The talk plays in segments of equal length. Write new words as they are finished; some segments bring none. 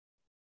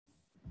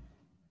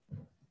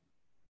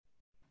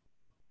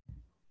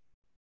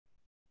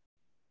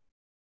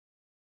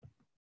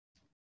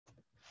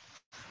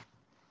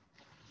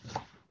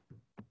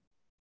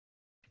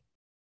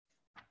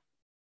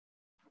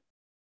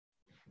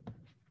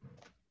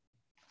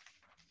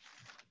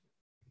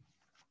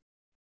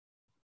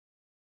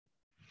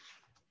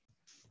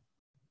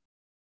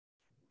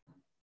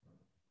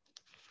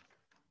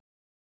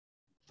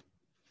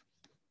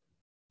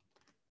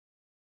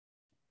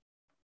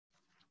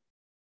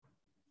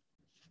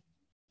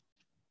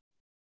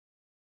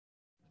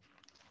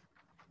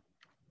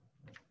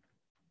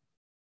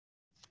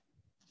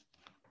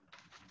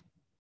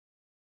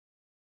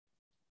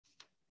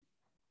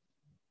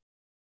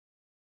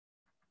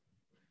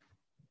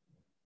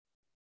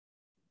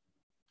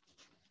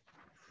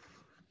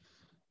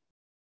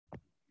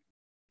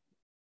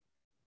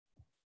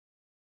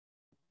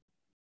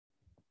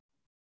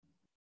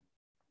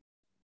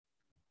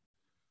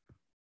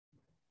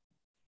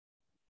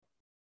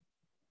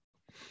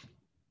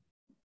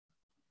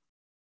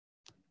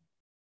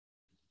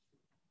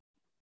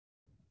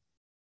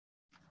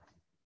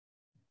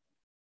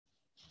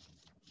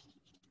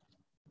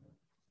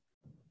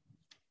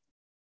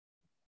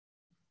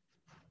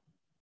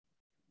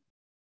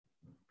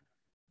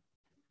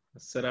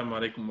السلام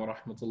عليكم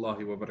ورحمة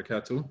الله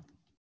وبركاته.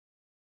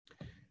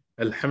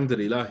 الحمد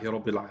لله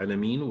رب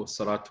العالمين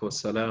والصلاة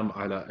والسلام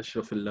على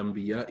أشرف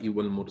الأنبياء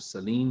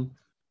والمرسلين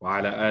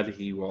وعلى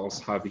آله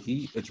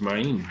وأصحابه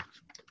أجمعين.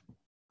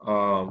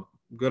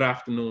 Good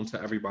afternoon to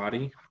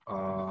everybody.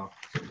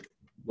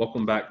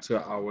 Welcome back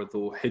to our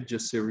Dhul Hijjah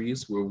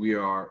series where we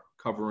are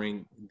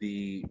covering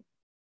the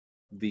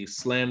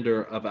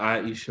slander of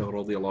Aisha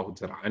radiallahu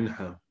ta'ala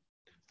anha.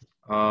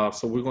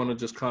 So we're going to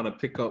just kind of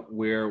pick up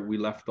where we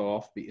left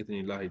off,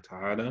 bi'idhnillahi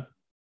ta'ala.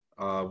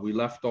 We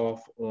left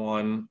off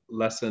on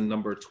lesson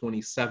number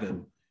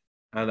 27,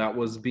 and that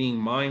was being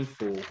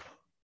mindful.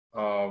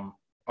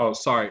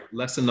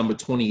 Lesson number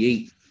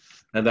 28,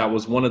 and that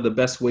was one of the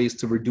best ways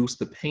to reduce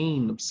the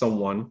pain of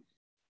someone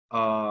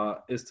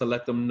is to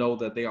let them know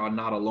that they are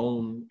not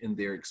alone in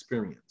their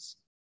experience.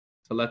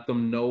 To let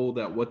them know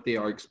that what they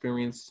are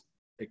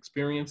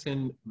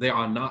experiencing, they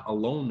are not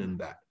alone in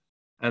that.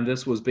 And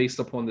this was based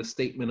upon the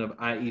statement of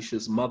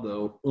Aisha's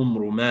mother,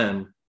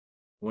 Ruman,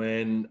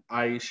 when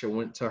Aisha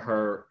went to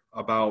her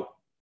about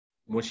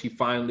when she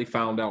finally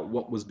found out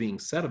what was being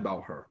said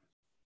about her.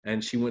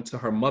 And she went to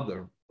her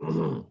mother.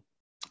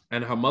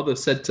 And her mother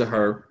said to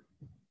her,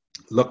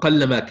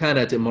 لَقَلَّمَا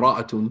كَانَتْ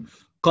إِمْرَأَةٌ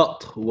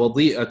قَطْ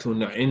وَضِيئَةٌ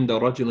عِنْدَ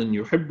رَجُلٍ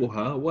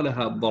يُحِبُّهَا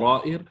وَلَهَا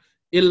الضَّرَائِرُ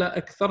إِلَّا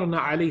أَكْثَرْنَ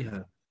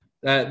عَلَيْهَا.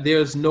 That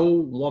there's no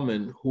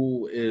woman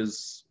who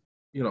is,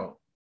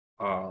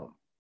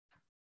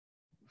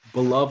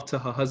 beloved to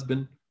her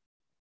husband,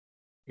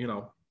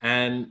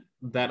 and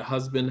that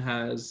husband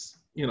has,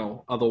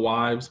 other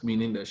wives,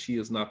 meaning that she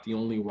is not the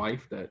only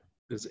wife that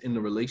is in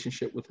the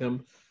relationship with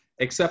him,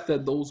 except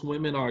that those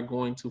women are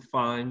going to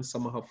find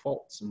some of her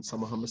faults and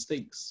some of her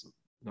mistakes,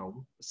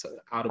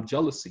 out of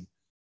jealousy.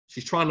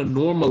 She's trying to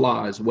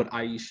normalize what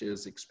Aisha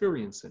is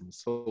experiencing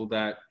so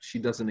that she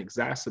doesn't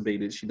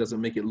exacerbate it. She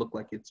doesn't make it look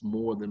like it's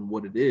more than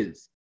what it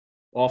is.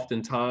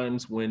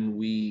 Oftentimes when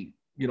we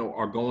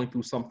are going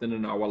through something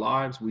in our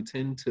lives, we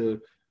tend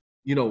to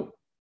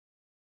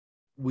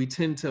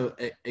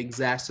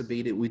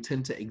exacerbate it. We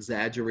tend to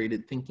exaggerate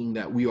it, thinking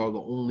that we are the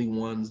only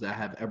ones that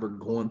have ever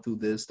gone through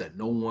this, that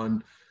no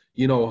one,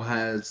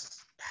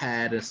 has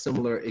had a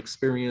similar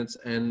experience.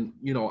 And,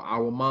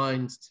 our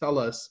minds tell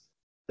us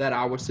that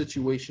our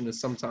situation is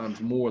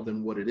sometimes more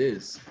than what it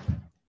is.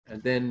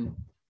 And then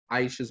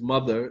Aisha's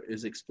mother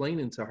is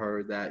explaining to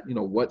her that,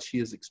 what she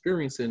is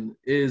experiencing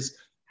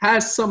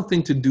has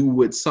something to do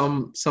with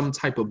some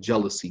type of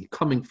jealousy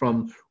coming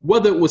from,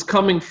 whether it was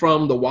coming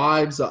from the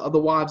wives or other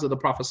wives of the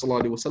Prophet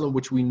ﷺ,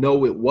 which we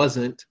know it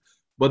wasn't,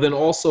 but then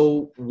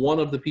also one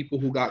of the people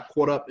who got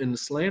caught up in the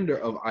slander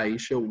of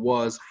Aisha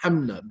was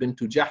Hamna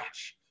bintu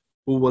Jahsh,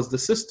 who was the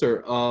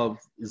sister of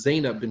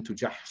Zainab bintu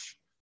Jahsh.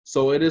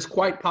 So it is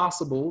quite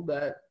possible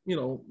that,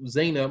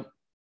 Zainab,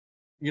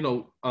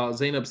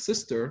 Zainab's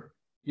sister,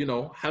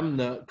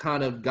 Hamna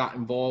kind of got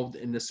involved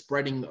in the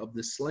spreading of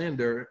the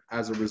slander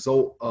as a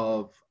result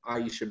of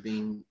Aisha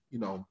being,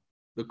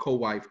 the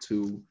co-wife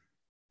to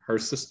her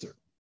sister.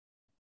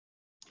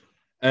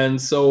 And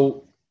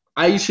so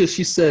Aisha,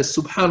 she says,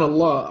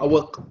 Subhanallah,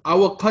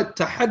 awa qad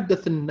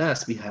tahaddath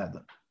an-nas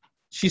bihadha.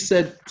 She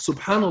said,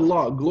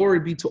 Subhanallah,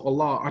 glory be to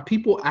Allah. Are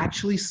people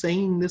actually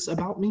saying this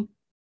about me?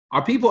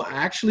 Are people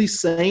actually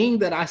saying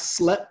that I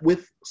slept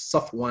with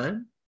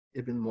Safwan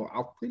ibn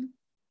Mu'attil?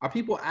 Are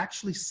people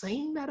actually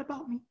saying that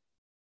about me?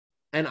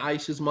 And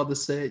Aisha's mother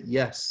said,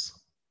 yes.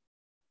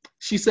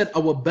 She said,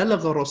 أَوَ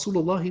بَلَغَ رَسُولُ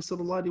اللَّهِ صَلَّى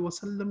اللَّهُ عَلَيْهِ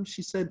وَسَلَّمَ.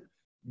 She said,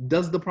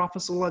 does the Prophet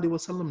sallallahu alaihi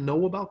wasallam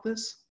know about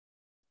this?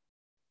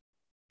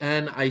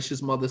 And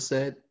Aisha's mother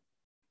said,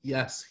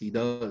 yes, he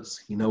does.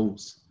 He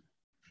knows.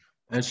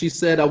 And she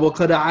said, أَوَ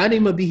قَدْ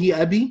عَلِمَ بِهِ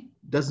أَبِي.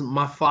 Doesn't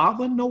my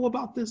father know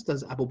about this?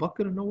 Does Abu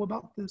Bakr know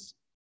about this?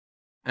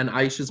 And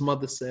Aisha's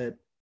mother said,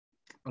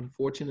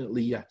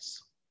 unfortunately,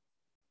 yes.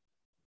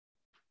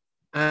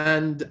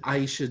 And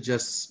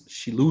Aisha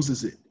she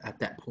loses it at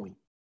that point.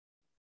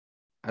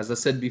 As I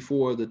said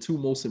before, the two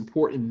most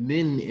important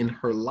men in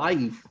her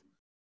life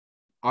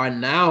are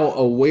now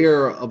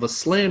aware of a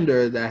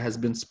slander that has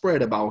been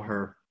spread about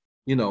her,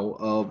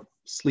 of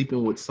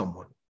sleeping with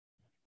someone,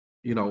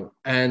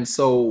 And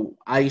so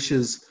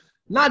Aisha's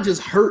not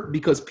just hurt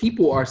because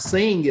people are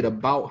saying it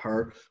about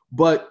her,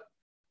 but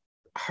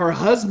her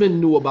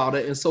husband knew about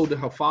it and so did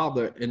her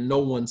father, and no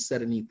one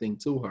said anything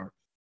to her.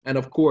 And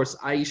of course,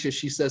 Aisha,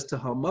 she says to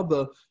her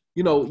mother,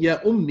 Ya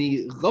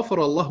ummi, ghafar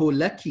Allahu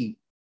laki,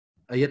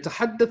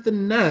 yatahaddath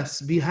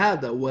an-nas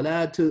bihada,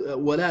 wala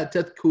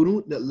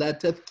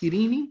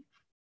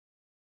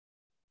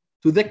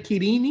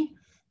tudhakkirini.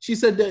 She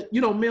said that,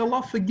 may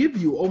Allah forgive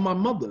you, oh my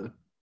mother.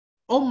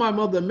 Oh my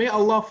mother, may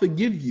Allah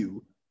forgive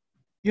you.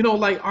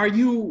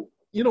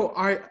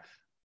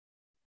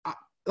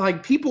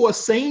 Like people are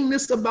saying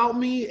this about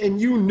me and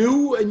you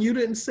knew and you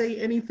didn't say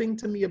anything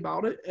to me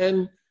about it.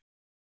 And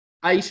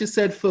Aisha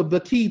said,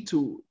 فَبَكِيتُ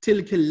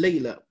تِلْكَ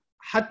اللَّيْلَ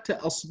حَتَّى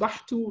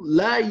أَصْبَحْتُ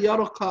لَا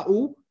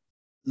يَرْقَعُ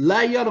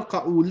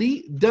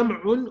لِي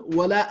دَمْعٌ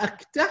وَلَا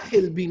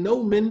أَكْتَحِلْ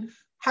بِنَوْمٍ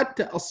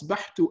حَتَّى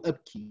أَصْبَحْتُ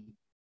أَبْكِي.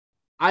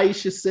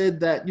 Aisha said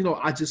that,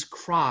 I just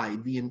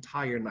cried the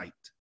entire night.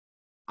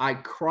 I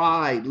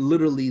cried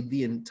literally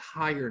the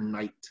entire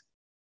night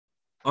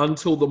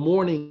until the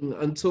morning,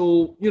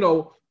 until,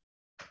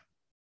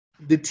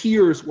 the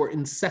tears were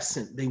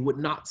incessant. They would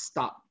not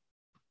stop.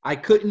 I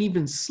couldn't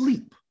even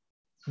sleep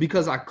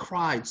because I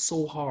cried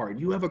so hard.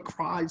 You ever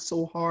cried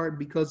so hard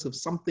because of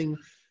something,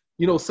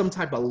 some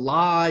type of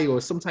lie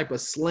or some type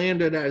of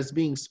slander that is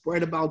being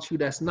spread about you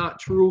that's not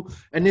true,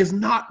 and there's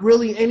not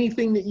really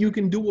anything that you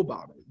can do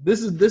about it.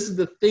 This is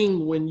the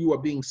thing when you are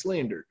being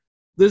slandered.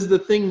 This is the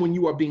thing when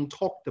you are being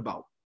talked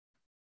about.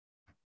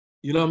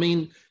 You know what I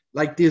mean?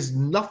 Like, there's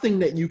nothing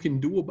that you can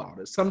do about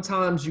it.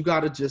 Sometimes you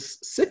got to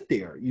just sit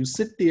there. You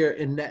sit there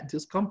in that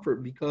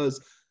discomfort, because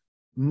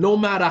no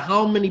matter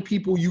how many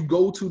people you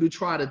go to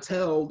try to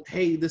tell,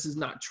 hey, this is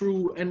not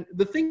true. And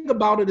the thing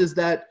about it is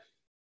that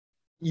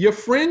your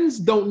friends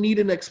don't need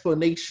an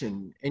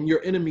explanation, and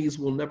your enemies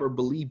will never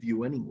believe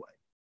you anyway.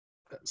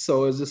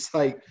 So it's just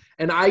like,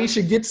 and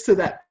Aisha gets to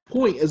that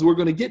point, as we're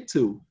going to get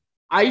to.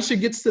 Aisha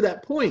gets to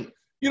that point.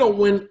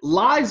 When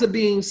lies are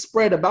being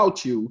spread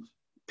about you,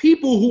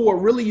 people who are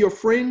really your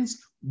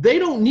friends, they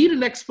don't need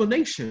an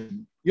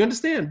explanation. You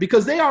understand?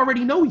 Because they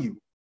already know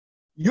you.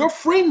 Your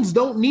friends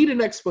don't need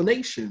an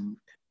explanation,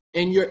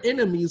 and your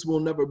enemies will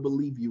never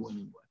believe you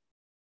anyway.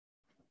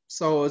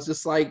 So it's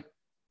just like,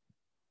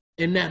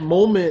 in that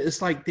moment,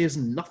 it's like there's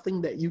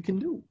nothing that you can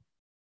do.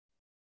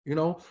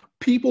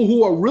 People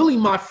who are really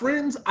my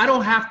friends, I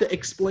don't have to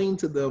explain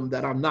to them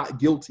that I'm not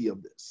guilty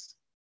of this.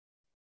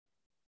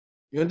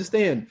 You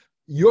understand?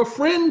 Your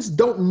friends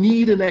don't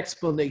need an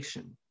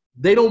explanation.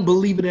 They don't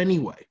believe it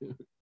anyway.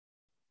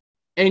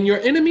 And your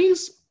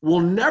enemies will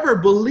never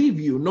believe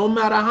you. No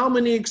matter how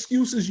many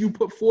excuses you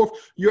put forth,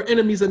 your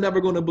enemies are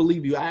never going to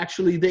believe you.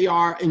 Actually, they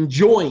are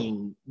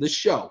enjoying the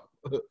show.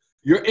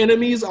 Your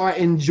enemies are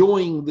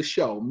enjoying the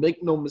show.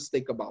 Make no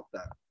mistake about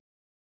that.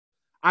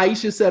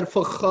 Aisha said,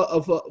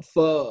 فَخَرَّتْ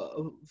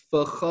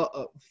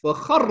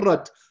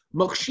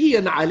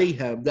مَغْشِيًا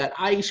عَلَيْهَا, that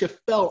Aisha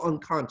fell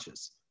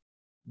unconscious.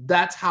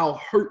 That's how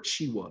hurt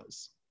she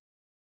was.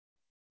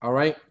 All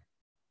right?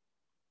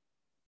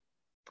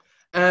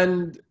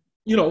 And,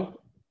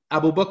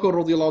 Abu Bakr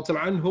radiallahu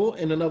ta'ala anhu,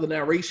 in another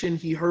narration,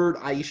 he heard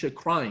Aisha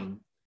crying.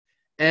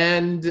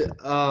 And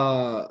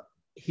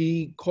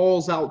he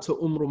calls out to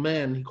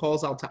Ruman, he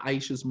calls out to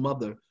Aisha's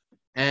mother,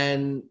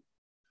 and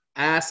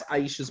asks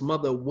Aisha's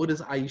mother, what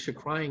is Aisha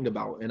crying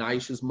about? And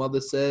Aisha's mother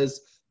says,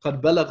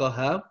 قَدْ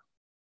بَلَغَهَا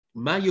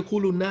مَا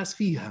يَقُولُ النَّاسِ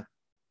فِيهَا.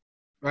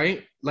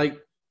 Right?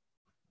 Like,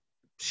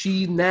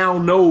 she now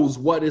knows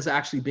what is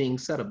actually being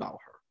said about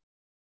her.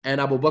 And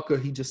Abu Bakr,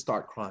 he just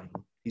start crying.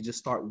 He just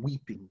start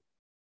weeping,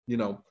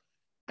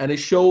 And it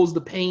shows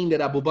the pain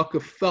that Abu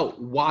Bakr felt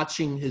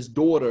watching his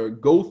daughter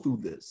go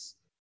through this,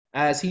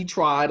 as he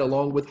tried,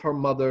 along with her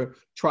mother,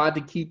 tried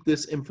to keep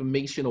this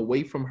information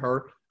away from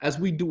her. As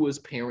we do as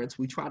parents,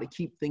 we try to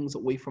keep things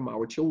away from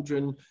our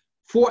children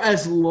for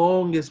as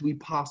long as we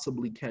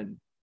possibly can.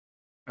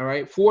 All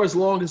right, for as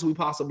long as we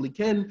possibly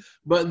can.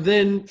 But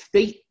then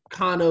fate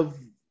kind of,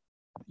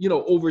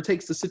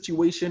 overtakes the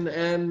situation,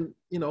 and,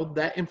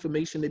 that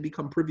information, they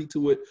become privy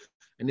to it.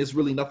 And there's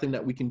really nothing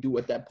that we can do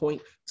at that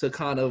point to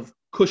kind of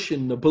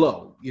cushion the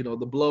blow.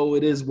 The blow,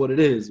 it is what it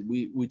is.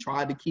 We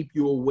try to keep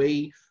you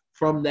away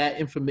from that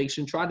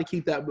information, try to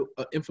keep that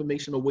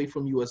information away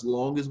from you as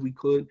long as we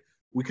could.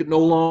 We could no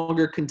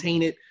longer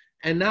contain it.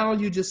 And now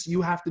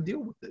you have to deal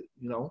with it,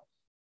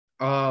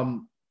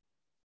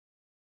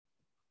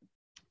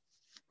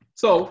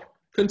 So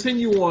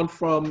continue on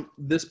from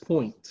this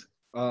point.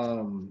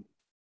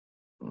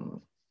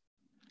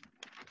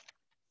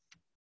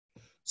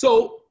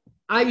 So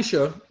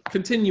Aisha,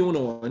 continuing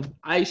on,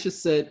 Aisha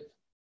said,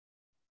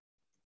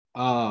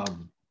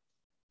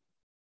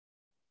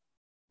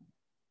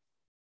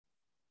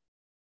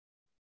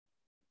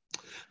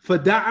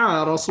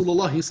 فدعا رسول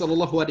الله صلى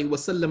الله عليه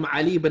وسلم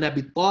علي بن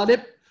أبي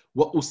طالب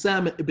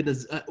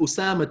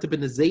وأسامة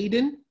بن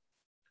زيد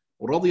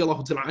رضي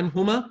الله تعالى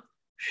عنهما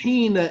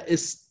حين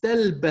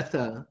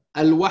استلبث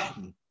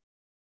الوحي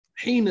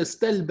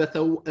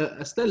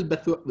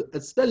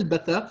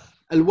استلبث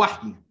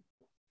الوحي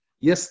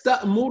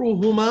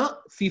يستأمرهما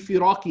في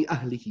فراق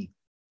أهله.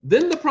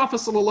 Then the Prophet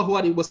sallallahu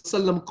alaihi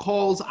wasallam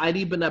calls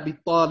Ali ibn Abi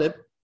Talib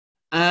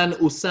and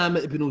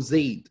Usama ibn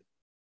Zayd.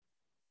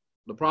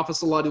 The Prophet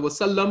sallallahu alaihi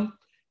wasallam,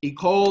 he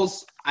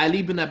calls Ali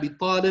ibn Abi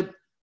Talib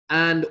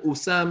and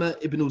Usama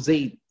ibn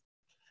Zayd,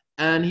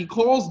 and he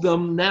calls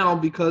them now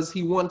because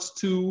he wants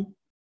to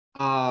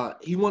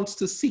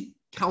seek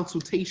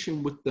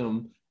consultation with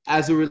them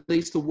as it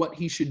relates to what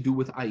he should do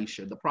with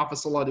Aisha. The Prophet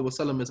sallallahu alaihi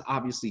wasallam is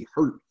obviously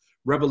hurt.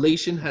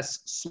 Revelation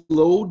has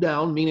slowed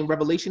down, meaning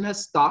revelation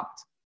has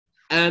stopped.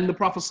 And the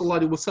Prophet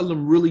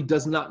ﷺ really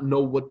does not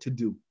know what to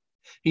do.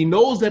 He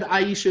knows that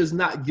Aisha is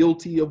not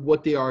guilty of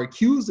what they are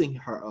accusing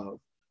her of,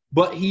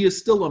 but he is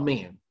still a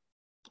man.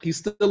 He's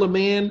still a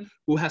man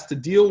who has to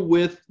deal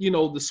with,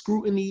 the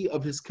scrutiny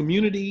of his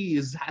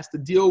community, has to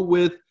deal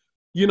with,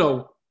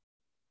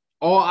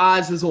 all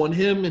eyes is on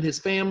him and his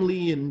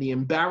family, and the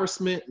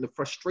embarrassment and the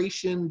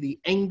frustration, the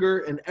anger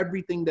and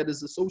everything that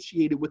is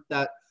associated with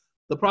that.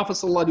 The Prophet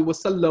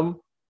ﷺ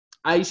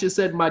Aisha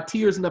said, my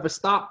tears never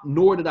stopped,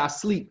 nor did I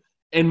sleep,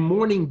 and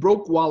morning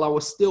broke while I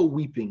was still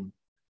weeping.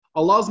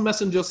 Allah's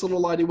Messenger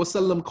sallallahu alaihi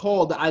wasallam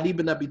called Ali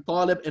ibn Abi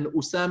Talib and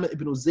Usama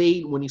ibn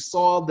Zayd when he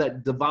saw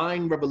that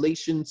divine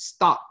revelation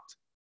stopped.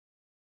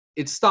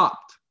 It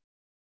stopped.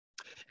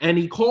 And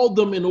he called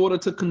them in order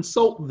to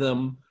consult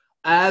them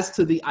as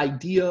to the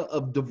idea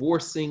of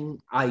divorcing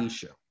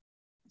Aisha.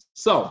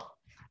 So,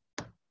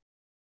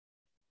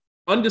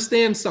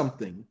 understand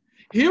something.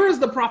 Here is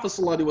the Prophet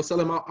sallallahu alaihi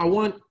wasallam. I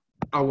want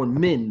our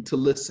men to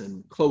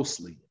listen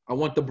closely. I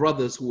want the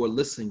brothers who are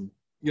listening,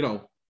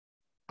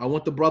 I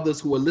want the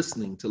brothers who are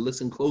listening to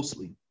listen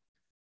closely.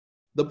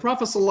 The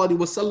Prophet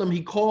ﷺ,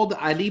 he called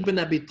Ali ibn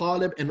Abi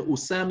Talib and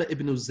Usama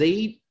ibn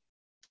Zayd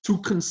to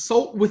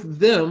consult with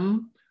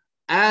them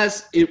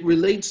as it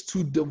relates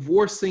to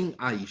divorcing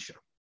Aisha.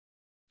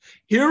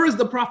 Here is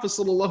the Prophet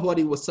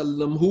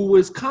ﷺ who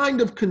is kind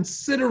of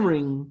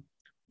considering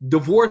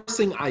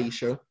divorcing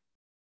Aisha,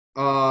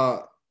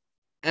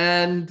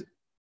 and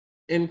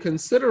in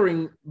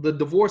considering the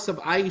divorce of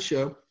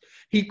Aisha,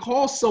 he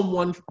calls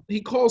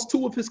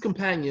two of his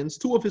companions,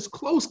 two of his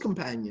close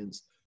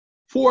companions,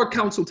 for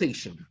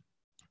consultation.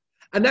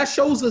 And that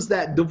shows us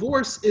that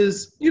divorce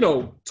is,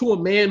 to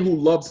a man who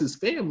loves his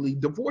family,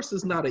 divorce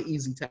is not an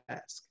easy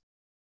task.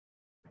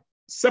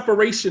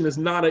 Separation is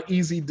not an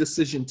easy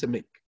decision to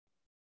make.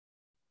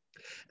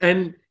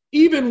 And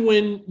even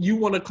when you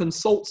want to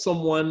consult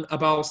someone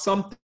about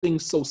something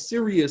so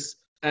serious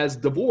as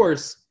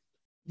divorce,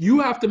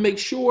 you have to make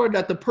sure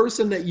that the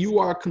person that you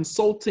are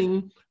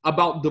consulting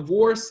about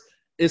divorce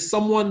is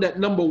someone that,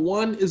 number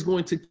one, is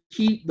going to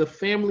keep the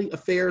family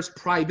affairs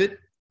private,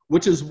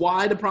 which is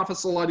why the Prophet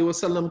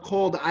ﷺ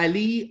called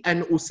Ali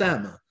and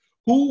Usama.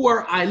 Who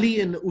were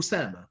Ali and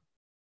Usama?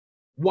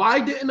 Why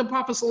didn't the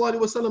Prophet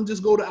ﷺ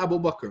just go to Abu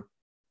Bakr?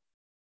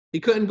 He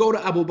couldn't go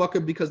to Abu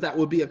Bakr because that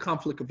would be a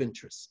conflict of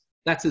interest.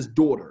 That's his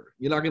daughter.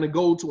 You're not going to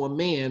go to a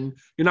man,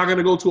 you're not going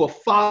to go to a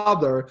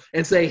father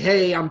and say,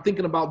 hey, I'm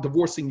thinking about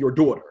divorcing your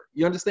daughter.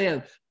 You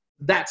understand?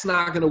 That's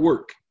not going to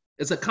work.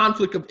 It's a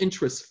conflict of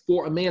interest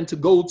for a man to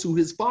go to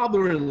his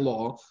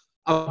father-in-law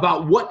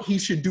about what he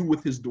should do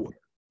with his daughter.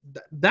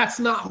 That's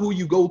not who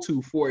you go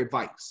to for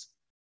advice.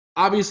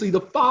 Obviously,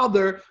 the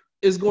father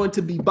is going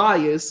to be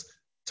biased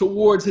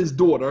towards his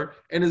daughter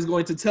and is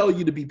going to tell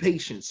you to be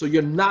patient. So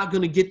you're not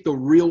going to get the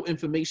real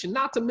information.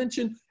 Not to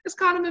mention, it's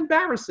kind of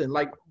embarrassing.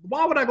 Like,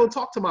 why would I go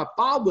talk to my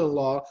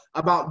father-in-law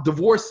about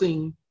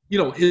divorcing,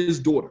 his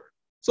daughter?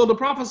 So the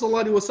Prophet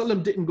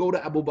ﷺ didn't go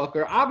to Abu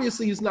Bakr.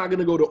 Obviously, he's not going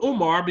to go to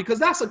Umar because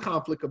that's a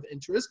conflict of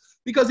interest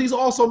because he's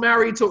also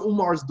married to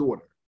Umar's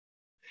daughter.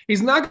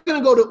 He's not going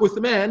to go to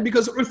Uthman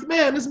because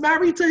Uthman is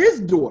married to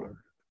his daughter.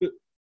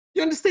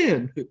 You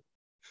understand?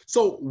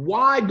 So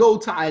why go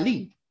to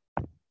Ali?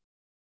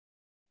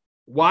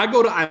 Why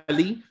go to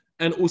Ali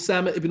and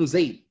Usama ibn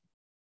Zayd?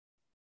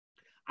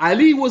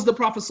 Ali was the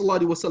Prophet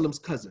ﷺ's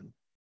cousin.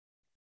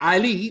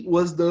 Ali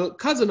was the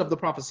cousin of the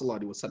Prophet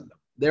ﷺ.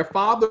 Their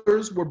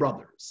fathers were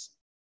brothers.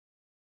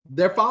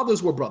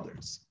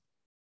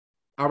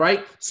 All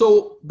right?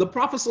 So the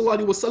Prophet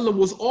ﷺ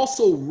was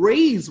also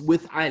raised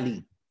with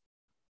Ali.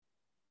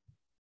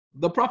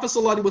 The Prophet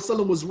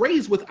ﷺ was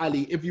raised with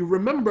Ali. If you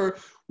remember,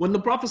 when the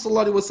Prophet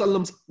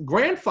ﷺ's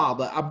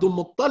grandfather, Abdul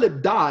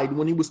Muttalib, died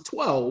when he was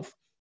 12,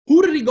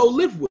 who did he go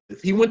live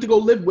with? He went to go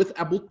live with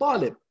Abu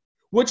Talib,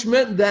 which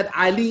meant that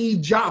Ali,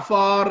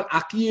 Ja'far,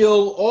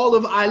 Aqil, all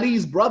of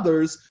Ali's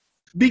brothers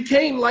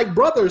became like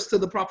brothers to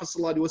the Prophet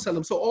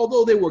ﷺ. So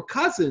although they were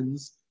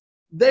cousins,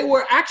 they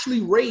were actually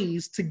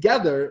raised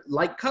together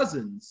like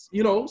cousins.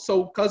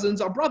 So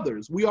cousins are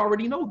brothers. We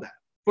already know that.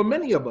 For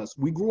many of us,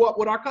 we grew up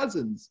with our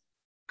cousins.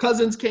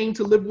 Cousins came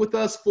to live with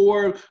us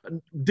for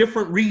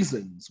different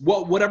reasons.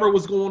 Whatever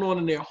was going on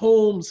in their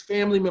homes,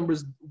 family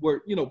members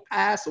were,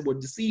 passed or were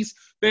deceased.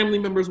 Family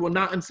members were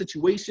not in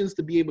situations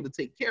to be able to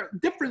take care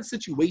of different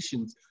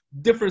situations,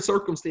 different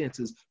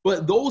circumstances.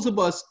 But those of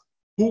us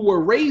who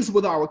were raised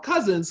with our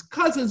cousins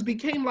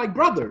became like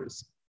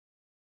brothers.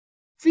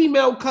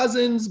 Female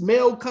cousins,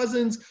 male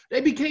cousins,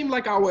 they became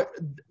like our,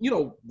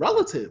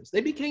 relatives.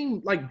 They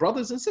became like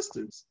brothers and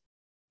sisters.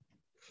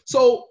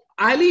 So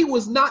Ali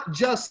was not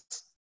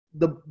just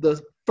the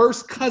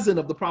first cousin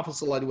of the Prophet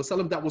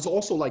ﷺ, that was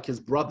also like his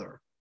brother,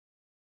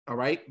 all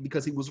right,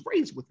 because he was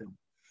raised with him.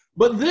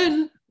 But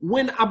then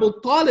when Abu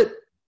Talib,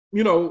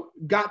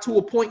 got to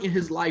a point in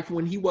his life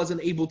when he wasn't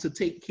able to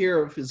take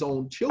care of his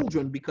own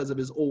children because of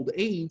his old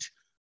age,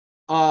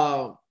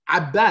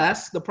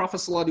 Abbas, the Prophet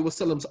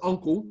ﷺ's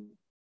uncle,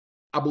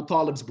 Abu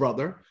Talib's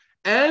brother,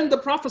 and the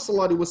Prophet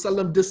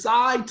ﷺ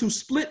decide to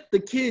split the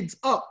kids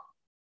up.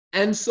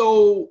 And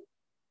so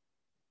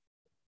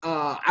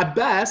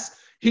Abbas,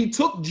 he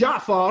took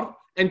Ja'far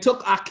and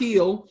took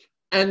Aqil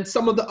and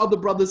some of the other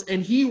brothers,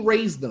 and he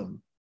raised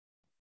them.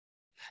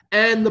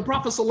 And the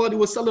Prophet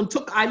ﷺ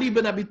took Ali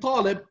ibn Abi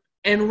Talib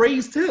and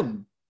raised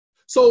him.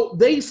 So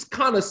they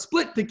kind of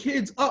split the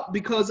kids up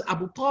because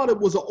Abu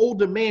Talib was an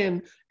older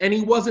man and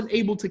he wasn't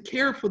able to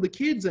care for the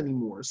kids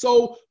anymore.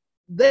 So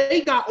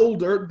they got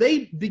older,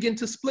 they begin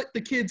to split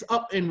the kids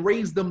up and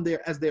raise them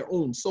there as their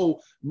own. So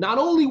not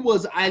only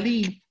was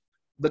Ali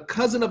the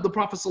cousin of the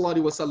Prophet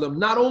ﷺ,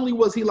 not only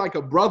was he like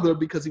a brother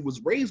because he was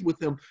raised with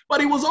him,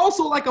 but he was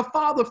also like a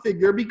father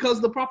figure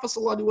because the Prophet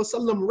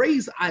ﷺ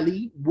raised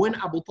Ali when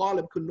Abu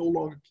Talib could no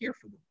longer care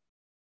for them.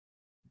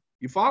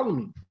 You follow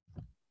me?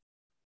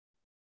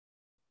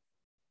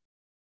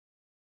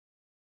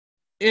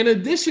 In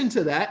addition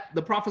to that,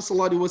 the Prophet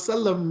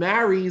ﷺ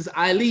marries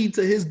Ali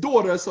to his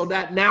daughter, so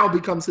that now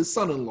becomes his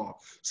son-in-law.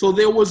 So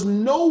there was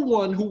no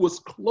one who was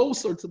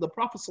closer to the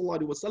Prophet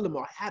ﷺ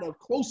or had a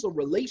closer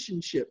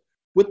relationship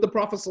with the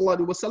Prophet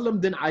ﷺ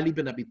than Ali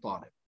bin Abi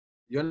Talib.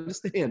 You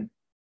understand?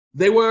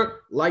 They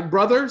were like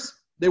brothers.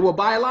 They were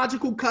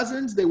biological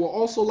cousins. They were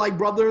also like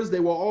brothers. They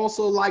were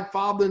also like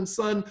father and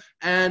son,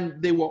 and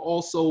they were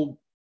also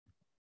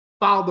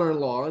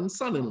father-in-law and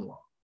son-in-law.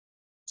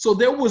 So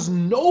there was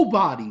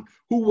nobody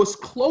who was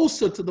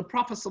closer to the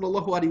Prophet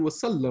sallallahu alaihi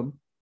wasallam.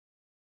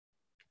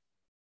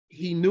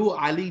 He knew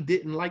Ali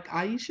didn't like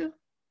Aisha.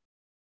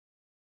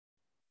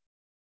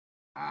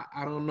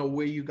 I don't know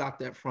where you got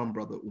that from,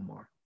 Brother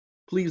Umar.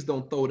 Please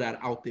don't throw that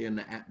out there in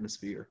the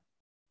atmosphere.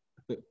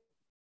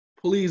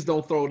 Please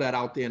don't throw that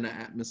out there in the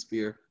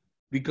atmosphere,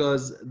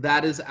 because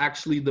that is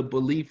actually the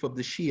belief of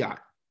the Shia.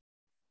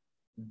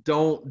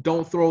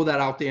 Don't throw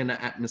that out there in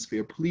the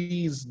atmosphere.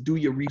 Please do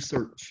your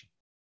research.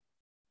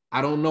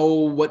 I don't know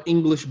what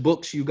English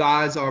books you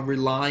guys are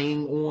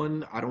relying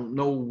on. I don't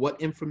know what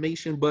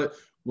information, but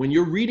when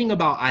you're reading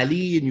about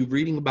Ali and you're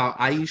reading about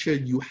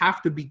Aisha, you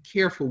have to be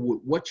careful with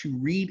what you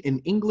read in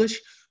English,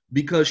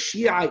 because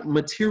Shiite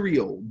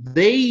material,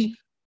 they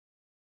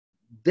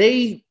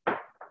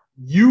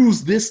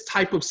use this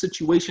type of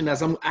situation,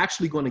 as I'm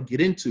actually going to get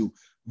into.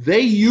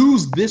 They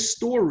use this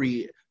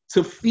story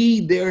to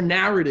feed their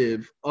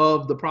narrative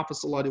of the Prophet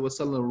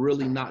ﷺ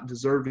really not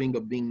deserving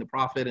of being the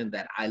prophet, and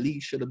that Ali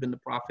should have been the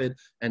prophet,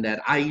 and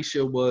that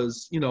Aisha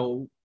was,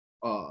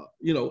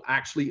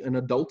 actually an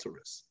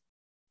adulteress.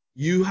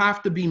 You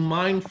have to be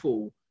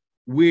mindful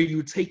where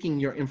you're taking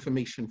your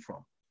information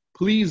from.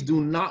 Please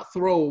do not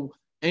throw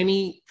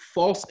any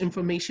false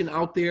information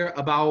out there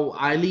about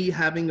Ali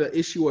having an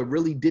issue or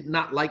really did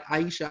not like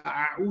Aisha.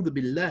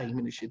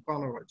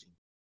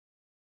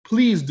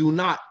 Please do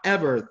not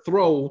ever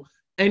throw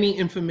any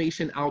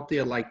information out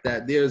there like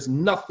that. There's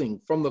nothing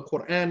from the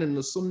Quran and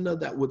the Sunnah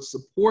that would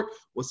support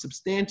or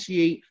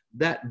substantiate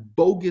that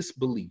bogus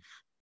belief.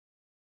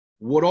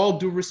 With all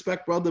due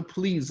respect, brother,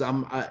 please,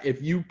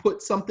 if you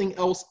put something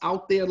else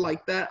out there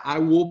like that, I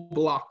will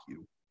block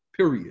you,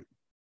 period.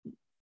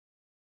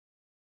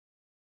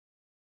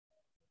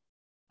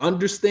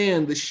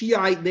 Understand, the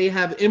Shiite, they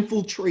have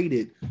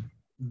infiltrated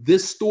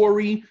this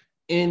story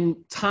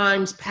in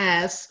times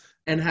past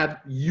and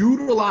have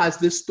utilized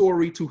this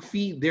story to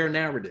feed their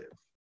narrative.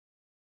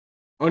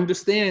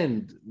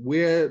 Understand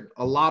where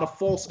a lot of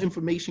false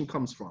information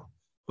comes from.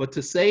 But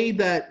to say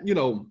that,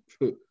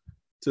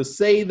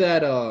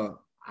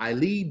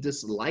 Ali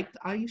disliked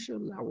Aisha,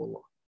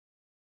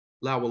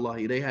 la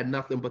wallahi, they had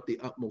nothing but the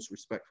utmost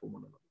respect for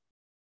one another.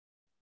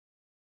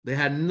 They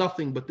had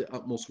nothing but the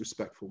utmost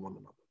respect for one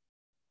another.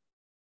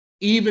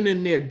 Even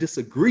in their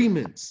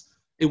disagreements,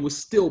 it was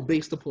still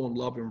based upon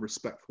love and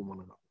respect for one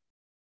another.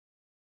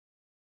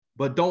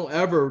 But don't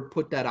ever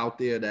put that out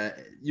there that,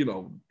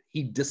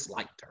 he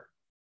disliked her.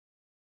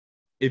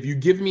 If you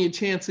give me a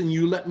chance and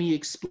you let me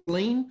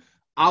explain,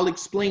 I'll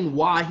explain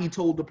why he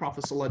told the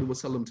Prophet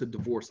ﷺ to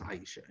divorce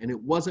Aisha. And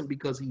it wasn't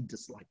because he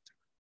disliked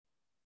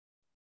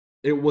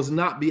her.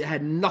 It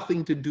had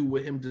nothing to do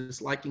with him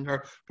disliking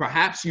her.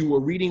 Perhaps you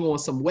were reading on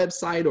some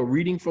website or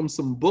reading from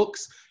some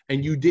books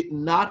and you did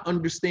not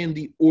understand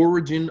the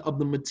origin of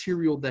the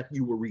material that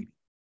you were reading.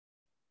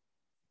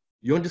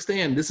 You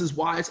understand? This is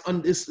why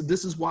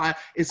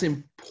it's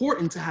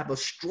important to have a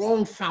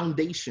strong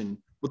foundation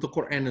with the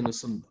Quran and the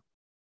Sunnah,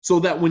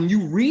 so that when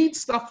you read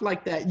stuff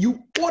like that,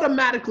 you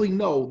automatically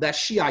know that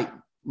Shiite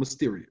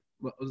material.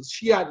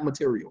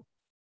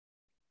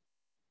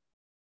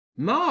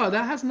 No,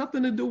 that has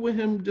nothing to do with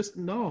him. Just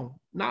no.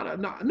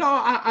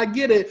 I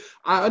get it.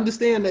 I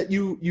understand that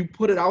you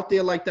put it out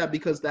there like that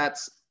because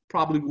that's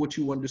probably what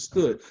you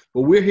understood.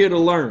 But we're here to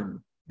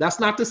learn. That's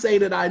not to say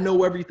that I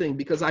know everything,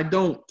 because I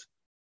don't.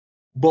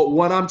 But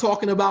what I'm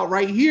talking about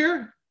right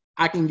here,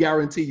 I can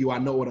guarantee you I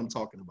know what I'm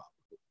talking about.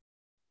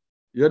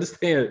 You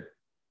understand?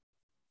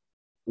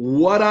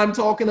 What I'm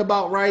talking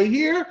about right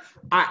here,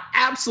 I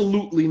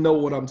absolutely know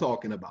what I'm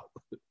talking about,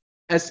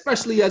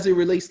 especially as it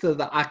relates to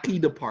the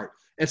Aqidah part,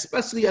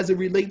 especially as it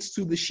relates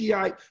to the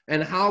Shiite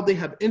and how they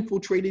have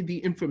infiltrated the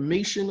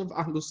information of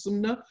Ahlul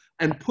Sunnah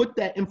and put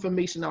that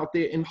information out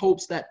there in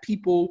hopes that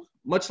people,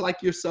 much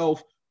like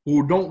yourself,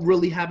 who don't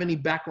really have any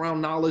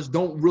background knowledge,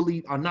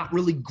 are not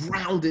really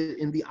grounded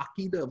in the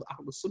Aqidah of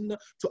Ahlul Sunnah,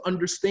 to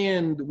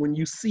understand when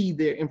you see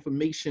their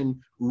information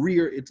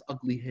rear its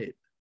ugly head.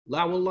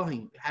 La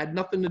wallahi, had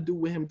nothing to do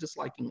with him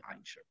disliking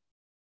Aisha.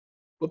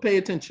 But pay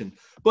attention.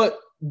 But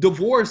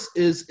divorce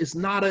is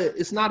not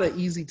an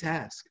easy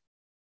task.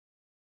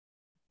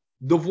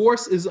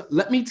 Divorce is,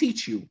 let me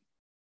teach you.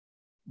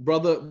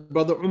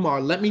 Brother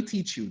Umar, let me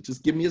teach you.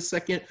 Just give me a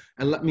second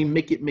and let me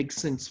make it make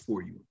sense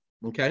for you.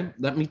 Okay?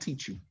 Let me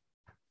teach you.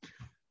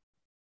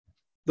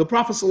 The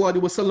Prophet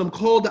ﷺ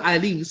called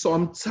Ali, so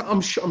I'm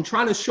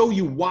trying to show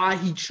you why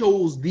he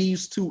chose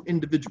these two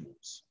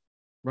individuals,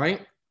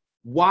 right?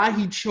 Why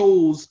he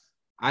chose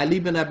Ali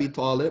bin Abi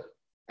Talib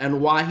and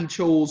why he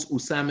chose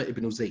Usama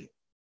ibn Zayd.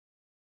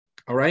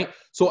 All right.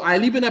 So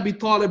Ali bin Abi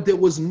Talib, there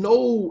was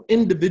no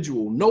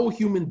individual, no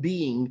human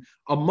being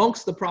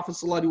amongst the Prophet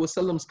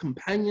ﷺ's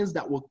companions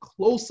that was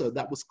closer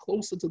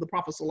to the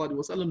Prophet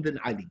ﷺ than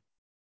Ali.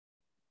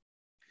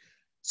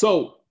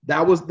 So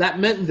that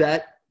meant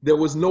that there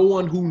was no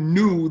one who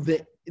knew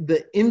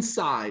the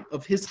inside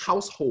of his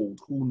household,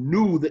 who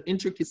knew the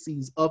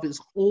intricacies of his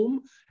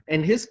home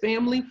and his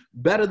family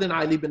better than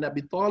Ali bin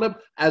Abi Talib,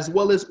 as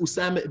well as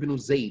Usama ibn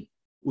Zayd.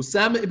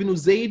 Usama ibn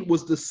Zayd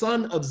was the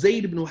son of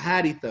Zayd ibn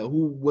Haritha,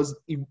 who was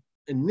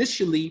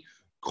initially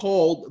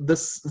called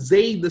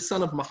Zayd, the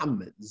son of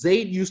Muhammad.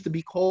 Zayd used to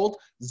be called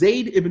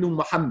Zayd ibn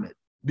Muhammad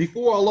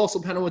before Allah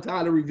subhanahu wa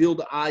ta'ala revealed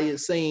the ayah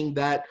saying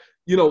that,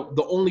 you know,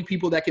 the only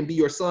people that can be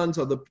your sons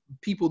are the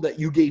people that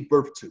you gave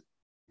birth to.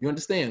 You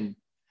understand?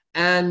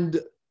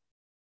 And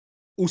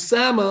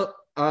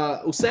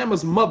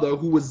Usama's mother,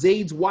 who was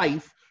Zayd's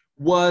wife,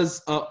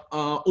 was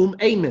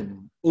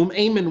Ayman.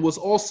 Ayman was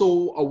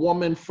also a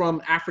woman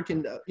from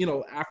African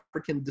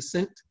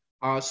descent.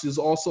 She's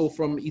also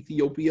from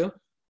Ethiopia.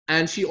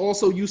 And she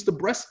also used to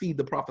breastfeed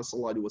the Prophet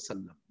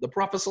ﷺ. The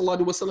Prophet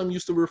ﷺ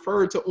used to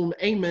refer to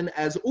Ayman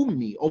as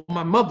Ummi, or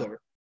my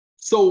mother.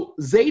 So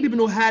Zayd ibn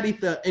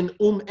Haritha and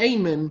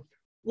Ayman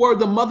were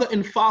the mother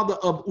and father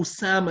of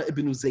Usama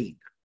ibn Zayd.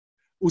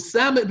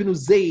 Usama ibn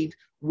Zayd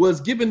was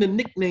given the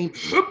nickname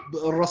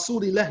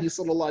Rasulullah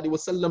sallallahu alaihi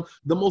wasallam,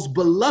 the most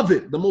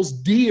beloved, the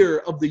most dear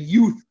of the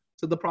youth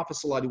to the Prophet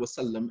sallallahu alaihi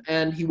wasallam,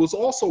 and he was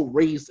also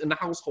raised in the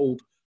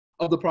household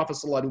of the Prophet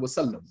sallallahu alaihi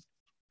wasallam.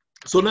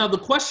 So now the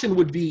question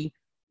would be,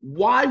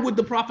 why would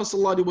the Prophet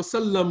sallallahu alaihi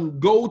wasallam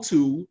go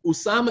to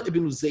Usama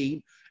ibn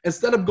Zayd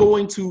instead of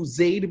going to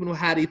Zayd ibn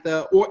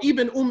Haritha or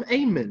even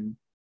Ayman?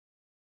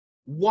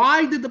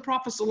 Why did the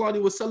Prophet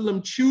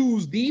ﷺ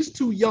choose these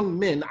two young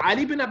men?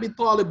 Ali bin Abi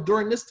Talib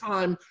during this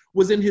time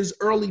was in his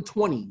early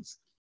 20s.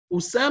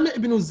 Usama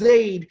ibn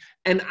Zayd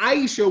and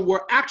Aisha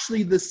were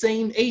actually the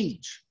same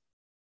age.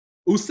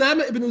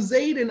 Usama ibn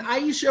Zayd and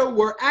Aisha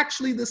were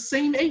actually the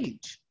same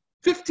age,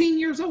 15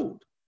 years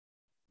old.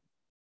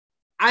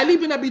 Ali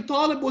bin Abi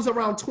Talib was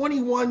around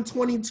 21,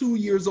 22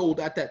 years old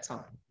at that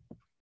time.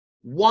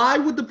 Why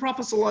would the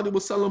Prophet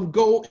ﷺ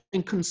go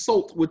and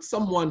consult with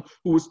someone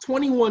who was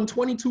 21,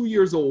 22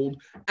 years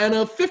old and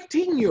a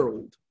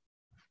 15-year-old?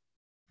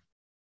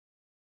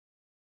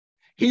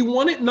 He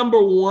wanted,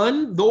 number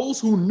one, those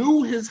who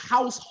knew his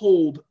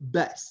household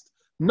best.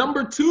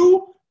 Number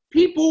two,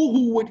 people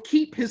who would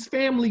keep his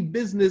family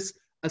business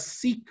a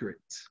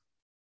secret.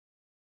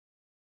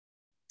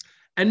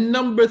 And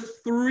number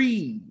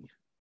three,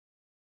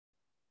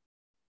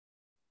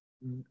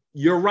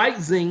 you're right,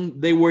 Zing,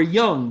 they were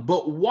young,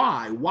 but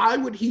why? Why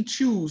would he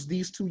choose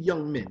these two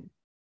young men?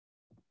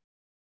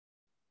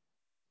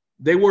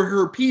 They were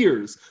her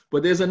peers,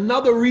 but there's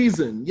another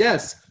reason.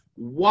 Yes,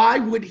 why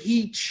would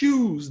he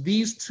choose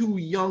these two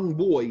young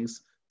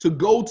boys to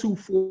go to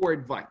for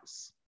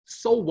advice?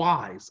 So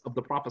wise of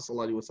the Prophet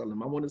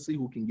ﷺ. I want to see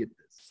who can get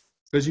this.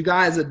 Because you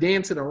guys are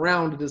dancing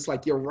around it. It's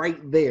like you're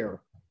right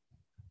there.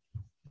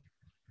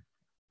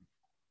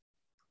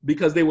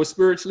 Because they were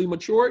spiritually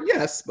mature?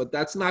 Yes, but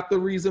that's not the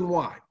reason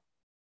why.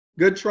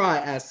 Good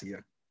try,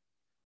 Asya.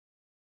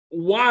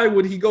 Why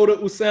would he go to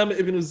Usama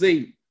ibn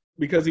Zayd?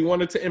 Because he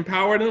wanted to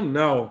empower them?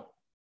 No.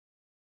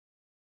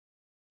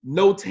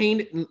 No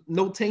tainted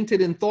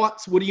in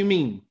thoughts? What do you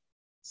mean?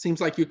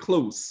 Seems like you're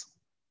close.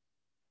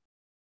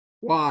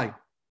 Why?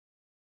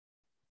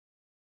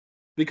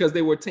 Because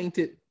they were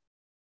tainted.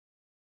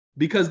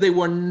 Because they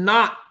were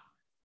not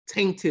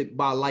tainted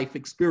by life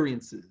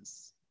experiences.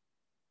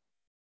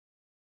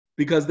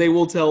 Because they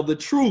will tell the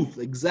truth.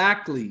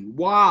 Exactly.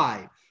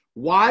 Why?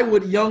 Why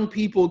would young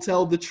people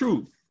tell the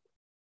truth?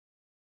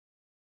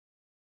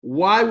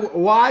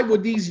 Why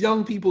would these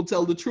young people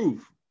tell the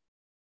truth?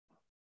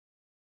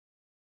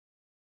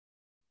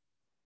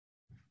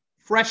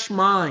 Fresh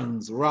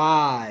minds,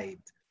 right.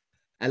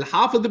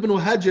 Al-Hafidh ibn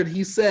Hajar,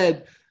 he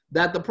said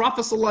that the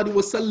Prophet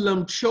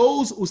ﷺ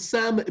chose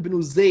Usama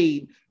ibn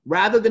Zayd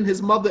rather than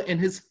his mother and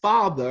his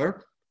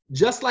father,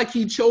 just like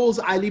he chose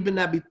Ali bin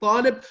Abi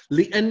Talib,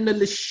 لأن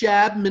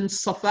للشاب من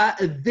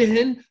صفاء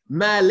الذهن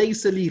ما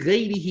ليس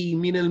لغيره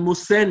من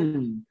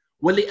المسن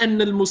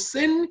ولأن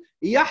المسن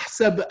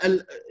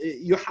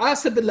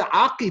يحاسب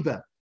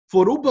العاقبة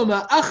فربما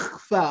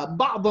أخفى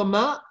بعض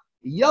ما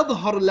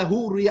يظهر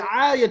له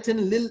رعاية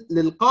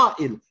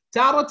للقائل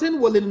تارة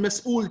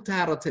وللمسؤول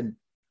تارة.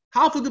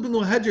 Hafidh ibn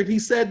Hajar, he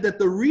said that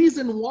the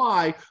reason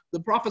why the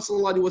Prophet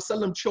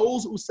ﷺ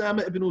chose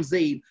Usama ibn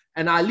Zayd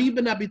and Ali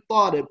bin Abi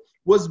Talib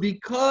was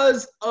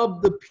because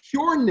of the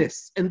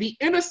pureness and the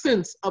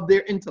innocence of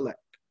their intellect.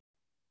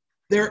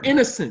 They're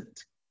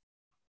innocent.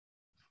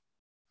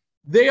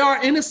 They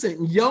are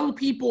innocent. Young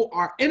people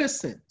are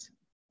innocent.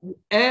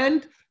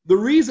 And the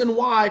reason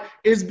why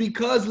is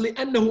because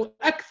لأنه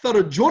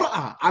أكثر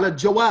جرأة على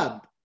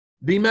الجواب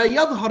بما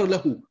يظهر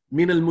له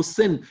من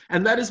المسن.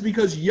 And that is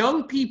because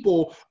young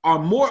people are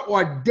more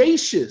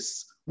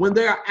audacious when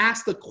they are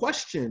asked a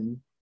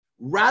question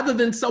rather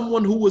than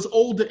someone who was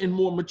older and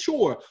more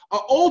mature. An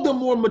older,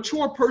 more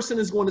mature person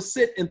is going to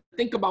sit and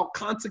think about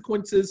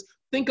consequences,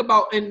 think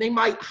about, and they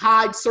might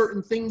hide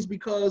certain things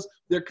because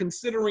they're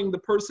considering the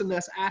person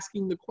that's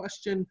asking the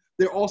question.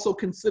 They're also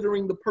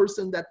considering the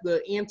person that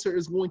the answer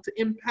is going to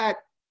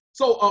impact.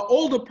 So an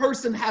older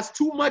person has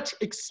too much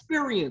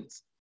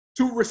experience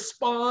to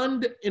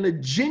respond in a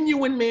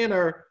genuine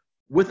manner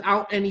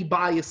without any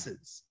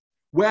biases.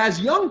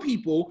 Whereas young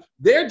people,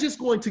 they're just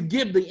going to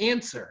give the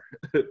answer.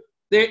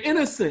 They're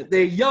innocent,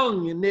 they're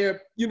young, and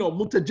they're,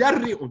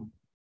 mutajarri'un.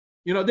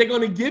 They're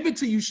going to give it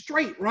to you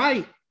straight,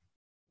 right?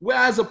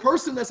 Whereas a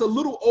person that's a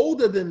little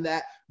older than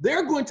that,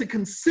 they're going to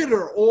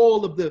consider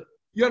all of the,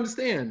 you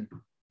understand?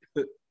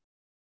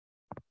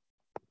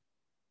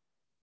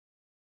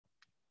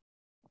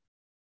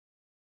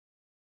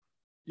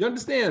 You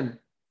understand?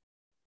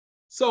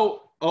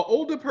 So an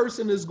older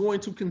person is going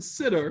to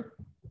consider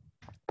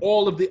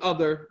all of the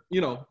other,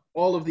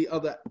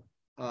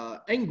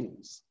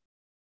 angles.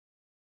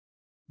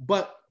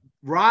 But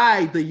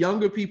right, the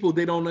younger people,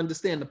 they don't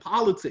understand the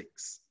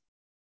politics,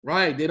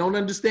 right? They don't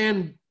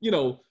understand,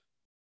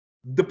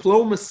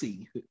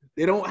 diplomacy.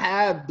 They don't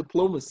have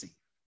diplomacy.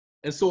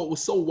 And so it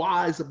was so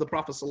wise of the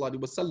Prophet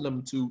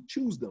ﷺ to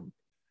choose them.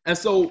 And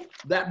so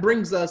that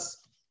brings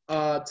us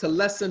to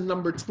lesson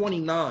number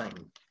 29.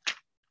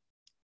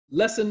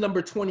 Lesson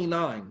number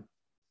 29.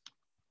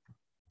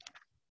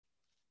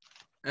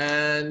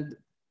 And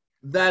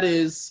that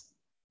is,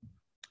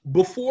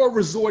 before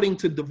resorting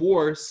to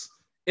divorce,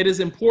 it is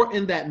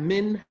important that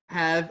men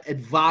have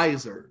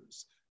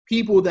advisors,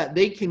 people that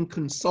they can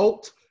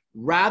consult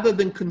rather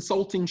than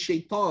consulting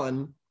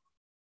shaitan,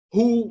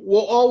 who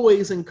will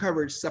always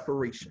encourage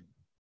separation.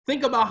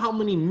 Think about how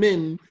many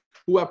men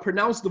who have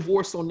pronounced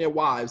divorce on their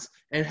wives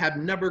and have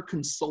never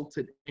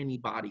consulted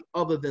anybody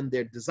other than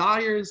their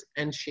desires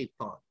and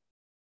shaitan.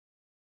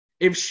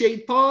 If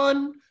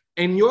shaitan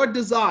and your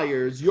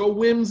desires, your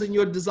whims and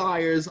your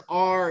desires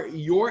are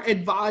your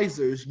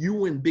advisors,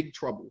 you in big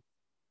trouble.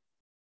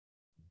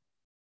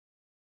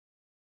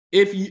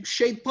 If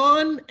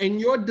shaitan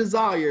and your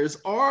desires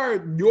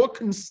are your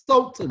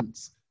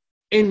consultants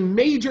in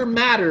major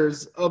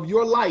matters of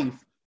your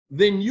life,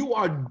 then you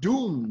are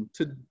doomed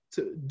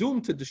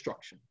to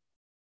destruction.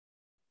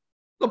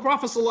 The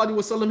Prophet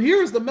ﷺ,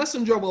 here is the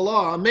messenger of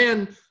Allah, a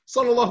man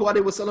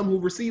ﷺ,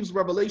 who receives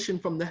revelation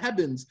from the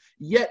heavens,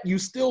 yet you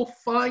still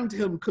find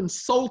him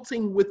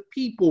consulting with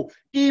people,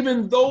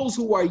 even those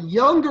who are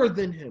younger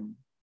than him,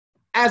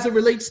 as it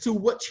relates to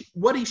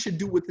what he should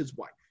do with his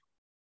wife.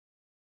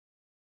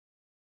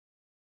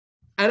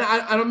 And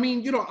I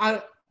mean,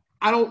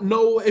 I don't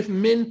know if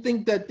men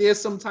think that there's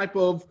some type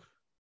of,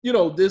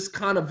 this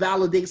kind of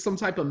validates some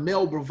type of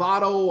male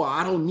bravado, or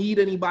I don't need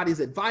anybody's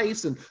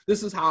advice, and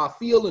this is how I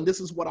feel, and this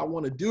is what I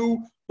want to do.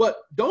 But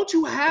don't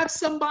you have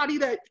somebody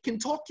that can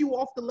talk you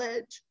off the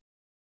ledge?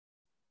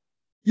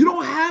 You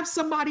don't have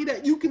somebody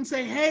that you can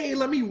say, hey,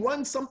 let me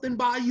run something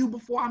by you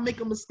before I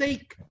make a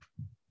mistake.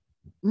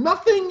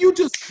 Nothing, you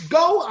just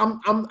go,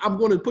 I'm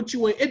going to put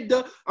you in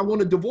idda, I'm going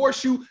to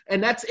divorce you,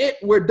 and that's it,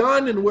 we're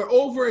done and we're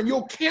over, and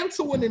you'll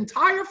cancel an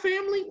entire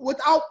family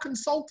without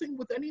consulting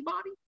with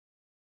anybody?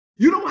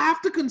 You don't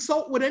have to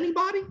consult with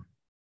anybody?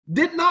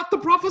 Did not the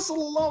Prophet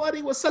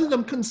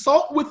ﷺ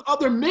consult with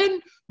other men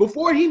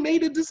before he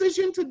made a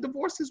decision to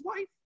divorce his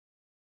wife?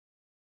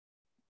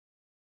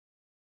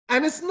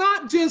 And it's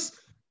not just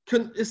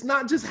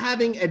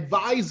having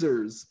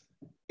advisors,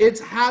 it's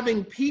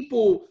having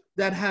people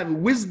that have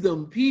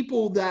wisdom,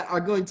 people that are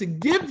going to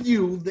give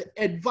you the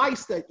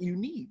advice that you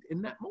need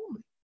in that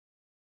moment.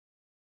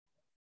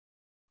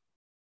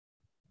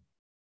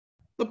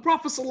 The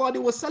Prophet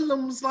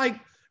ﷺ was like,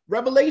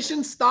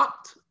 revelation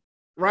stopped,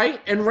 right?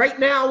 And right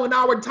now in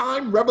our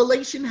time,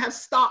 revelation has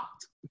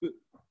stopped.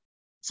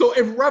 So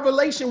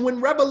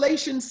when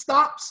revelation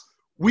stops,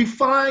 we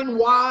find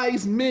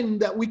wise men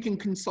that we can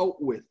consult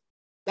with.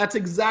 That's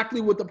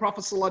exactly what the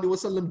Prophet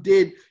ﷺ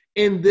did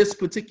in this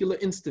particular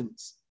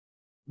instance.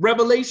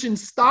 Revelation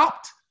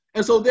stopped,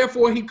 and so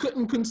therefore he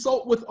couldn't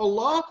consult with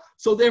Allah,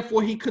 so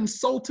therefore he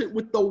consulted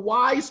with the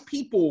wise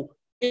people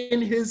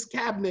in his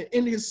cabinet,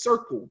 in his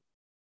circle.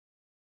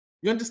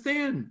 You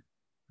understand?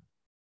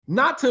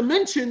 Not to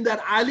mention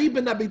that Ali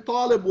ibn Abi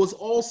Talib was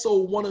also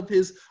one of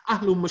his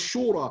Ahlul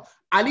Mashura.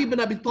 Ali ibn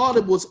Abi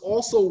Talib was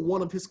also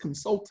one of his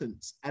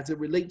consultants as it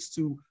relates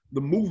to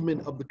the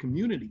movement of the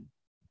community.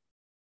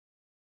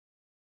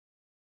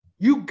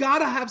 You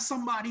gotta have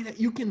somebody that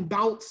you can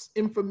bounce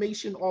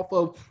information off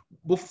of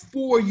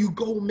before you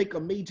go make a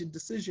major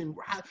decision.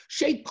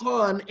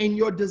 Shaitan and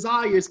your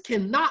desires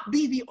cannot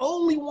be the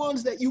only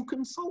ones that you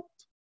consult.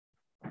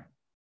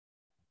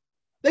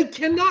 They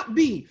cannot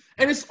be.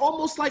 And it's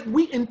almost like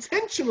we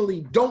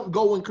intentionally don't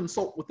go and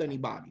consult with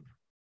anybody.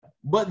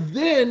 But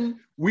then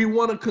we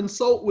want to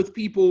consult with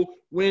people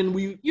when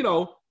we,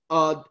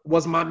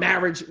 was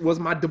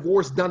my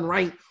divorce done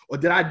right? Or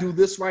did I do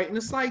this right? And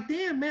it's like,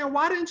 damn, man,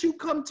 why didn't you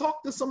come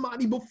talk to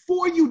somebody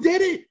before you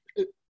did it?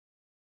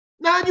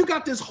 Now you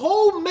got this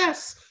whole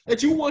mess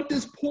that you want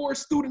this poor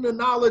student of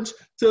knowledge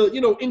to,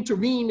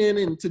 intervene in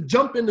and to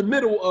jump in the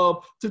middle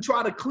of, to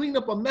try to clean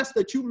up a mess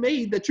that you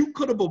made that you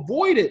could have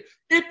avoided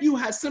if you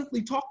had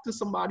simply talked to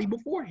somebody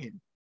beforehand.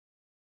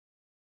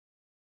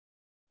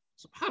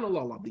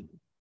 SubhanAllah.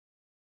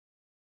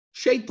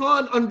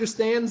 Shaitan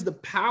understands the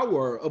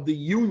power of the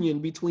union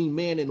between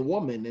man and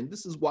woman, and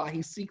this is why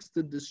he seeks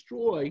to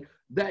destroy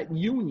that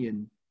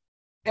union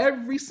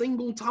every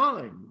single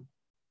time.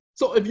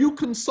 So if you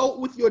consult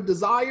with your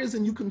desires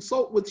and you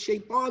consult with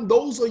Shaitan,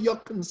 those are your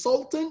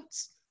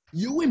consultants,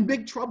 you in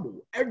big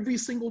trouble every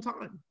single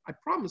time. I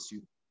promise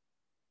you.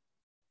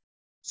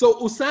 So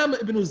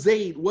Usama ibn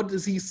Zayd, what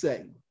does he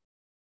say?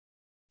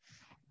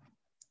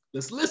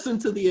 Let's listen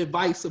to the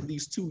advice of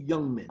these two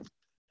young men.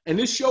 And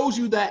this shows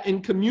you that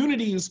in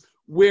communities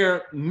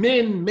where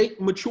men make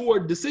mature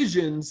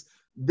decisions,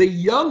 the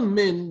young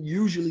men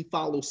usually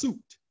follow suit.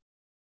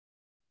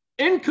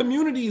 In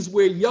communities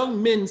where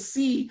young men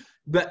see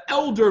the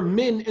elder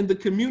men in the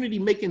community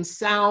making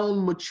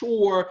sound,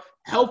 mature,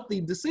 healthy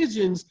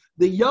decisions,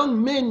 the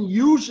young men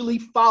usually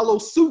follow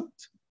suit,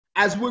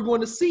 as we're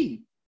going to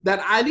see. That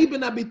Ali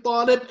ibn Abi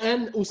Talib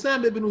and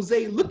Usama ibn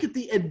Zayd, look at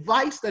the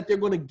advice that they're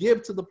going to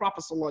give to the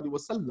Prophet sallallahu alaihi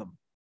wasallam.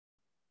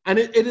 And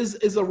it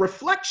is a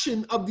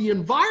reflection of the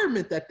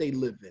environment that they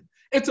live in.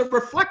 It's a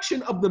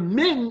reflection of the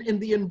men in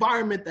the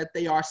environment that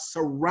they are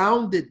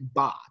surrounded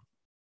by.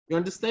 You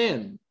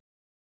understand?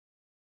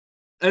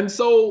 And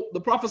so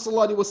the Prophet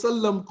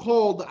ﷺ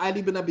called Ali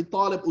ibn Abi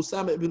Talib,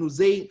 Usama ibn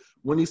Zayd,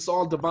 when he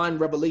saw divine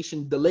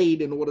revelation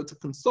delayed, in order to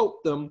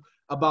consult them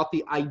about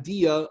the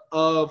idea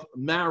of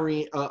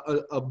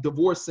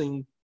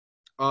divorcing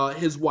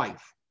his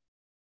wife.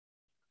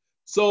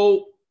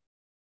 So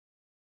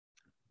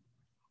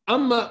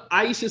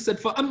Aisha said,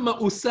 فَأَمَّا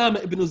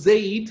أُسَامَ ibn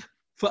Zayd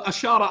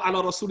فَأَشَارَ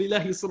عَلَى رَسُولِ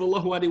اللَّهِ صَلَى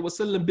اللَّهُ عَلَيْهِ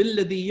وَسَلَّمَ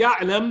بِالَّذِي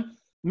يَعْلَمْ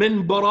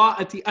مِنْ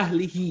بَرَاءَةِ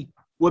أَهْلِهِ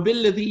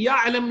وَبِالَّذِي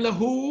يَعْلَمْ لَهُ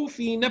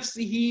فِي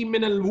نَفْسِهِ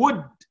مِنَ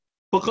الْوُدِّ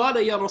فَقَالَ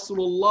يَا رَسُولَ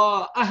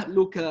اللَّهِ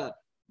أَهْلُكَ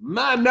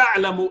مَا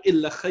نَعْلَمُ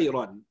إِلَّا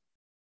خَيْرًا.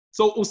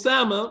 So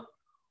Usama,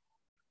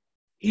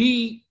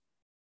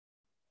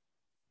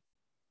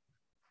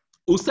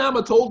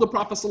 Usama told the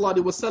Prophet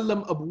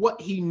ﷺ of what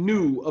he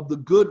knew of the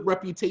good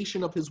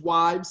reputation of his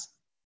wives.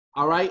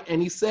 All right. And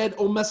he said,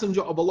 O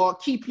Messenger of Allah,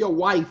 keep your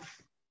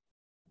wife.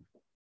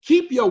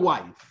 Keep your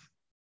wife.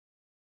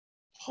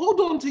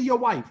 Hold on to your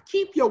wife.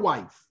 Keep your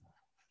wife.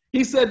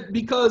 He said,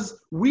 because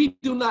we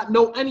do not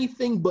know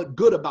anything but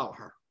good about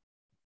her.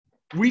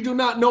 We do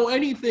not know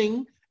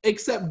anything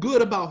except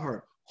good about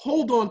her.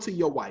 Hold on to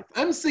your wife.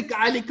 Amsik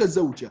alika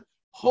zawja.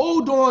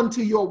 Hold on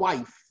to your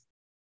wife.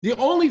 The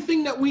only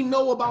thing that we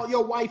know about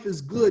your wife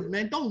is good,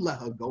 man. Don't let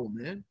her go,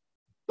 man.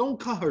 Don't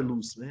cut her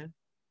loose, man.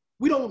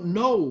 We don't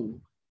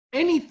know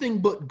anything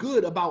but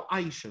good about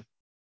Aisha.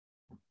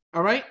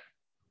 All right?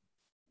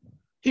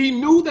 He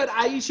knew that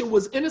Aisha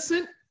was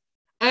innocent,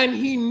 and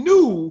he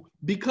knew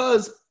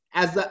because,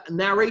 as the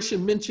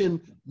narration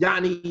mentioned,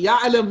 يعني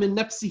يعلم من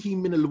نفسه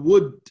من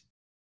الود,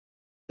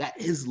 that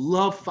his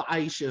love for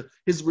Aisha,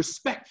 his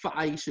respect for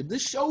Aisha,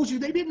 this shows you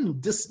they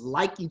didn't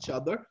dislike each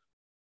other.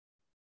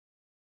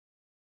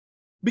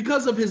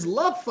 Because of his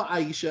love for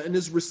Aisha and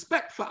his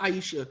respect for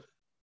Aisha.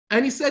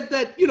 And he said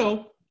that,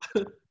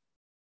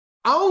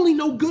 I only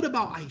know good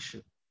about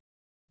Aisha.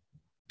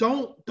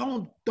 Don't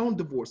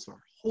divorce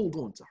her. Hold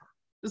on to her.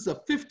 This is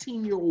a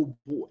 15-year-old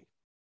boy.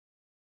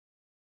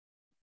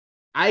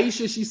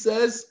 Aisha, she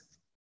says,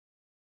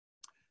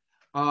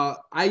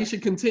 Aisha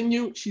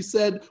continued, she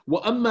said,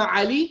 وَأَمَّا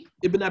عَلِي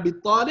ibn Abi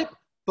Talib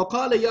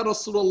فَقَالَ يَا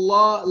رَسُولَ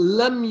اللَّهِ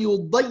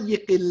لَمْ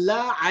يُضَيِّقِ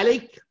اللَّهِ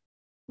عَلَيْكَ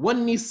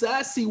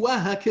وَالنِّسَاءِ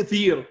سِوَاهَا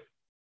كَثِيرٌ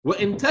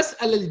وَإِن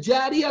تَسْأَلَ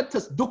الْجَارِيَةَ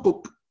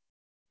تَصْدُقُكَ.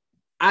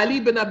 Ali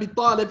ibn Abi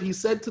Talib, he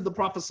said to the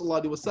Prophet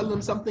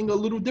ﷺ something a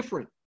little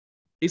different.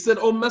 He said,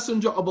 O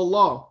Messenger of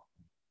Allah,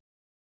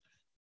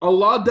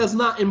 Allah does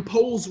not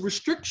impose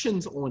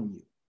restrictions on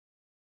you.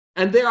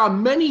 And there are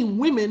many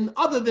women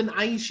other than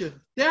Aisha.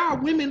 There are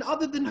women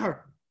other than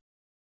her.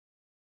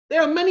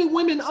 There are many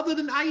women other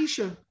than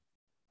Aisha.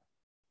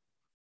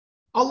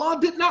 Allah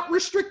did not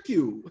restrict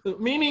you,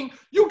 meaning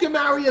you can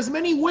marry as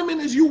many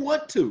women as you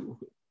want to.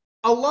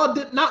 Allah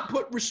did not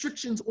put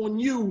restrictions on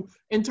you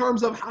in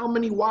terms of how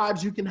many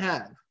wives you can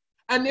have.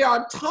 And there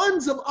are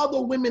tons of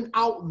other women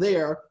out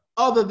there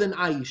other than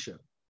Aisha.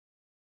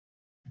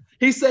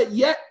 He said,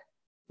 yet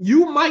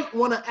you might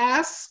want to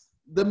ask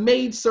the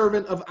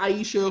maidservant of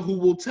Aisha who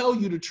will tell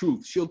you the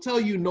truth. She'll tell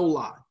you no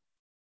lie.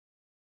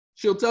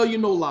 She'll tell you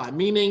no lie,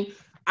 meaning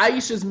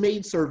Aisha's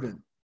maidservant.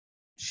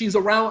 She's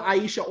around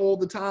Aisha all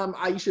the time.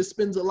 Aisha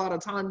spends a lot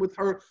of time with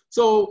her.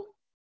 So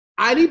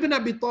Ali ibn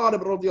Abi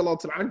Talib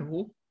radiallahu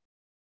anhu,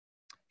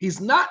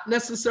 he's not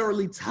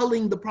necessarily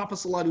telling the Prophet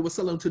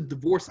ﷺ to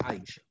divorce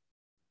Aisha.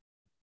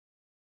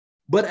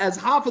 But as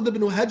Hafidh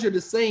ibn Hajar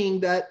is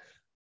saying that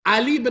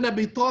Ali ibn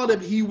Abi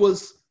Talib, he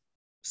was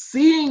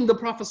seeing the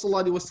Prophet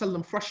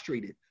ﷺ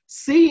frustrated,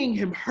 seeing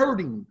him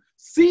hurting,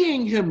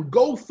 seeing him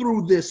go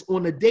through this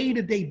on a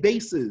day-to-day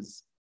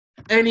basis.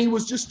 And he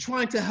was just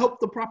trying to help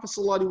the Prophet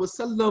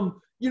ﷺ,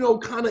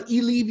 kind of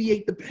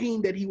alleviate the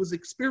pain that he was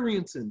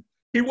experiencing.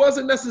 He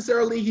wasn't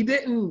necessarily, he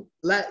didn't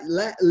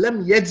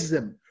lem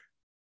yajzim.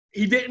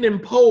 He didn't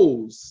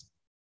impose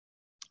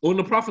on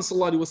the Prophet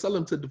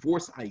ﷺ to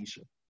divorce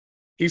Aisha.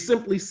 He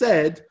simply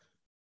said,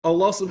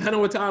 Allah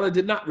subhanahu wa ta'ala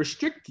did not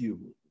restrict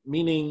you.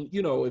 Meaning,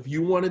 if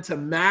you wanted to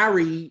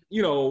marry,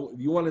 if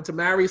you wanted to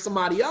marry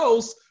somebody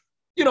else,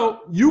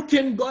 you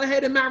can go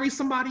ahead and marry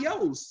somebody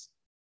else,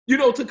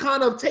 to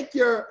kind of take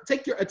your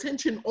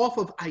attention off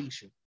of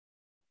Aisha.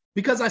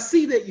 Because I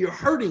see that you're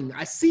hurting.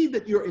 I see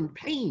that you're in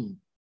pain.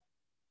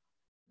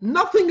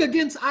 Nothing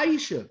against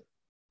Aisha,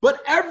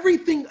 but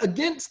everything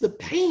against the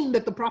pain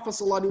that the Prophet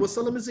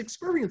ﷺ is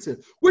experiencing.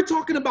 We're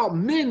talking about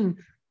men.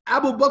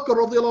 Abu Bakr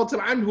radiallahu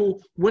anhu,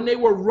 when they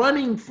were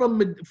running from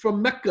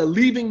Mecca,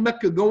 leaving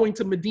Mecca, going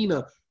to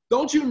Medina,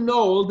 don't you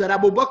know that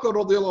Abu Bakr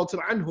radiallahu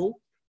anhu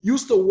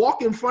used to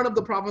walk in front of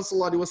the Prophet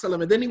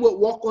ﷺ, and then he would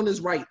walk on his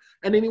right,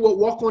 and then he would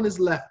walk on his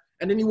left,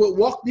 and then he would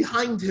walk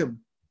behind him.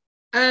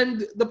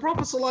 And the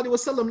Prophet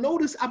ﷺ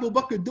noticed Abu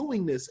Bakr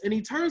doing this, and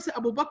he turns to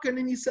Abu Bakr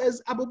and he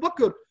says, Abu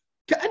Bakr,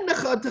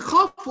 كَأَنَّخَ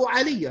تَخَافُ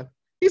عَلِيَّ.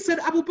 He said,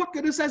 Abu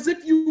Bakr, it's as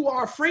if you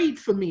are afraid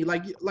for me,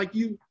 like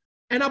you.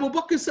 And Abu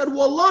Bakr said,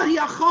 Wallahi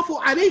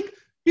akhafu alayk.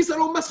 He said,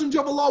 oh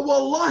Messenger of Allah,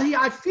 Wallahi,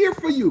 I fear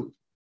for you.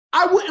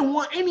 I wouldn't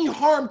want any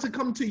harm to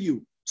come to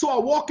you. So I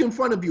walk in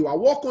front of you. I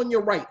walk on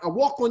your right. I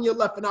walk on your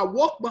left. And I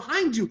walk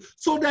behind you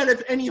so that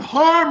if any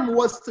harm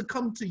was to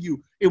come to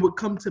you, it would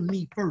come to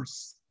me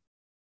first.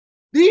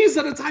 These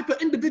are the type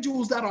of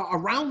individuals that are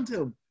around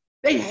him.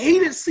 They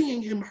hated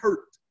seeing him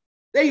hurt.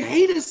 They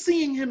hated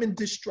seeing him in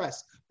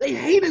distress. They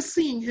hated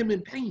seeing him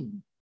in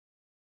pain.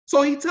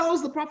 So he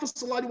tells the Prophet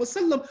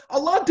ﷺ,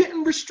 Allah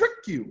didn't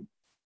restrict you.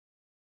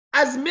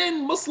 As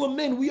men, Muslim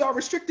men, we are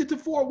restricted to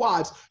 4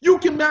 wives. You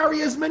can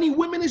marry as many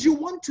women as you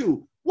want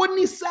to. And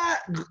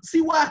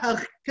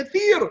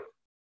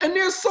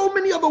there's so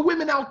many other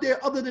women out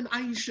there other than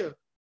Aisha.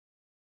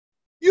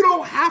 You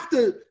don't have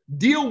to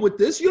deal with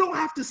this. You don't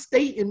have to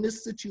stay in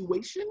this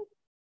situation.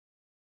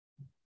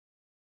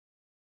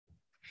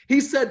 He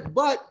said,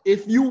 but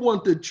if you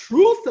want the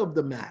truth of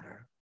the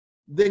matter,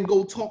 then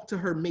go talk to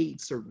her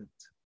maidservant.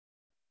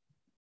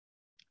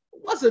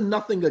 It wasn't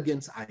nothing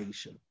against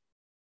Aisha.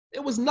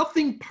 It was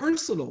nothing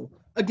personal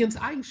against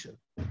Aisha.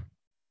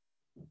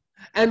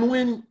 And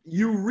when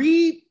you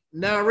read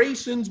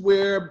narrations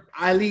where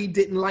Ali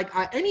didn't like,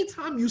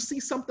 anytime you see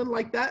something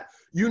like that,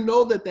 you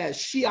know that that's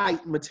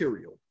Shiite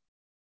material.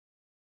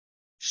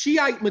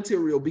 Shiite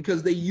material,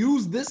 because they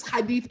use this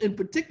hadith in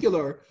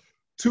particular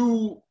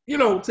to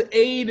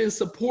aid and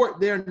support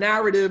their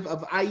narrative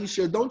of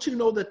Aisha. Don't you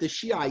know that the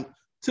Shiite,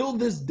 till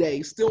this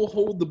day, still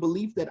hold the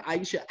belief that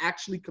Aisha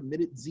actually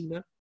committed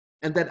zina,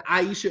 and that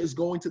Aisha is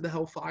going to the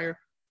hellfire,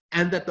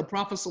 and that the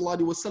Prophet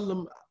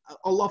ﷺ,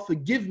 Allah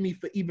forgive me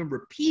for even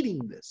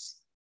repeating this,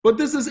 but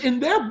this is in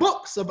their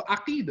books of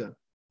Aqidah.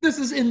 This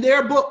is in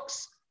their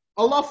books.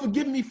 Allah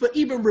forgive me for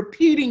even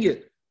repeating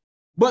it.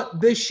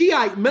 But the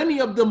Shiite, many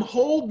of them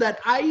hold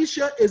that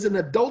Aisha is an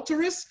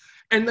adulteress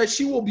and that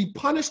she will be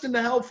punished in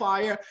the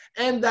hellfire,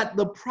 and that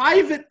the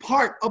private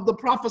part of the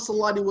Prophet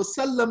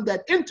ﷺ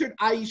that entered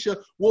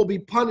Aisha will be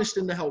punished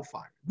in the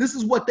hellfire. This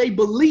is what they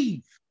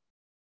believe.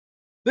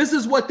 This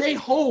is what they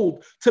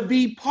hold to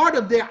be part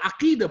of their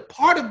aqidah,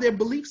 part of their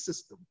belief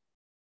system.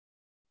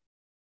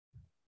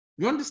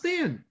 You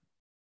understand?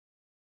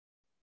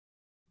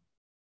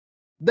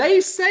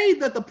 They say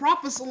that the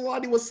Prophet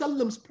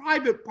ﷺ's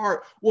private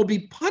part will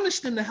be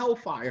punished in the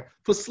hellfire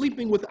for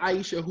sleeping with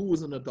Aisha, who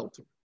was an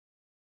adulterer.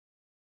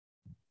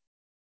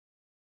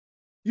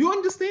 You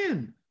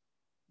understand?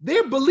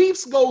 Their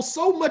beliefs go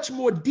so much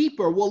more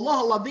deeper. Wallah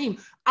al-Azim,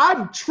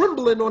 I'm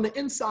trembling on the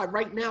inside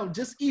right now,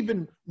 just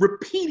even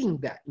repeating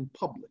that in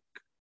public.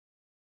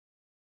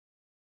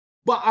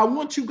 But I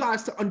want you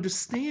guys to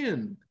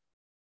understand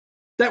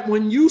that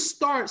when you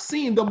start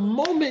seeing, the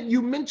moment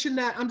you mention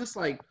that, I'm just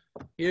like,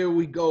 here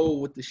we go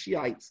with the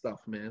Shiite stuff,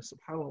 man.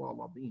 SubhanAllah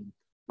al-Azim.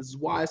 This is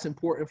why it's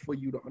important for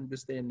you to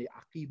understand the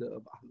Aqidah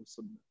of Ahlul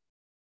Sunnah.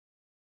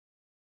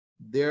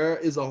 There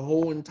is a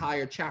whole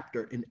entire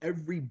chapter in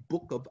every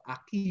book of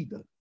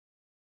Aqidah,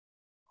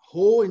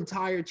 whole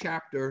entire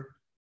chapter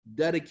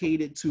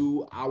dedicated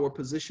to our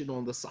position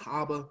on the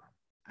Sahaba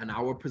and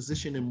our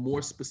position, and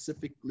more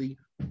specifically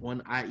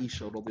on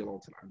Aisha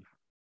radiallahu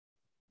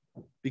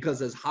anha.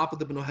 Because as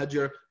Hafidh ibn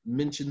Hajar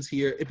mentions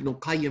here, Ibn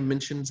Qayyim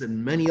mentions,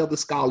 and many other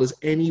scholars,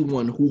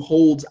 anyone who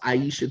holds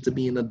Aisha to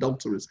be an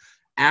adulteress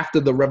after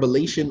the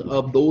revelation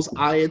of those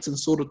ayats in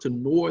Surah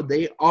An-Nur,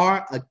 they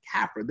are a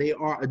kafir, they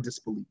are a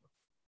disbeliever.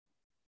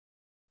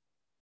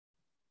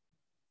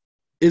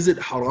 Is it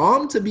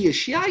haram to be a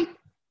Shiite?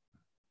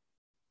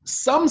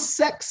 Some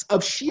sects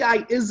of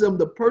Shiitism,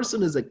 the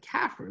person is a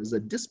kafir, is a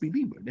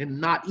disbeliever. They're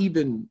not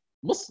even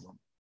Muslim.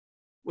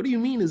 What do you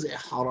mean, is it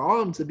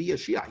haram to be a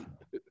Shiite?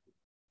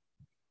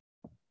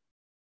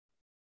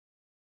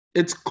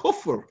 It's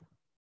kufr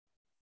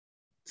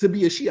to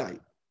be a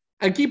Shiite.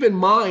 And keep in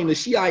mind, the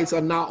Shiites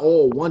are not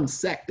all one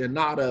sect. They're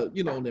not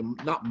they're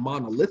not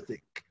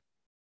monolithic.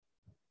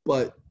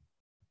 But,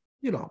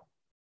 you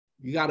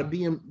got to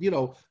be in,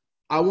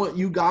 I want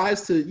you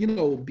guys to,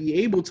 be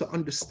able to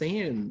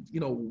understand,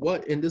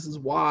 what, and this is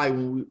why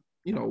when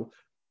we,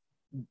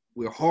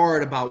 we're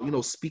hard about,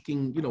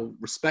 speaking,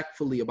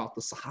 respectfully about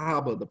the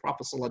Sahaba. The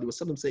Prophet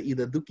ﷺ said,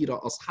 "Either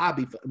dukira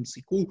ashabi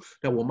fa'amsiku,"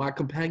 that when my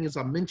companions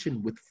are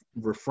mentioned, with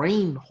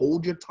refrain,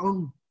 hold your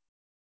tongue.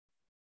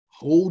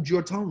 Hold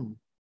your tongue.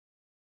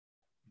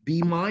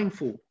 Be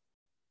mindful.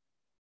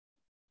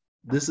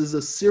 This is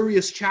a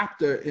serious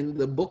chapter in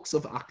the books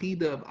of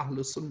Aqidah of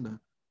Ahlul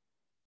Sunnah.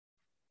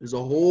 There's a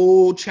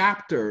whole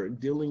chapter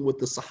dealing with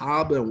the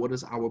Sahaba and what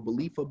is our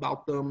belief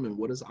about them and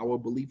what is our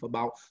belief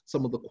about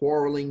some of the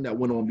quarreling that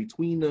went on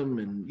between them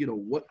and,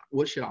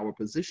 what should our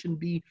position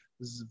be.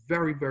 This is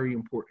very, very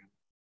important.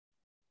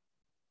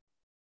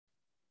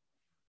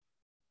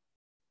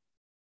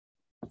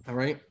 All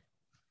right.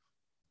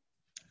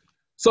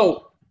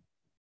 So,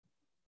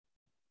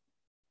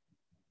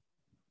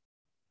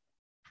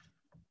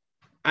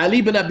 Ali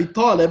ibn Abi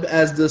Talib,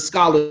 as the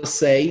scholars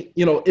say,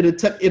 that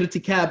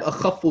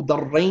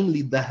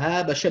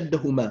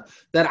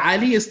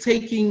Ali is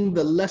taking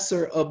the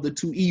lesser of the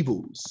two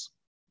evils.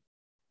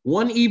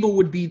 One evil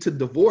would be to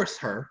divorce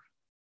her.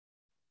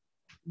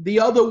 The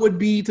other would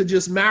be to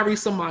just marry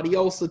somebody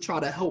else to try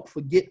to help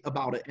forget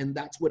about it. And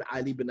that's what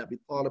Ali ibn Abi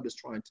Talib is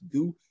trying to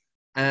do.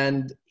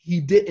 And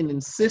he didn't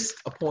insist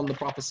upon the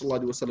Prophet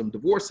ﷺ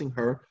divorcing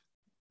her.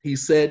 He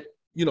said,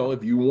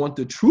 if you want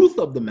the truth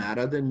of the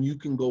matter, then you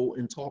can go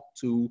and talk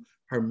to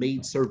her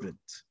maidservant.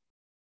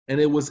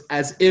 And it was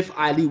as if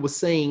Ali was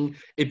saying,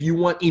 if you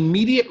want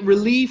immediate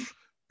relief,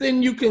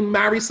 then you can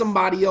marry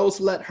somebody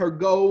else, let her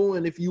go.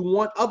 And if you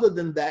want other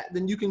than that,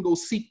 then you can go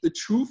seek the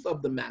truth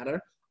of the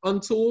matter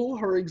until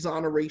her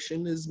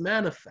exoneration is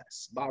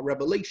manifest by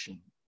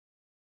revelation.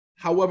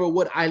 However,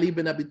 what Ali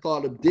ibn Abi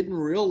Talib didn't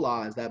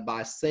realize that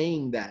by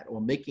saying that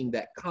or making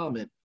that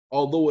comment,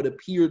 although it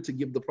appeared to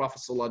give the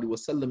Prophet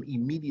ﷺ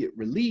immediate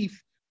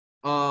relief,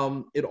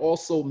 it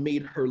also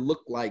made her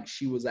look like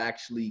she was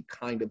actually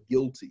kind of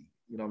guilty.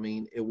 You know what I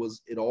mean?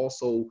 It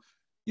also,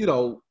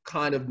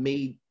 kind of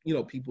made,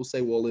 people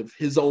say, well, if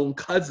his own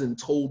cousin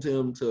told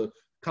him to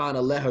kind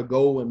of let her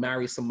go and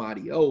marry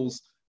somebody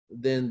else,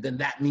 then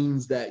that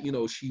means that,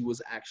 she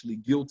was actually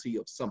guilty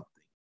of something.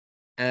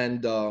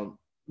 And,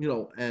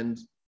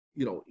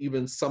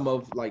 even some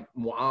of like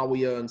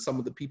Muawiyah and some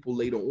of the people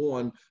later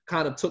on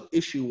kind of took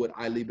issue with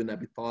Ali ibn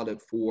Abi Talib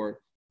for,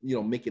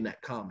 making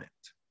that comment.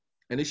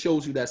 And it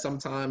shows you that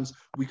sometimes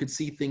we could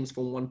see things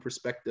from one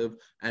perspective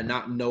and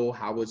not know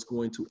how it's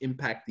going to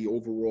impact the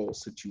overall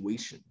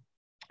situation.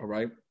 All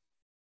right.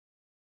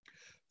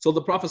 So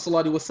the Prophet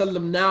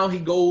ﷺ, now he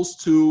goes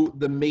to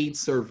the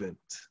maidservant.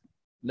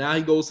 Now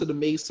he goes to the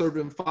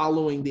maidservant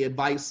following the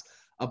advice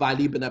of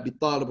Ali ibn Abi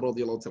Talib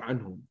radiallahu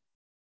anhu.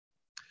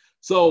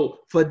 So,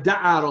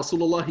 فَدَعَى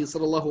رَسُولُ اللَّهِ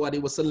صَلَى اللَّهُ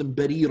عَلَيْهِ وَسَلَّمْ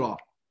Barira.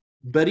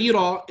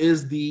 Barira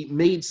is the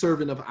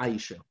maidservant of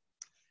Aisha.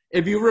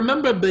 If you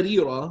remember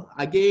Barira,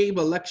 I gave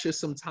a lecture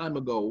some time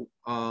ago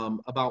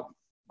about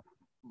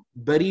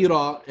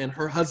Barira and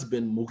her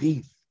husband,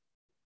 Mughith.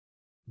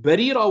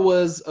 Barira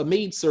was a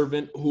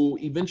maidservant who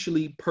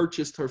eventually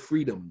purchased her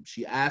freedom.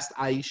 She asked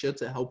Aisha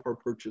to help her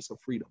purchase her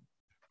freedom.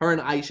 Her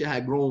and Aisha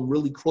had grown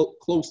really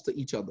close to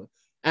each other.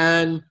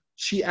 And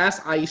she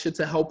asked Aisha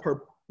to help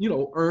her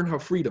earn her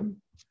freedom.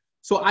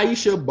 So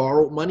Aisha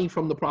borrowed money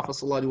from the Prophet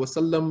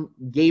ﷺ,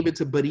 gave it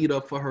to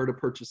Barira for her to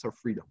purchase her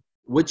freedom,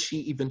 which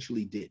she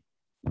eventually did.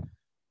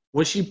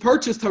 When she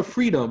purchased her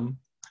freedom,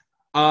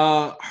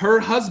 her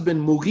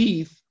husband,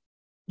 Mughith,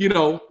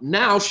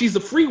 now she's a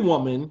free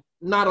woman,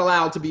 not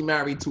allowed to be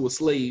married to a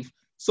slave.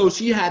 So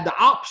she had the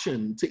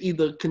option to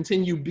either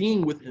continue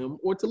being with him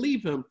or to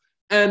leave him.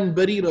 And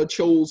Barira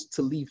chose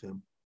to leave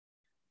him.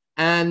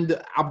 And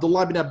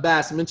Abdullah bin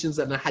Abbas mentions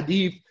that in a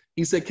hadith,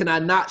 he said, can I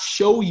not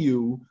show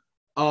you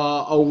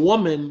a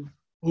woman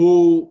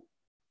who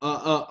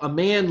a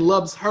man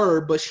loves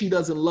her, but she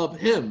doesn't love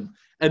him?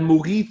 And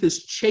Mughith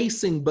is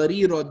chasing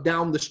Barira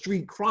down the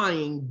street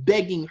crying,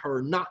 begging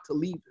her not to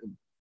leave him.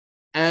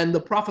 And the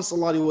Prophet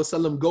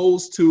ﷺ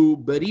goes to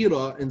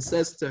Barira and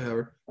says to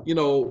her,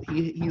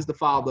 he's the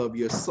father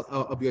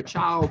of your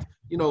child,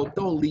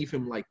 don't leave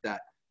him like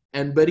that.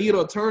 And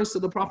Barira turns to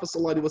the Prophet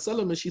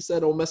ﷺ and she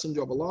said, O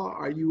Messenger of Allah,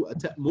 are you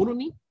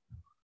atamuruni?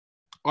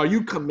 Are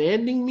you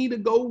commanding me to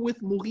go with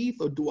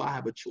Mughith, or do I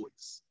have a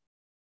choice?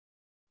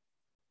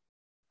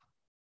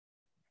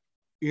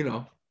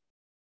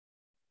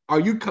 Are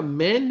you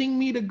commanding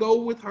me to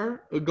go with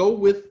her, or go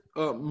with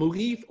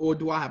Mughith, or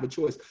do I have a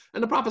choice?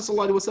 And the Prophet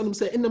ﷺ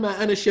said, Innama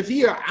ana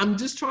shafir, I'm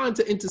just trying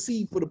to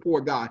intercede for the poor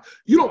guy.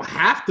 You don't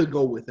have to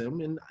go with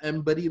him.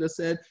 And Barira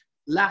said,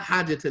 La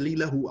hajata li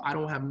lahu, I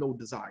don't have no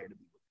desire to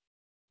be with him.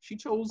 She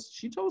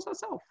chose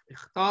herself.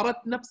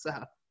 Ikhtarat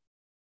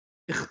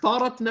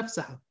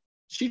nafsaha.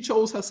 She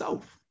chose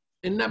herself.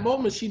 In that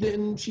moment,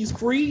 she's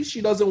free.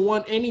 She doesn't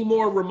want any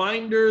more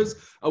reminders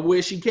of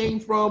where she came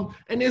from.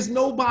 And there's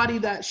nobody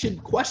that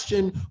should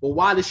question, well,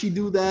 why did she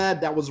do that?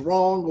 That was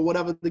wrong, or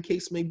whatever the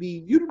case may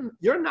be.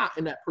 You're not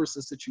in that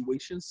person's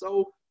situation.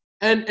 So,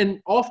 and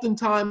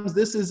oftentimes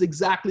this is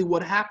exactly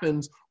what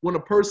happens when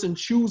a person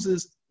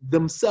chooses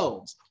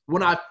themselves.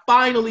 When I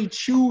finally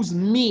choose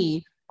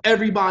me,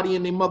 everybody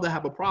and their mother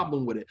have a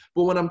problem with it.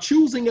 But when I'm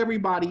choosing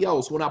everybody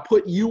else, when I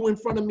put you in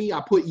front of me,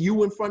 I put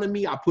you in front of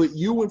me, I put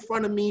you in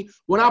front of me,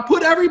 when I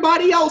put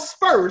everybody else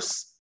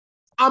first,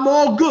 I'm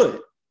all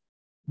good.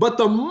 But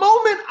the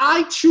moment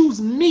I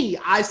choose me,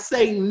 I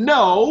say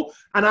no,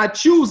 and I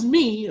choose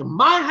me and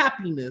my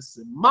happiness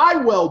and my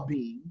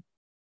well-being,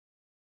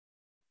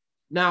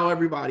 now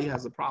everybody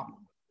has a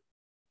problem.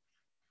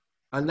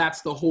 And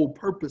that's the whole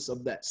purpose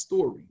of that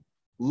story,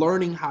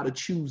 learning how to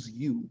choose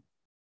you.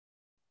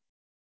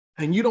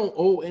 And you don't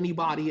owe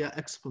anybody an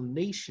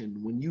explanation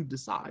when you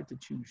decide to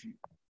choose you.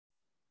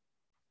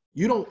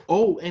 You don't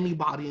owe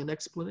anybody an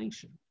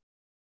explanation.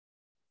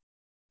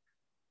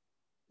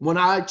 When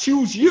I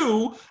choose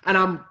you and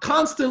I'm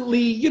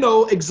constantly,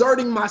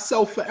 exerting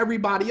myself for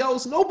everybody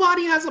else,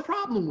 nobody has a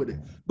problem with it.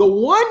 The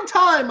one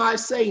time I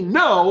say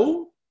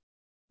no,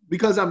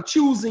 because I'm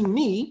choosing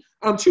me,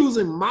 I'm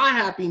choosing my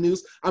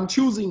happiness, I'm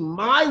choosing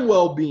my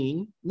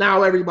well-being,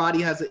 now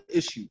everybody has an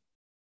issue.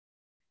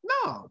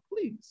 No,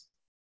 please.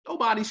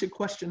 Nobody should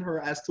question her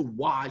as to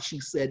why she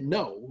said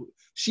no.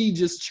 She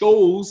just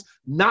chose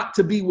not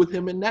to be with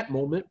him in that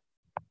moment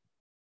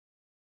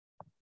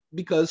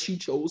because she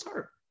chose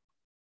her.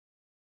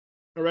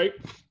 All right?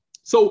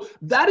 So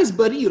that is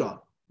Barira,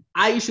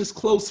 Aisha's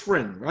close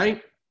friend,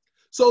 right?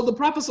 So the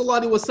Prophet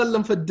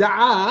ﷺ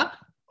فَدَعَا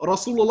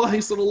Rasulullah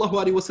sallallahu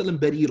alaihi wasallam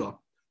Barira.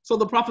 So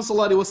the Prophet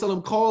sallallahu alaihi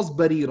wasallam calls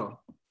Barira.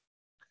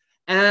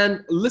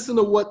 And listen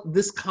to what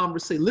this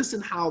conversation,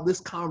 listen how this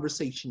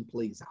conversation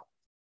plays out.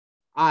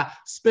 I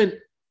spent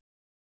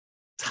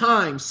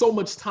so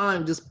much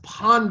time just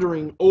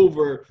pondering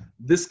over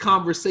this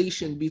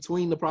conversation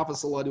between the Prophet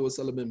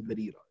ﷺ and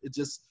Barira. It's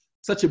just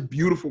such a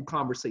beautiful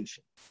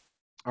conversation.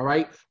 All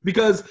right?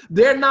 Because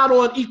they're not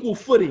on equal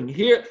footing.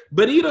 Here,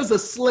 Barira's a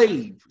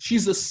slave.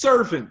 She's a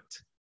servant.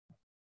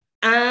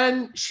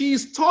 And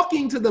she's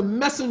talking to the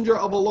messenger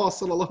of Allah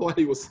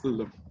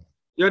ﷺ.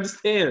 You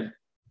understand?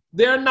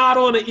 They're not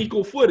on an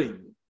equal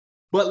footing.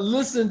 But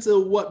listen to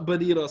what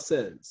Barira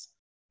says.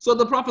 So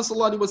the Prophet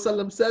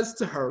ﷺ says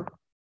to her,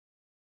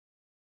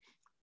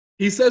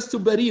 he says to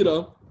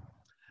Barira,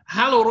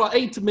 هَلْ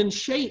رَأَيْتَ مِنْ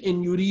شَيْءٍ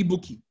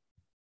يُرِيبُكِ?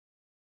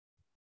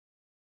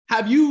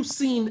 Have you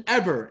seen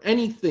ever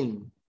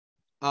anything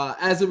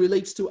as it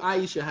relates to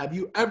Aisha? Have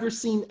you ever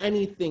seen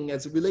anything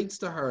as it relates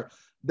to her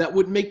that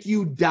would make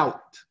you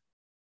doubt,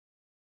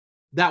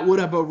 that would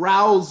have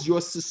aroused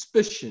your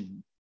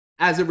suspicion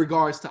as it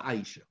regards to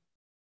Aisha?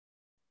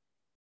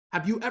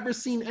 Have you ever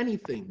seen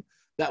anything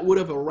that would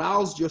have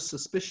aroused your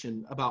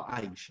suspicion about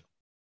Aisha?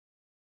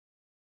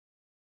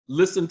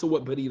 Listen to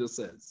what Barira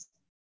says.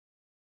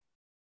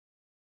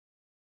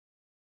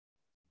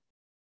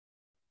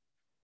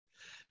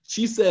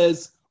 She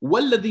says,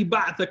 وَالَّذِي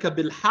بَعْثَكَ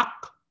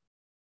بِالْحَقِّ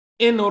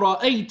إِنْ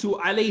رَأَيْتُ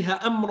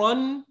عَلَيْهَا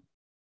أَمْرًا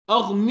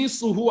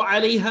أغمصه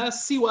عليها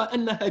سوى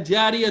أنها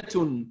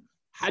جارية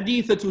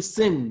حديثة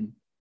السن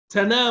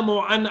تنام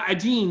عن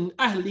عجين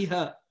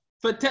أهلها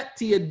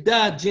فتأتي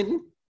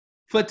الداجن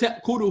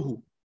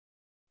فتأكله.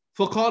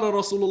 فقال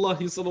رسول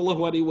الله صلى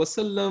الله عليه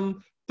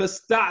وسلم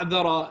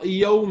فاستعذر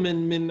يوم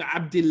من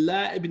عبد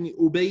الله بن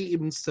أبي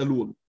بن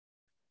سلول.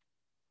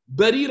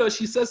 Barira,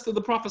 she says to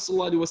the Prophet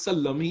sallallahu alaihi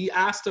wasallam, he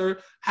asked her,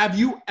 have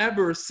you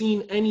ever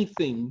seen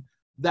anything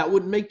that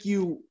would make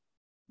you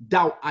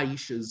doubt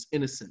Aisha's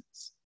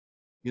innocence?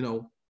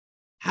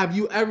 Have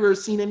you ever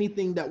seen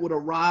anything that would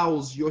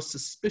arouse your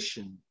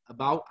suspicion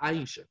about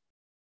Aisha?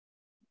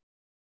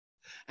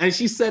 And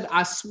she said,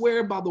 I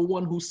swear by the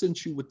one who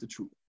sent you with the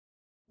truth.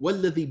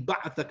 وَالَّذِي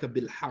بَعْثَكَ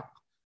بِالْحَقِّ.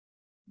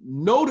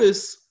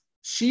 Notice,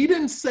 she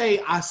didn't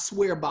say, I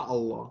swear by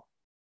Allah.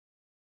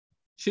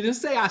 She didn't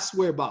say, I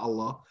swear by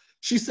Allah.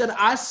 She said,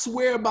 I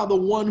swear by the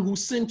one who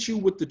sent you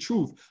with the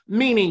truth.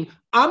 Meaning,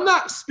 I'm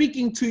not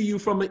speaking to you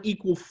from an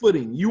equal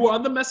footing. You are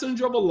the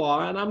messenger of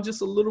Allah, and I'm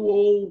just a little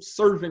old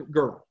servant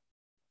girl.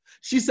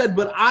 She said,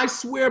 but I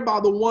swear by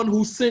the one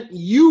who sent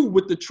you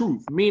with the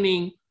truth.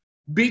 Meaning,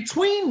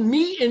 between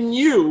me and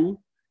you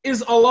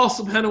is Allah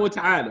subhanahu wa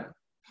ta'ala.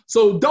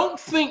 So don't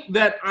think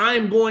that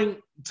I'm going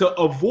to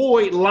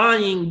avoid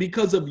lying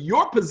because of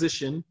your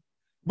position.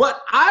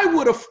 But I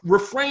would have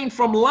refrained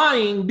from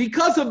lying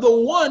because of the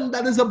one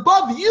that is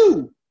above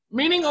you,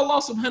 meaning Allah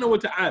subhanahu wa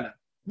ta'ala.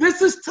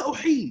 This is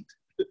tawheed.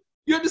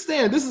 You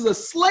understand? This is a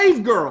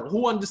slave girl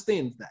who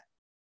understands that.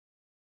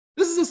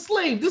 This is a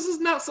slave. This is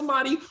not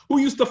somebody who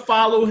used to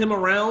follow him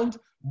around,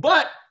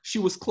 but she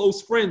was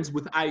close friends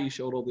with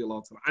Aisha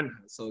radiallahu anha.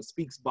 So it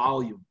speaks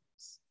volumes.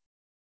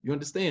 You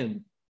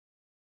understand?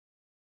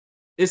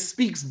 It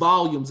speaks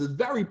volumes. It's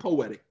very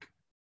poetic.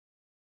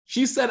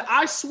 She said,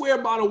 I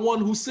swear by the one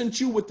who sent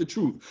you with the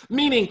truth.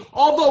 Meaning,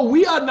 although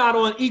we are not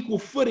on equal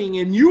footing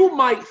and you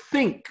might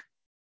think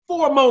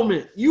for a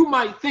moment, you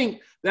might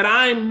think that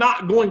I'm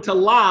not going to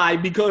lie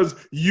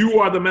because you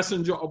are the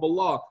messenger of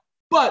Allah.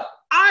 But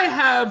I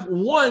have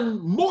one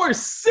more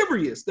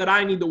serious that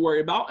I need to worry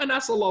about, and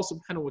that's Allah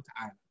subhanahu wa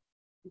ta'ala.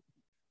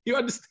 You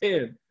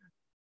understand?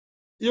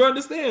 You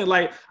understand?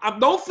 Like, I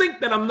don't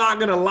think that I'm not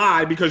going to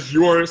lie because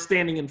you're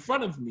standing in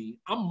front of me.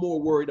 I'm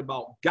more worried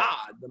about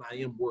God than I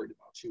am worried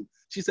about you.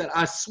 She said,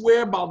 I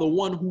swear by the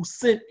one who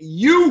sent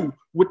you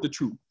with the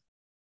truth.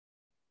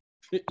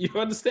 You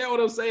understand what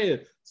I'm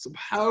saying?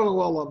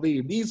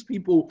 SubhanAllah. These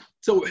people,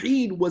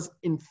 Tawheed was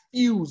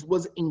infused,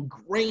 was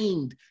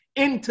ingrained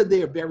into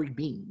their very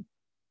being.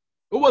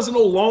 It wasn't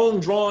no long,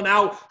 drawn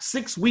out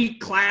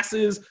 6-week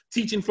classes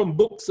teaching from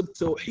books of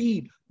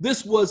Tawheed.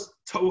 This was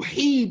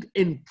Tawheed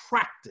in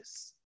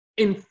practice,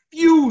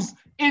 infused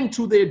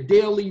into their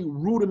daily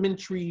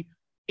rudimentary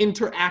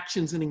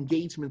interactions and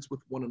engagements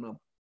with one another.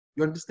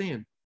 You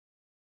understand?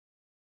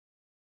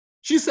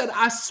 She said,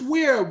 I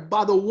swear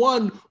by the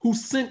one who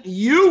sent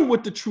you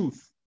with the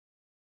truth.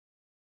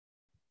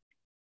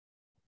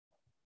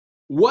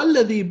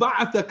 وَالَّذِي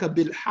بَعَثَكَ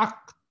بِالْحَقِّ.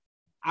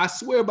 I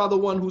swear by the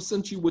one who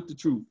sent you with the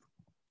truth.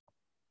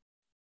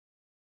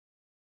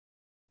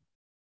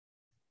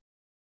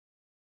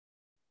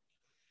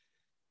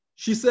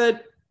 She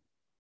said,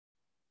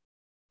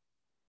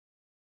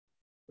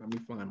 let me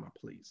find my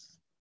place.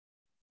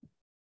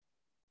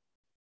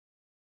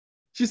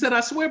 She said,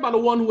 I swear by the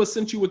one who has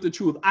sent you with the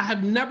truth. I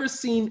have never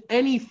seen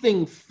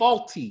anything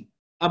faulty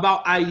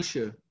about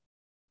Aisha,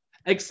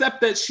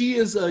 except that she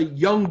is a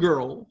young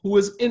girl who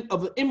is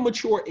of an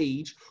immature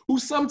age, who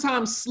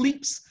sometimes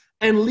sleeps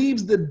and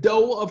leaves the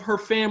dough of her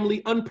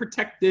family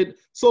unprotected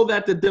so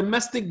that the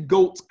domestic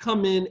goats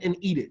come in and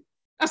eat it.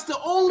 That's the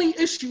only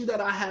issue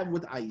that I have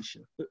with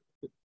Aisha.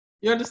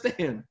 You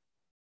understand?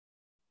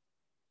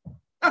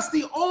 That's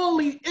the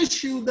only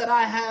issue that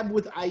I have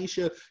with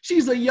Aisha.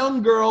 She's a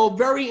young girl,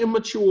 very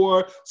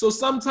immature. So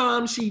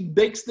sometimes she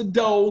bakes the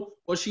dough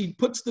or she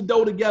puts the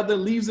dough together,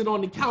 leaves it on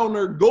the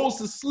counter, goes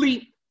to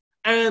sleep.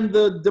 And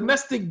the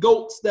domestic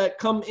goats that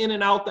come in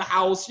and out the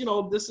house, you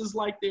know, this is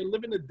like they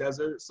live in the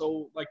desert.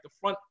 So like the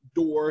front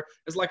door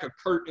is like a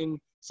curtain.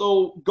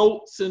 So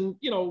goats and,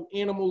 you know,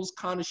 animals,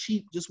 kind of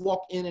sheep just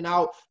walk in and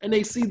out and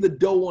they see the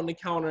dough on the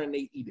counter and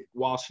they eat it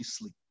while she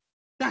sleeps.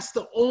 That's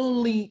the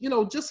only, you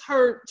know, just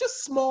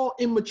small,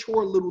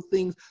 immature little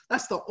things.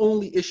 That's the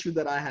only issue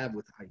that I have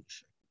with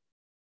Aisha.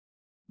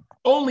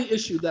 Only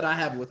issue that I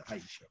have with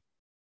Aisha.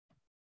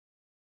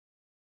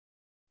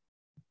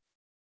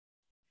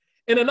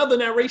 In another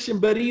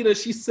narration, Barira,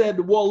 she said,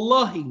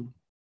 Wallahi,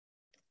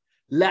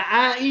 la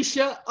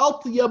Aisha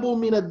atyabu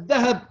min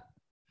al-dhahab,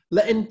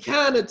 la in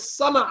kanat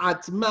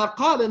sana'at ma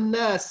qala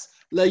an-nas,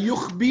 la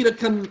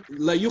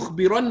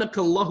yukhbirannaka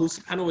Allah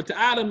subhanahu wa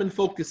ta'ala min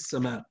fawq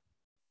as-sama'.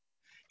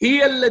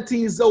 هي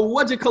التي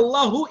زوجك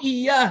الله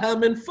إياها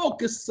من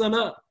فوق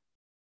السماء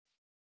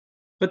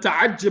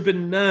فتعجب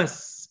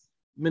الناس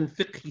من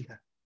فقهها.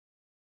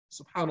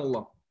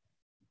 Subhanallah.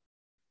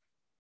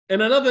 In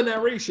another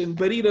narration,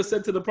 Barira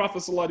said to the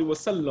Prophet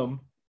ﷺ,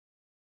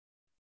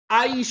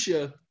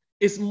 Aisha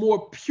is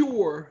more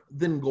pure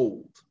than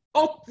gold.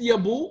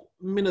 أطيب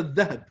من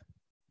الذهب.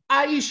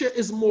 Aisha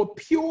is more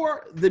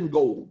pure than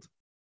gold.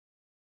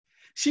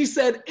 She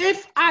said,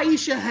 if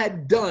Aisha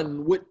had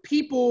done what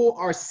people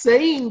are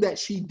saying that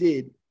she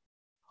did,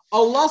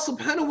 Allah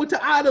subhanahu wa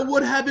ta'ala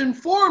would have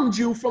informed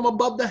you from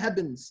above the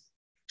heavens.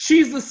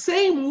 She's the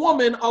same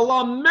woman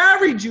Allah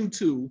married you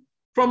to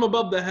from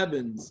above the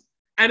heavens.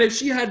 And if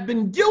she had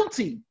been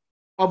guilty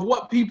of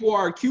what people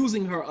are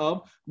accusing her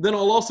of, then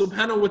Allah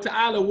subhanahu wa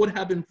ta'ala would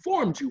have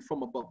informed you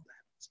from above the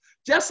heavens.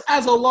 Just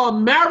as Allah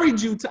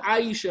married you to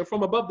Aisha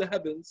from above the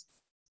heavens,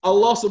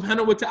 Allah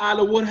subhanahu wa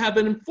ta'ala would have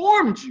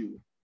informed you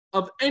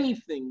of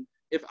anything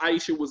if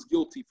Aisha was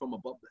guilty from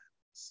above the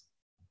heavens.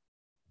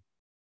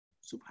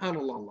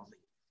 Subhanallah.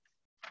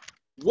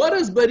 What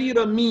does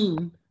Barira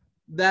mean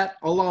that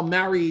Allah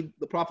married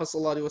the Prophet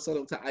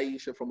ﷺ to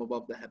Aisha from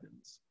above the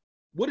heavens?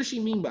 What does she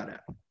mean by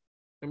that?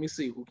 Let me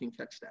see who can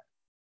catch that.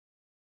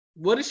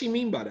 What does she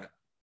mean by that?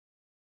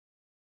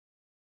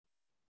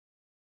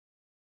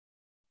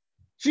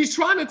 She's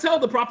trying to tell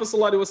the Prophet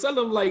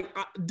ﷺ, like,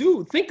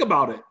 dude, think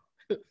about it.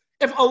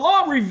 If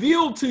Allah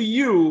revealed to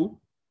you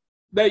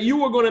that you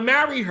were going to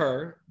marry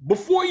her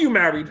before you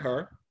married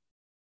her,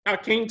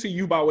 that came to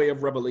you by way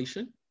of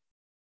revelation,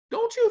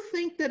 don't you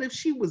think that if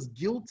she was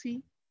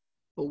guilty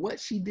for what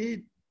she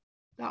did,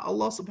 that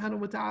Allah subhanahu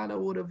wa ta'ala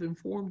would have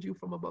informed you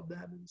from above the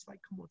heavens?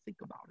 Like, come on,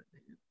 think about it,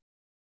 man.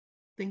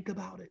 Think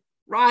about it.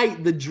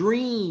 Right, the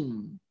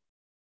dream.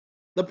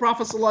 The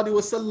Prophet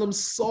ﷺ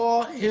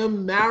saw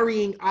him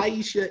marrying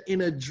Aisha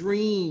in a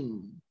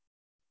dream.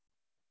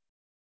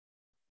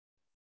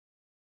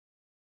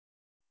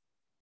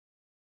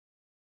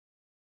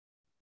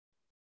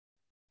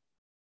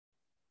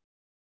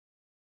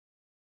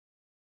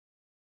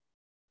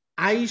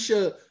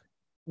 Aisha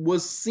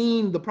was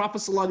seen, the Prophet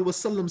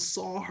ﷺ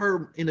saw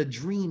her in a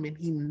dream and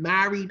he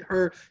married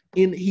her,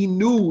 and he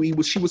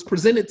knew she was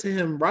presented to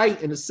him, right,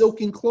 in a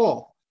silken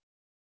cloth.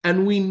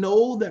 And we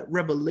know that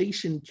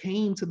revelation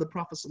came to the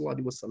Prophet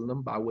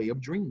ﷺ by way of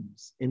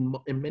dreams in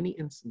many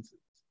instances.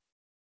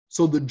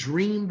 So the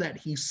dream that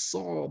he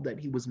saw that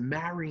he was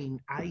marrying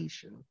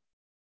Aisha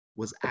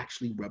was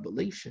actually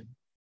revelation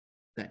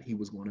that he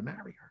was going to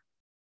marry her.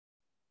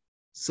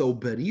 So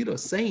Barira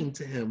saying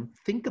to him,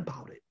 think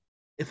about it.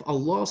 If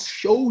Allah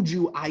showed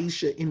you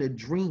Aisha in a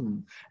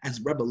dream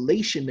as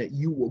revelation that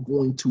you were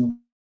going to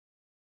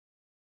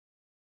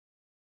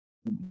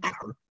marry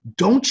her,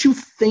 don't you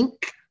think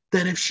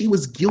that if she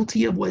was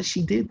guilty of what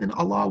she did, then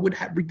Allah would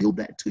have revealed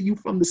that to you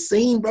from the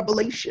same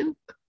revelation?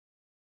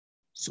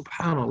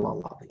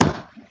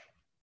 Subhanallah.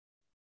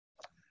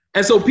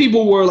 And so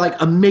people were like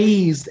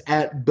amazed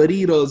at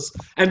Barira's,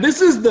 and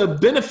this is the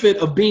benefit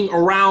of being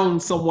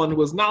around someone who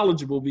was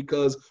knowledgeable,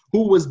 because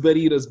who was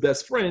Barira's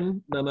best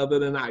friend? None other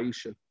than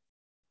Aisha.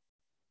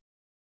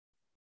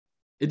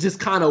 It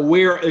just kind of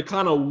wore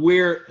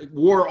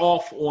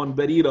off on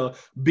Barira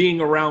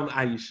being around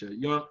Aisha.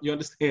 You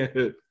understand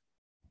it?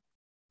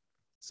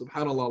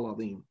 Subhanallah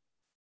al-Azim.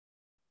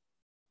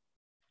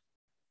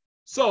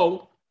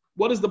 So,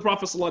 what does the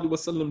Prophet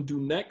ﷺ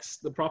do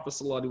next? The Prophet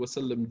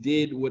ﷺ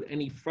did what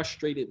any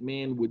frustrated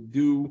man would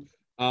do.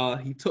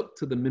 He took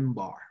to the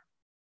minbar.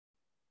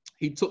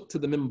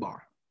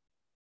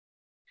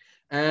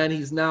 And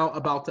he's now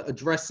about to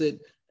address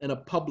it on a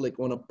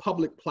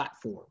public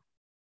platform.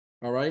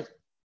 All right?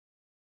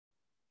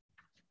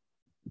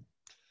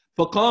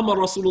 فقام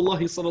رسول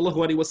الله صلى الله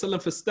عليه وسلم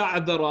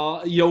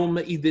فاستعذر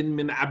يومئذ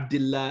من عبد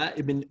الله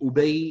ابن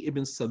أبي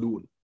ابن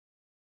سلول.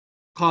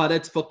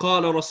 قالت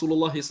فقال رسول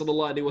الله صلى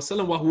الله عليه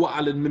وسلم وهو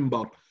على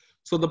المنبر.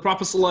 So the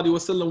Prophet صلى الله عليه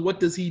وسلم, what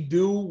does he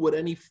do? What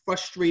any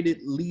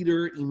frustrated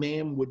leader,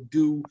 imam would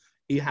do?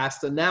 He has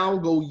to now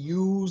go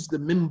use the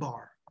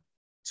minbar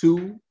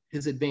to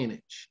his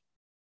advantage.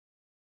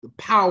 The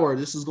power,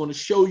 this is going to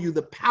show you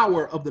the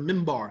power of the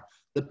minbar,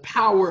 the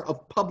power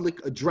of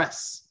public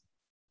address,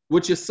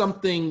 which is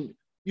something,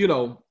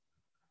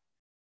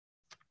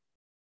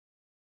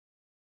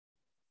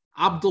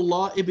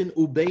 Abdullah ibn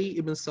Ubay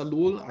ibn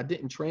Salul, I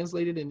didn't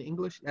translate it in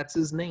English. That's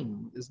his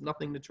name. There's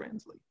nothing to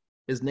translate.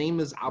 His name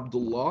is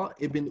Abdullah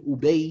ibn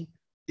Ubay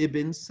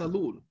ibn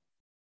Salul.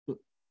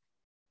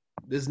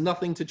 There's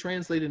nothing to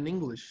translate in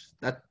English.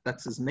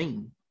 That's his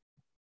name.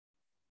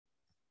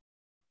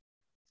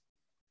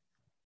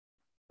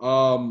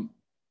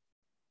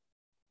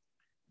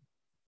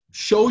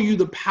 Show you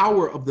the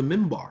power of the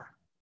minbar.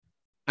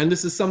 And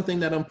this is something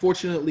that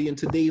unfortunately in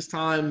today's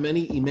time,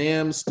 many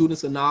imams,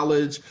 students of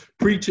knowledge,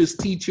 preachers,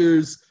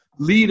 teachers,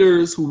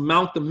 leaders who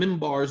mount the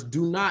minbars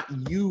do not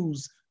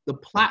use the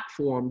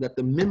platform that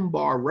the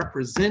minbar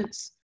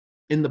represents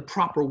in the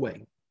proper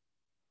way.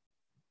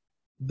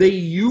 They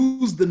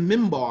use the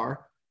minbar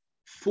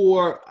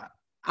for,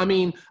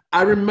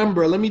 I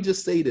remember, let me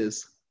just say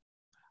this.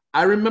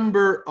 I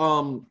remember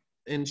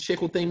in Sheikh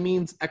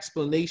Uthaymeen's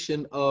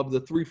explanation of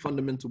the 3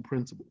 fundamental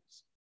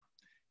principles.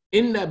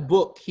 In that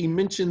book, he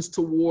mentions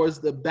towards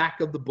the back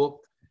of the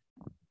book,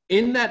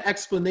 in that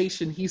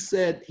explanation,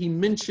 he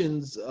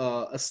mentions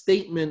a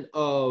statement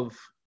of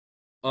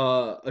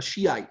a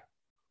Shiite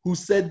who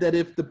said that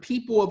if the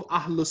people of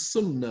Ahl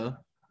Sunnah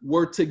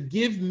were to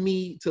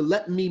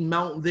let me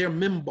mount their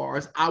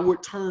minbars, I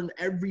would turn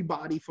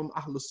everybody from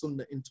Ahl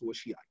Sunnah into a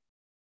Shiite.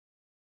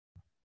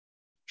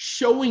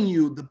 Showing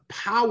you the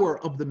power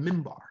of the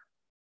minbar.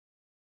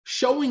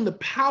 Showing the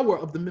power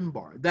of the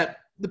minbar, that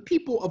the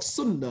people of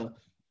Sunnah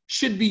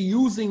should be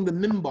using the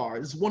minbar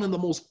as one of the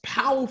most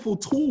powerful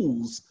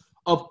tools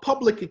of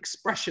public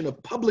expression,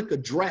 of public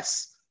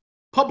address,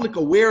 public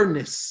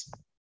awareness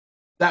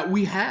that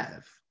we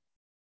have.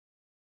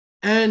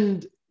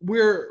 And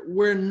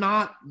we're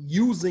not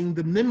using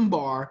the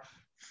minbar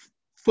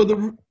for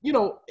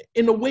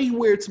in a way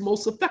where it's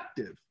most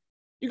effective.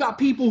 You got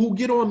people who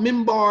get on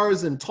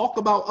minbars and talk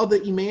about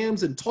other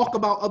imams and talk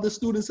about other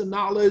students of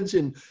knowledge.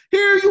 And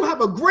here you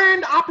have a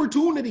grand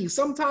opportunity.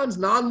 Sometimes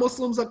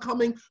non-Muslims are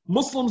coming.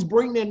 Muslims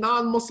bring their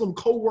non-Muslim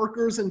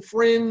co-workers and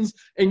friends.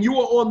 And you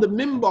are on the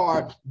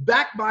minbar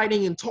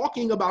backbiting and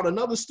talking about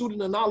another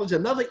student of knowledge,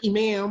 another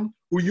imam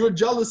who you're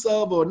jealous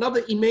of, or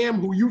another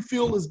imam who you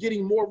feel is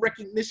getting more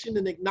recognition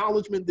and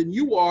acknowledgement than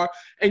you are.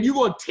 And you're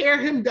going to tear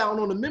him down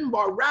on the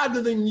minbar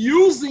rather than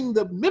using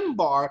the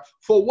minbar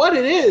for what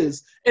it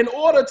is in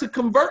order to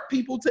convert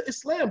people to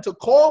Islam, to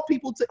call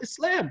people to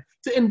Islam,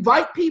 to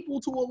invite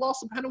people to Allah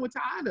subhanahu wa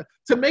ta'ala,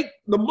 to make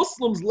the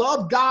Muslims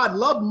love God,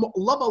 love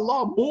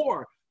Allah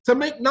more, to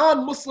make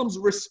non-Muslims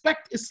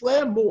respect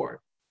Islam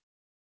more.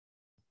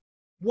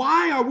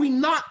 Why are we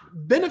not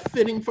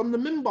benefiting from the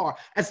minbar,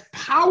 as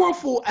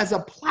powerful as a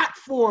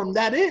platform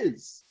that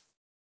is?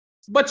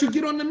 But you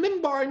get on the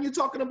minbar and you're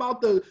talking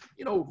about the,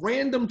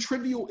 random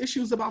trivial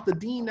issues about the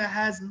deen that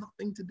has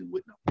nothing to do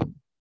with nothing.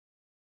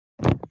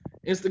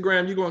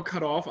 Instagram, you're going to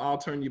cut off. I'll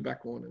turn you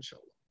back on,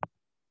 inshallah.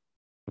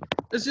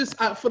 It's just,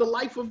 for the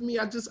life of me,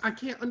 I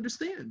can't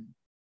understand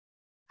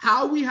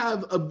how we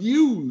have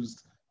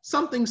abused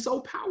something so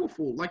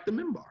powerful like the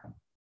minbar.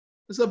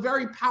 It's a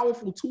very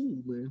powerful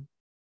tool, man.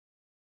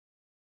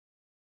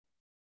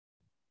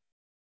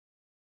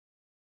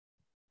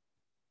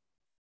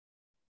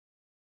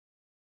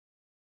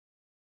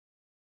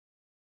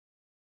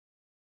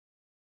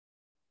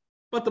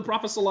 But the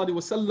Prophet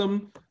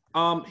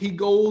ﷺ, he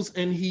goes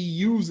and he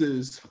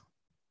uses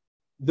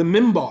the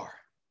mimbar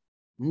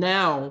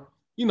now,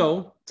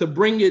 to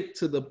bring it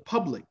to the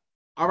public.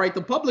 All right,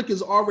 the public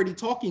is already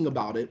talking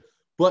about it,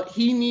 but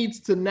he needs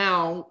to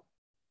now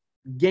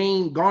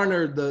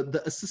garner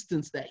the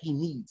assistance that he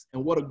needs.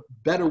 And what a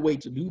better way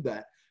to do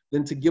that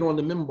than to get on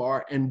the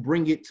mimbar and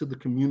bring it to the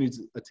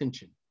community's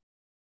attention.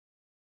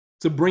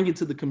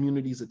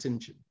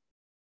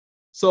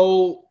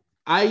 So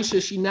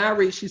Aisha, she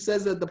narrates, she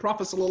says that the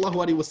Prophet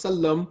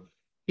ﷺ,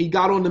 he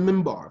got on the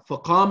mimbar.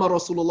 فَقَامَ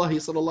رَسُولُ اللَّهِ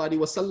صَلَّى اللَّهُ عَلَيْهِ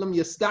وَسَلَّمْ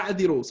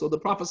يَسْتَعْذِرُ. So the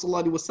Prophet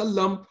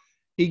ﷺ,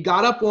 he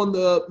got up on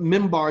the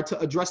mimbar to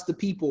address the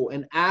people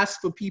and ask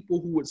for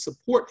people who would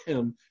support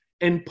him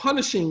in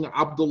punishing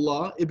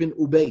Abdullah ibn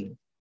Ubay.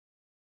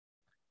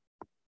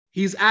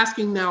 He's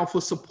asking now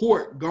for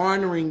support,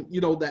 garnering,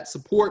 that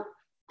support,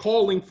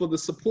 calling for the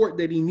support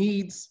that he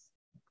needs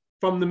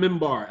from the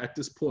mimbar at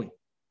this point.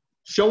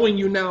 Showing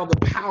you now the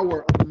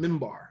power of the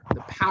mimbar,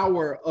 the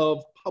power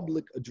of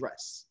public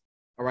address.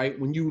 All right,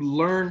 when you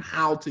learn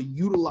how to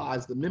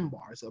utilize the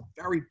mimbar, it's a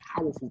very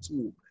powerful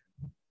tool.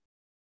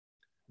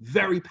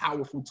 Very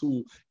powerful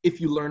tool if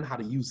you learn how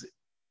to use it.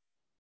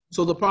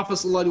 So the Prophet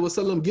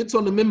ﷺ gets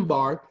on the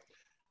mimbar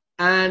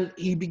and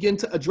he began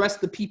to address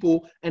the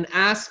people and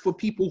ask for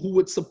people who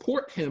would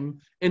support him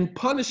in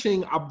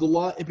punishing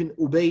Abdullah ibn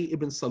Ubay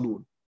ibn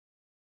Salul.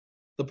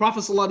 The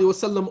Prophet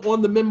ﷺ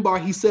on the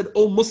mimbar, he said,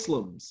 "O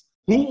Muslims,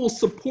 who will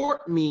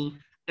support me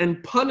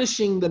in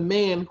punishing the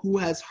man who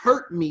has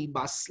hurt me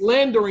by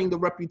slandering the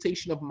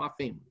reputation of my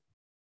family?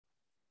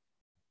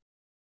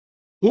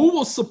 Who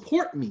will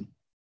support me?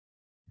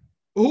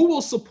 Who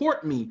will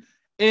support me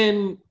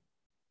in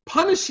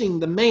punishing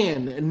the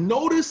man?" And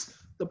notice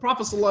the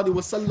Prophet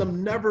ﷺ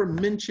never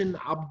mentioned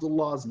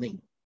Abdullah's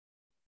name.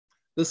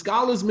 The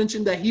scholars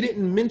mentioned that he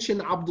didn't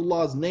mention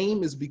Abdullah's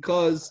name is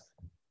because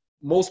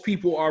most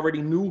people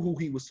already knew who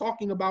he was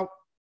talking about.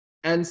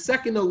 And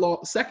second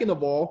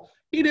of all,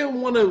 he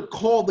didn't want to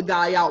call the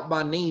guy out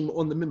by name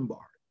on the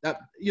mimbar, that,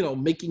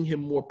 making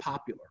him more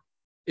popular.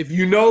 If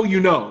you know,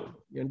 you know.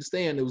 You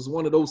understand? It was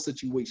one of those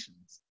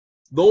situations.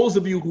 Those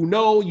of you who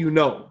know, you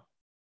know.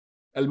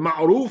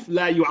 Al-ma'ruf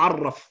la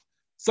yu'arraf.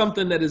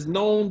 Something that is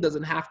known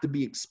doesn't have to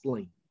be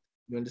explained.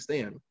 You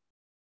understand?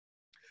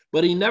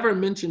 But he never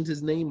mentioned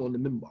his name on the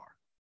mimbar.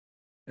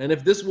 And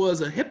if this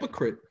was a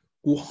hypocrite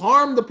who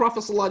harmed the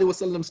Prophet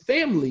ﷺ's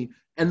family,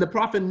 and the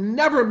Prophet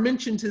never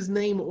mentioned his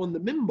name on the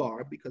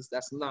mimbar, because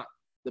that's not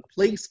the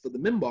place for the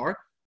mimbar,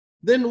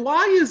 then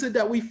why is it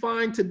that we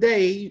find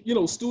today,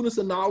 students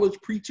of knowledge,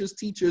 preachers,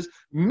 teachers,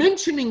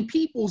 mentioning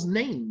people's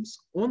names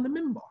on the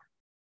mimbar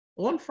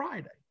on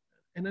Friday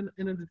in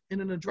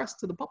an address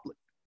to the public?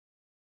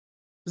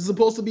 This is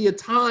supposed to be a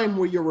time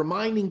where you're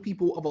reminding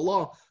people of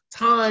Allah,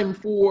 time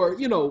for,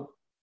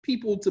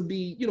 people to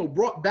be,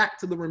 brought back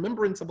to the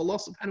remembrance of Allah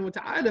subhanahu wa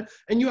ta'ala.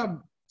 And you have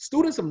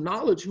students of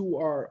knowledge who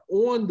are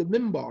on the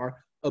mimbar,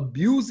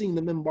 abusing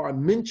the mimbar,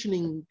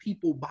 mentioning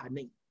people by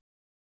name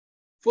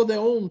for their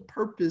own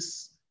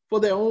purpose, for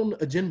their own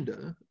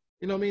agenda.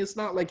 It's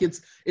not like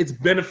it's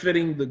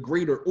benefiting the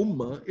greater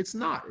ummah. It's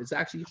not. It's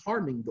actually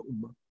harming the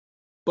ummah.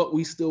 But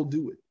we still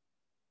do it.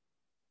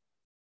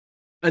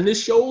 And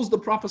this shows the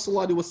Prophet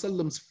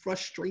ﷺ's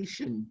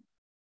frustration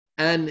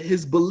and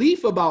his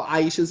belief about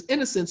Aisha's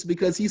innocence,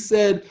 because he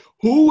said,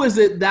 "Who is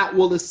it that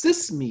will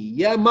assist me?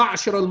 Ya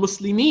ma'ashar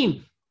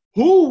al-Muslimin.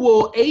 Who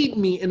will aid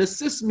me and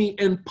assist me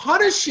in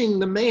punishing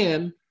the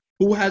man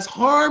who has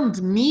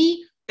harmed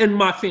me and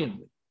my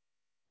family?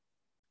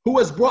 Who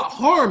has brought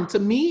harm to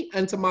me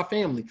and to my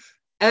family?"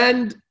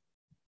 And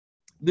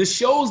this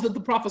shows that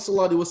the Prophet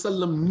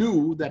ﷺ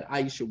knew that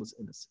Aisha was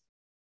innocent.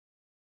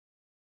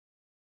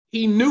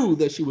 He knew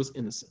that she was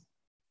innocent.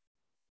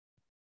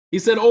 He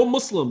said, "O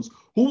Muslims,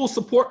 who will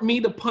support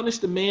me to punish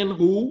the man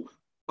who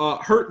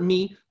hurt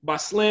me by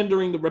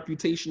slandering the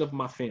reputation of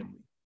my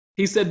family?"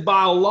 He said,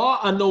 "By Allah,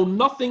 I know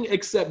nothing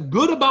except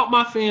good about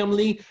my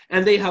family,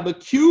 and they have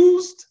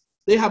accused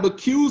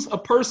a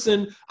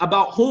person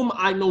about whom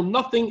I know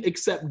nothing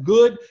except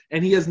good,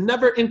 and he has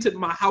never entered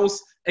my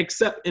house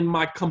except in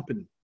my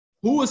company."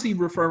 Who is he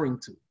referring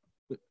to?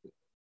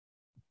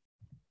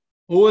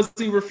 Who is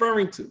he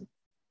referring to?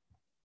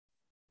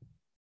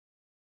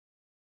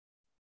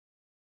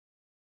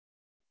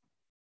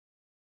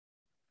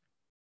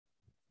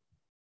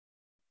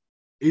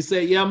 He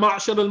said, "Ya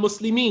ma'shar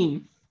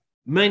al-Muslimin,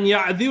 man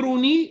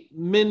ya'dhiruni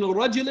min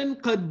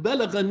rajulin qad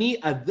balagani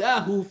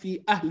adhahu fi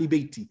ahli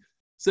bayti."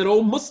 Said,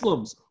 "O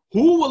Muslims,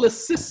 who will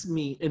assist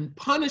me in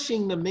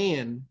punishing the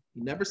man,"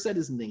 he never said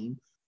his name,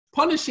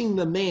 "punishing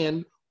the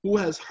man who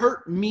has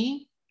hurt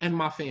me and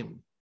my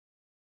family?"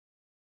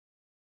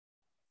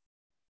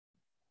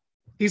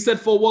 He said,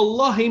 "For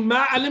wallahi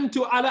ma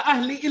alimtu ala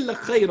ahli illa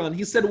khayran."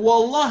 He said,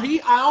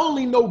 "Wallahi, I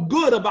only know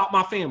good about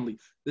my family."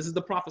 This is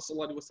the Prophet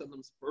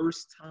ﷺ's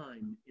first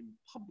time in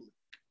public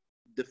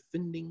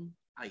defending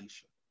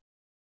Aisha.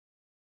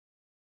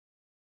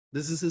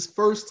 This is his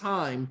first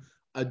time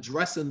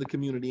addressing the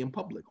community in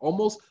public.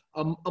 Almost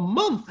a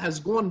month has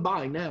gone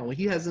by now, and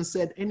he hasn't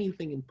said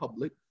anything in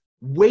public.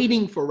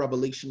 waiting for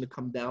revelation to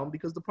come down,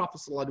 because the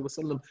Prophet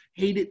ﷺ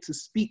hated to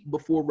speak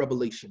before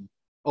revelation.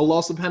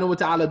 Allah subhanahu wa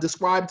ta'ala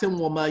described him,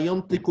 وَمَا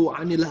يَنْطِقُ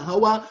عَنِ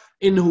الْهَوَىٰ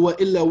إِنْ هُوَ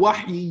إِلَّا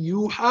وَحْيٌ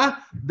يُوحَىٰ,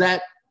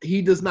 that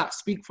he does not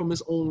speak from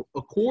his own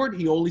accord,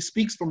 he only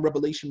speaks from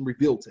revelation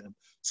revealed to him.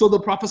 So the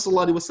Prophet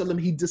ﷺ,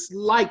 he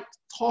disliked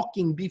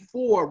talking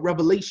before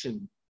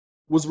revelation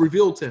was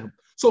revealed to him.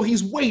 So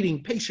he's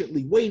waiting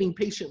patiently.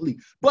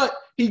 But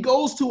he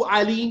goes to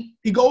Ali,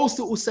 he goes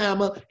to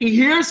Usama, he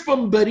hears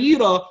from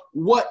Barira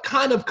what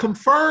kind of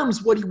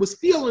confirms what he was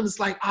feeling. It's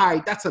like, all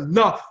right, that's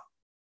enough.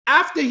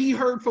 After he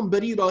heard from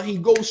Barira, he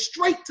goes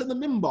straight to the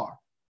minbar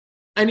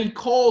and he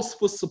calls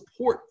for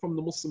support from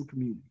the Muslim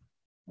community.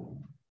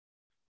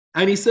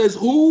 And he says,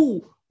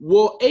 who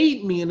will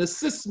aid me and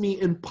assist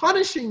me in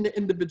punishing the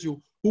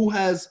individual who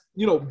has,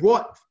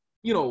 brought,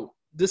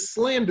 this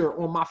slander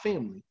on my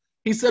family?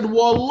 He said,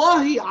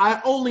 Wallahi,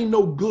 I only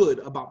know good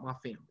about my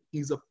family.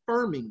 He's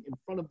affirming in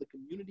front of the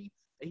community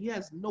that he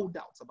has no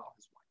doubts about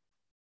his wife.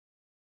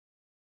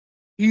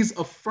 He's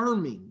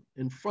affirming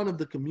in front of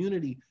the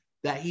community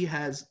that he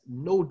has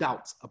no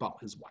doubts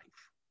about his wife.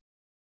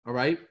 All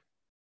right?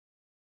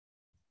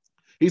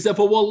 He said,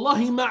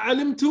 فَوَاللَّهِ مَا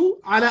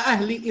عَلِمْتُ عَلَى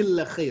أَهْلِ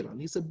إِلَّا خَيْرًا.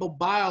 He said, but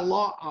by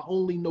Allah, I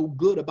only know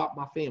good about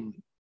my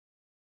family.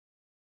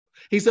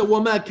 He said,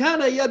 وَمَا كَانَ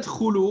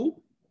يَدْخُلُ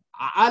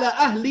عَلَى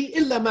أَهْلِ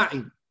إِلَّا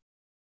مَعِي.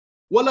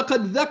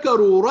 وَلَقَدْ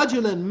ذَكَرُوا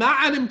رَجُلًا مَا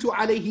عَلِمْتُ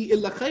عَلَيْهِ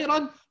إِلَّا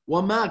خَيْرًا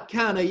وَمَا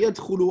كَانَ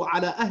يَدْخُلُ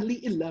عَلَى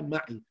أَهْلِ إِلَّا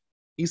مَعِي.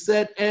 He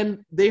said,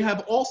 and they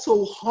have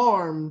also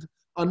harmed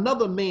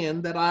another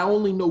man that I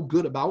only know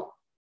good about,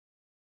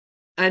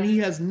 and he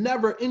has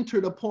never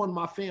entered upon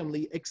my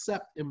family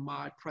except in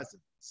my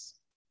presence.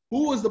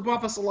 Who is the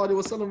Prophet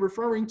ﷺ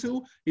referring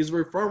to? He's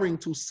referring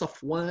to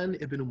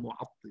Safwan ibn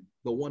Mu'attal,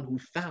 the one who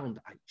found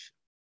Aisha.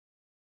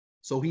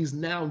 So he's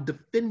now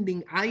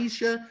defending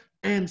Aisha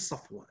and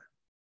Safwan.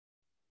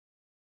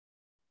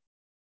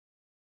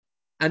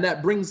 And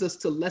that brings us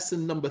to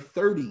lesson number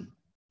 30.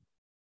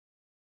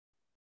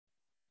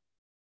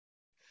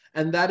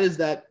 And that is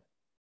that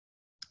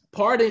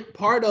part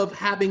of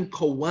having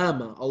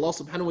qawama, Allah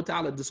subhanahu wa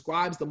ta'ala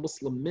describes the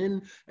Muslim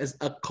men as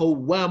a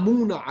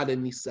qawamuna ala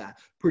nisa,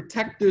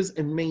 protectors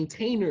and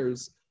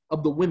maintainers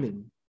of the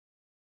women.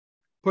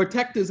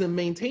 Protectors and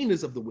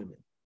maintainers of the women.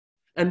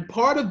 And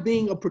part of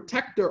being a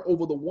protector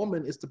over the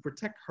woman is to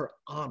protect her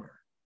honor.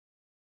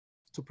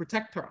 To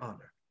protect her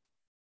honor.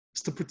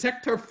 It's to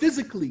protect her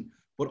physically,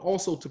 but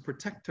also to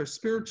protect her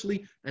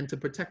spiritually and to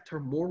protect her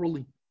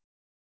morally,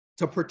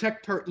 to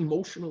protect her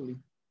emotionally,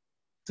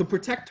 to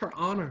protect her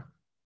honor.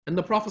 And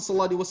the Prophet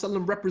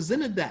ﷺ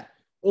represented that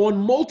on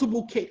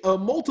multiple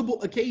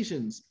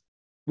occasions.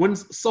 When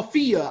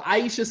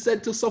Aisha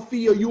said to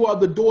Safiya, you are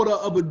the daughter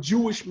of a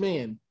Jewish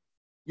man.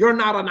 You're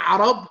not an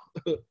Arab.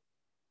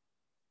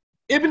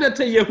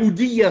 Ibnata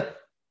Yahudiya,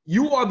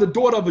 you are the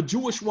daughter of a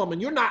Jewish woman.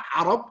 You're not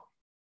Arab.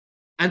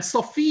 And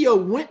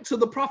Safiya went to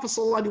the Prophet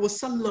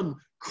ﷺ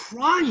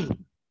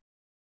crying.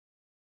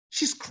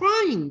 She's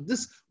crying.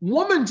 This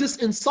woman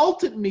just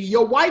insulted me.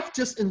 Your wife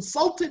just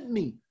insulted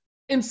me.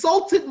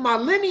 Insulted my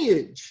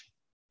lineage.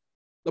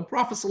 The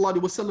Prophet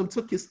ﷺ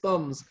took his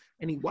thumbs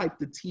and he wiped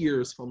the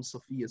tears from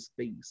Safiya's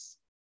face.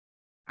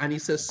 And he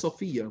says,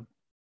 Safiya,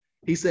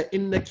 he said,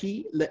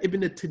 Innaki la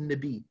ibnati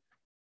nabi.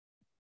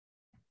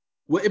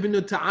 Wa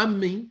ibnatu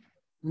ammi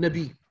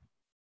nabi.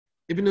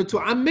 Ibnatu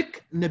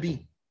ammik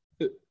nabi.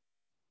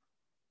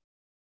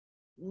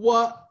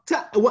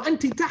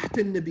 وأنت تحت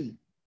النبي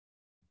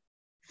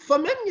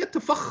فمن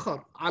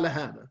يتفخر على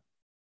هذا.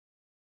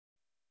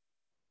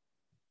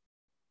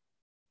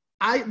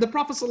 The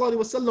Prophet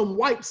ﷺ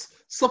wipes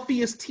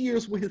Safiya's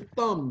tears with his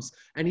thumbs,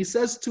 and he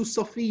says to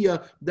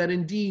Safiya that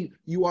indeed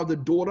you are the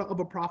daughter of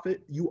a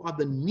prophet, you are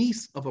the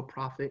niece of a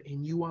prophet,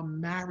 and you are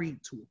married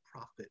to a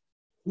prophet.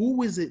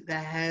 Who is it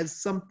that has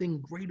something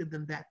greater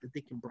than that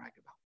they can brag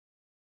about?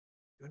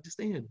 You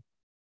understand?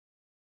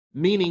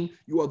 Meaning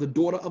you are the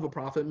daughter of a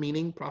prophet,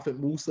 meaning Prophet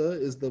Musa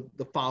is the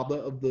father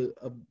of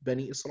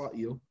Bani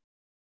Israel.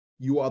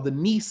 You are the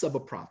niece of a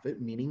prophet,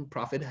 meaning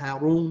Prophet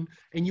Harun,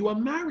 and you are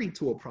married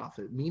to a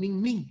prophet,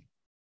 meaning me.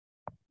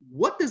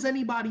 What does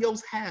anybody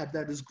else have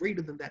that is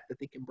greater than that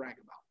they can brag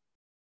about?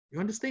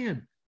 You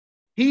understand?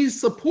 He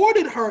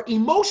supported her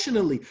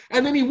emotionally.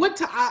 And then he went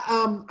to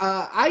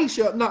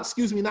Aisha, not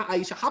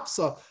Aisha,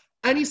 Hafsa,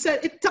 and he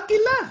said,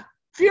 Ittaqillah,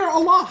 fear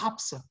Allah,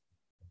 Hafsa.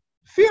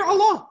 Fear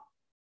Allah.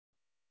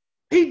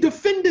 He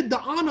defended the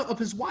honor of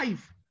his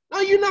wife. Now,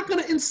 you're not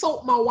going to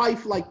insult my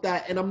wife like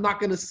that, and I'm not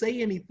going to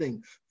say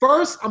anything.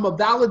 First, I'm going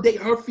to validate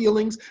her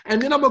feelings,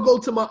 and then I'm going to go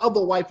to my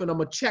other wife, and I'm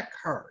going to check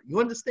her. You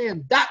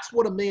understand? That's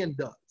what a man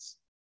does.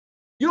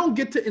 You don't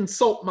get to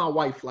insult my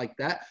wife like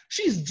that.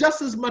 She's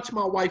just as much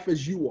my wife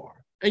as you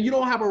are, and you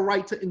don't have a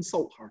right to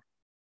insult her.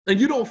 And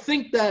you don't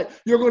think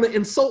that you're going to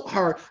insult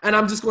her, and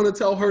I'm just going to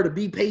tell her to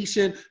be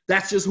patient.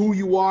 That's just who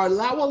you are.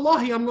 La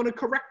wallahi, I'm going to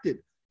correct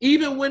it.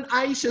 Even when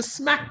Aisha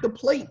smacked the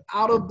plate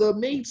out of the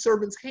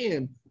maidservant's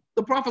hand,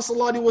 the Prophet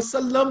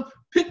ﷺ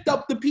picked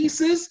up the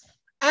pieces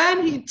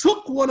and he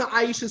took one of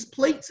Aisha's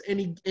plates and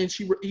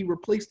he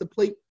replaced the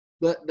plate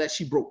that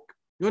she broke.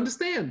 You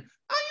understand?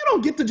 You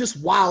don't get to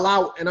just wild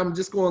out and I'm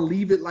just going to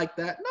leave it like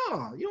that.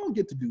 No, you don't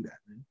get to do that,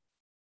 man.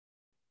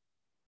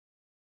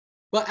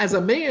 But as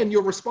a man,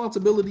 your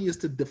responsibility is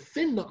to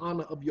defend the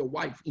honor of your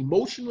wife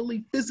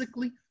emotionally,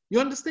 physically. You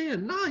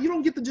understand? Nah, you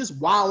don't get to just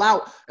wild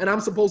out and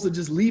I'm supposed to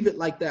just leave it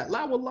like that.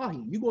 La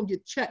wallahi, you're going to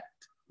get checked.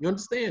 You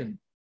understand?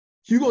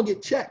 You're going to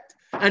get checked.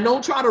 And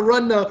don't try to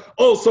run the,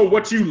 oh, so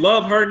what, you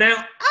love her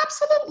now?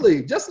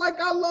 Absolutely. Just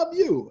like I love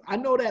you. I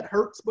know that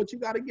hurts, but you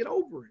got to get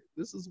over it.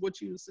 This is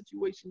the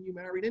situation you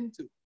married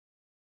into.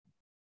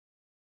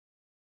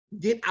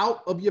 Get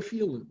out of your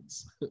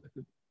feelings.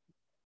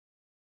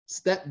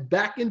 Step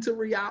back into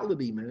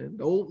reality, man.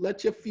 Don't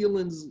let your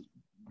feelings,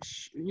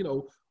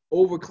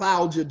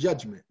 overcloud your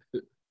judgment.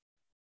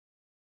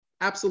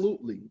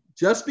 Absolutely.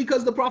 Just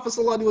because the Prophet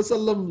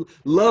ﷺ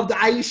loved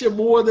Aisha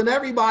more than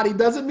everybody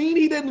doesn't mean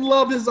he didn't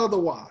love his other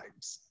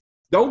wives.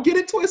 Don't get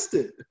it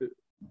twisted.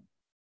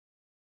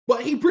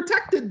 But he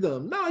protected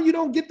them. No, you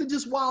don't get to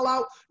just wild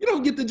out. You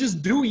don't get to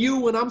just do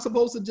you and I'm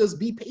supposed to just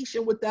be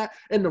patient with that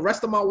and the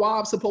rest of my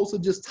wives supposed to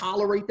just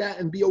tolerate that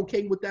and be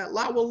okay with that.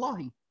 La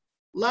wallahi.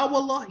 La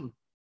wallahi.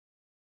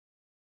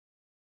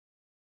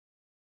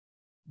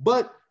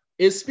 But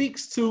it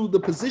speaks to the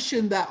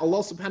position that Allah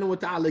subhanahu wa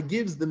ta'ala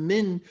gives the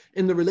men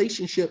in the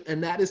relationship,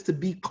 and that is to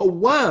be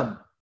qawwam,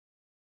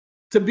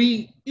 to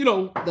be,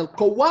 the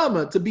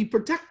qawwama, to be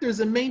protectors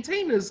and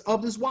maintainers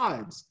of his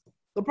wives.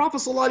 The Prophet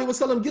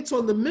ﷺ gets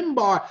on the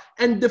minbar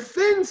and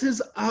defends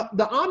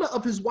the honor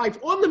of his wife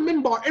on the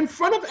minbar in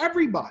front of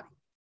everybody.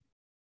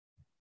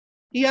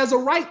 He has a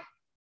right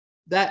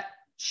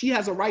she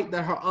has a right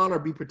that her honor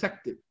be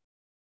protected.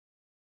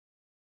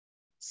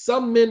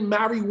 Some men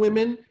marry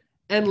women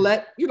and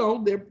let,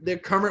 their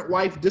current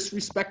wife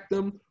disrespect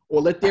them, or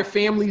let their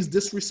families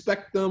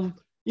disrespect them,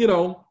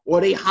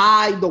 or they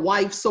hide the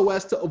wife so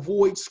as to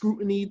avoid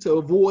scrutiny, to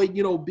avoid,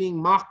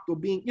 being mocked or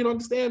being,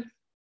 understand?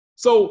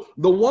 So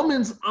the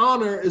woman's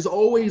honor is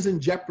always in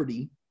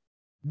jeopardy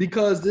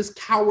because this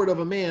coward of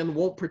a man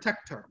won't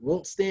protect her,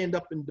 won't stand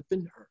up and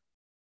defend her.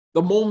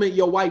 The moment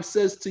your wife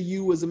says to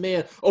you as a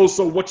man, oh,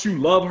 so what, you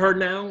love her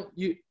now?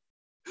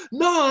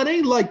 No, it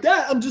ain't like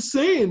that. I'm just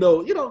saying,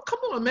 though, come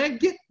on, man.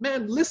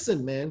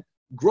 Listen, man.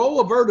 Grow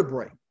a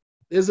vertebrae.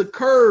 There's a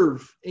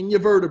curve in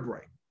your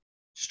vertebrae.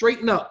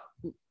 Straighten up.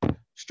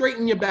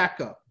 Straighten your back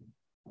up.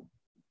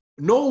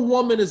 No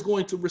woman is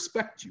going to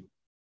respect you.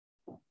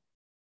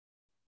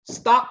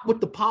 Stop with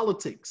the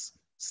politics.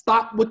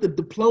 Stop with the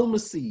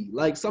diplomacy.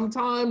 Like,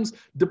 sometimes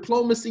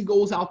diplomacy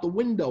goes out the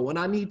window, and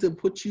I need to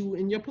put you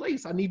in your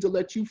place. I need to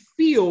let you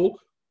feel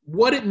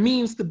what it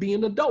means to be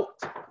an adult.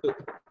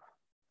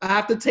 I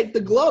have to take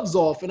the gloves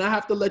off and I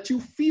have to let you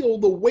feel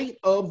the weight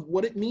of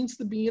what it means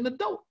to be an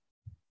adult.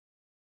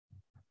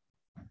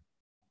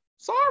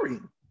 Sorry.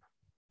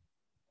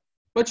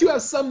 But you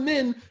have some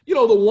men, the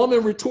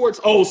woman retorts,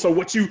 oh, so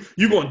what, you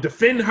going to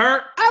defend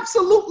her?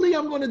 Absolutely,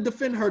 I'm going to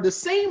defend her the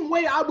same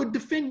way I would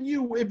defend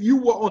you if you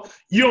were on.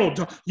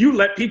 You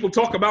let people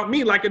talk about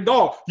me like a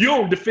dog. You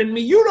don't defend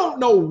me. You don't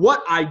know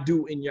what I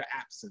do in your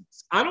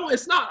absence.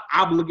 It's not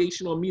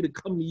obligation on me to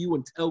come to you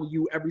and tell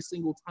you every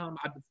single time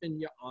I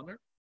defend your honor.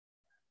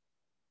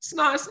 It's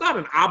not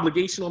an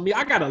obligation on me.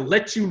 I got to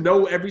let you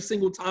know every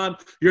single time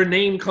your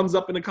name comes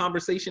up in a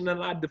conversation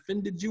and I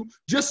defended you.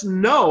 Just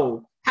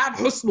know, have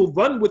husnul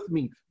dhan with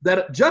me,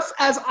 that just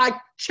as I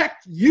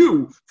checked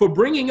you for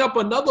bringing up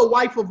another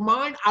wife of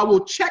mine, I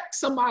will check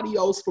somebody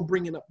else for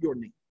bringing up your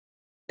name.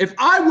 If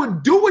I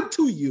would do it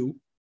to you,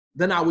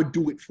 then I would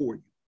do it for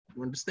you.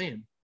 You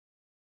understand?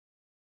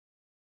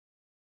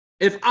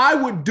 If I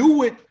would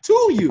do it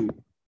to you,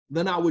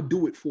 then I would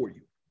do it for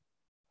you.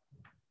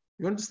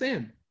 You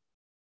understand?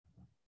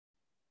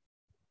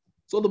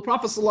 So the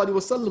Prophet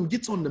ﷺ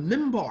gets on the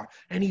minbar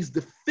and he's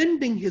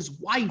defending his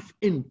wife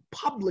in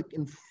public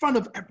in front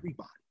of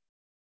everybody.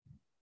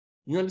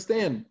 You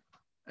understand?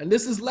 And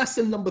this is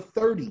lesson number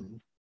 30.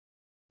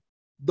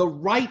 The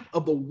right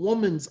of a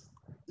woman's,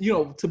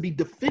 to be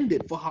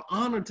defended, for her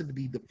honor to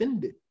be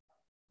defended.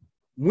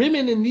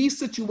 Women in these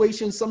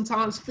situations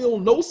sometimes feel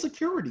no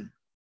security,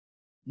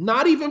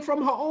 not even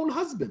from her own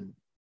husband.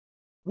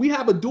 We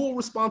have a dual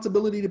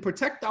responsibility to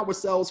protect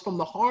ourselves from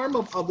the harm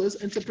of others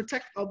and to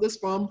protect others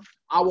from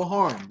our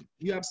harm.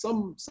 You have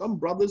some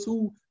brothers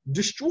who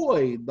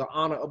destroy the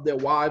honor of their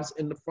wives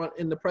in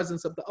the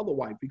presence of the other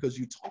wife, because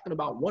you're talking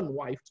about one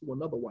wife to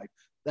another wife.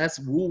 That's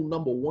rule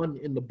number 1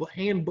 in the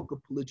handbook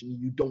of polygyny.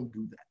 You don't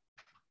do that.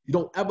 You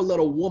don't ever let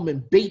a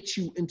woman bait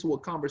you into a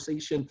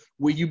conversation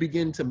where you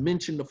begin to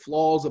mention the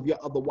flaws of your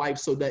other wife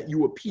so that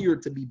you appear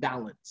to be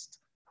balanced.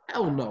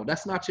 Hell no,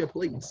 that's not your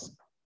place.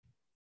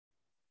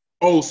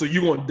 Oh, so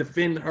you want to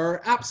defend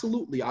her?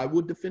 Absolutely. I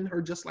would defend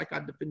her just like I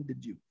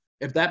defended you.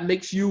 If that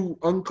makes you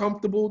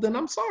uncomfortable, then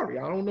I'm sorry.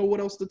 I don't know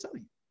what else to tell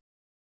you.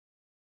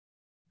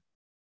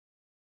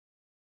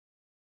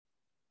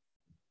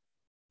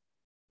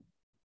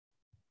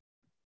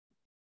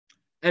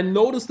 And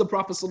notice the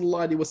Prophet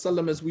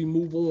ﷺ as we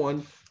move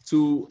on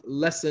to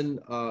lesson.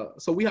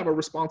 So we have a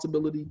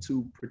responsibility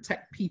to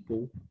protect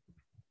people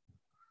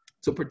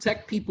to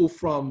protect people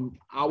from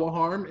our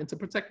harm and to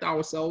protect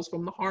ourselves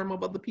from the harm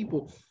of other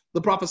people.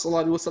 The Prophet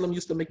ﷺ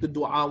used to make the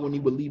dua when he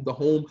would leave the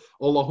home.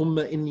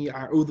 Allahumma inni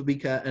a'udhu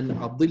bika an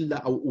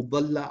adilla aw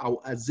udalla aw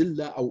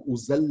azilla aw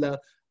uzalla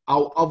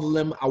aw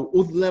adlam aw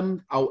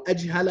udlam aw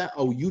ajhala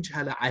aw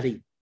yujhala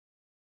alayh.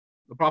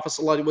 The Prophet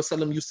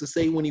ﷺ used to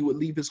say when he would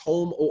leave his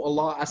home, "Oh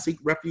Allah, I seek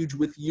refuge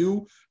with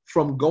you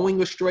from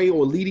going astray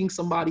or leading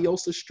somebody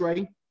else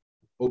astray,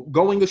 or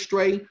going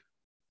astray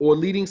or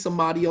leading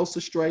somebody else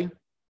astray,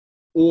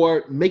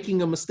 or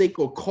making a mistake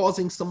or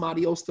causing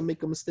somebody else to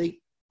make a mistake,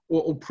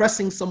 or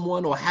oppressing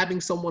someone or having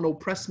someone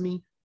oppress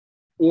me,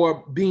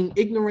 or being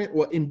ignorant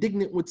or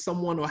indignant with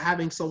someone or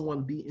having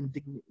someone be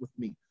indignant with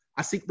me.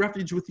 I seek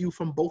refuge with you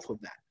from both of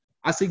that.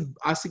 I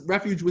seek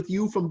refuge with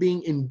you from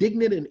being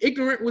indignant and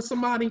ignorant with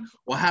somebody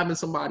or having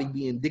somebody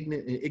be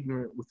indignant and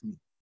ignorant with me."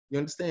 You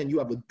understand? You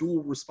have a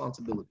dual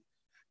responsibility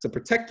to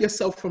protect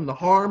yourself from the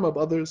harm of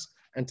others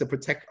and to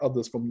protect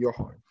others from your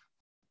harm.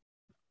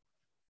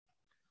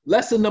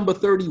 Lesson number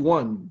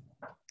 31,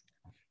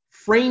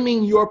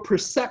 framing your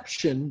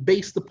perception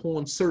based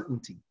upon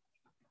certainty.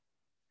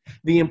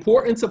 The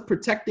importance of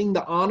protecting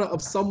the honor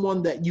of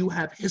someone that you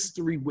have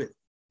history with.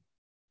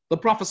 The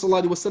Prophet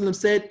ﷺ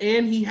said,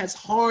 "And he has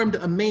harmed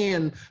a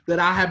man that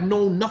I have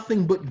known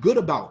nothing but good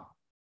about,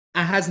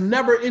 and has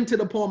never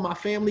entered upon my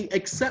family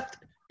except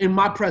in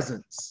my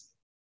presence."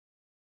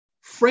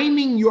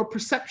 Framing your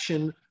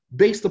perception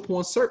based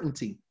upon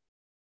certainty.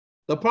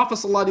 The Prophet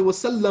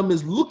ﷺ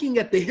is looking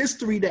at the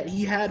history that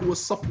he had with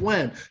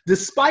Safwan,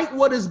 despite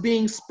what is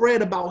being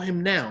spread about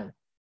him now,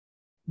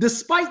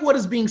 despite what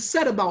is being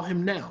said about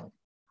him now.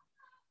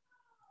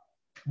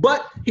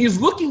 But he's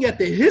looking at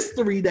the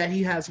history that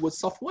he has with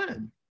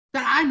Safwan,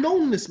 that I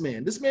know this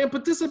man. This man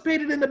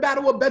participated in the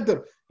Battle of Badr.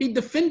 He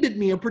defended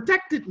me and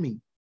protected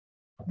me,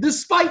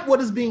 despite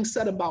what is being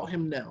said about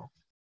him now.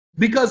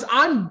 Because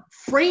I'm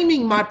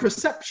framing my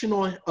perception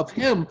of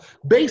him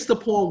based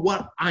upon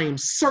what I am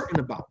certain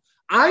about.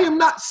 I am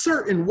not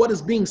certain what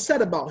is being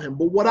said about him,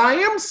 but what I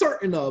am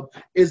certain of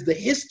is the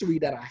history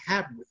that I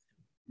have with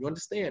him. You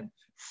understand?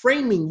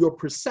 Framing your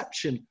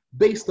perception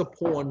based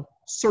upon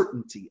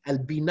certainty.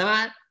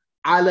 Al-bina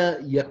ala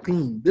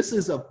yaqeen. This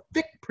is a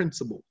fiqh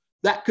principle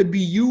that could be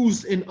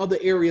used in other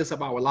areas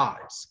of our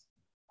lives.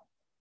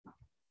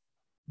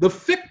 The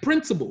fiqh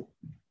principle,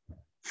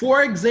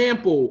 for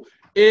example,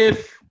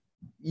 if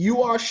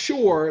you are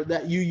sure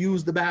that you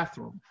use the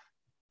bathroom,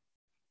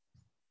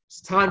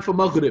 it's time for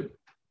Maghrib.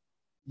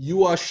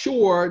 You are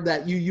sure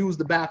that you use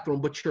the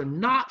bathroom, but you're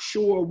not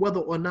sure whether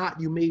or not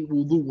you made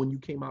wudu when you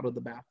came out of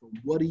the bathroom.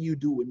 What do you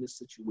do in this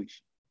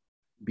situation?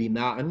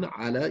 Bina'an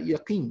ala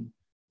yaqeen.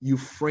 You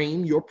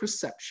frame your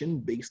perception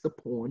based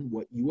upon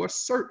what you are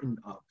certain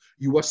of.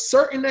 You are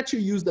certain that you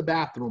use the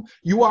bathroom.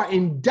 You are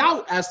in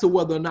doubt as to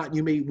whether or not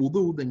you made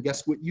wudu, then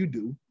guess what you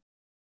do?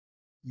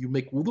 You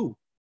make wudu.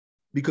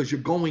 Because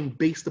you're going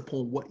based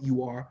upon what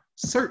you are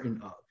certain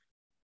of.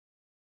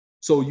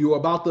 So you're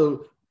about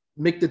to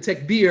make the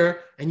takbir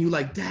and you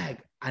like,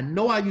 dag, I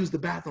know I used the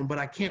bathroom, but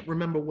I can't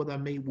remember whether I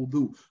made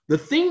wudu. The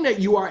thing that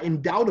you are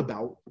in doubt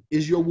about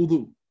is your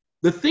wudu.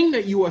 The thing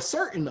that you are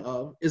certain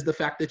of is the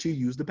fact that you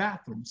use the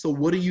bathroom. So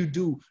what do?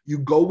 You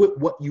go with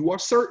what you are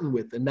certain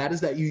with, and that is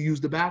that you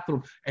use the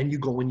bathroom and you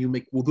go and you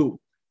make wudu.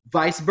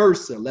 Vice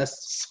versa.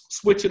 Let's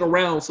switch it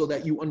around so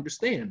that you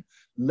understand.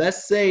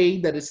 Let's say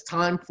that it's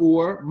time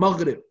for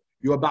Maghrib.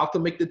 You're about to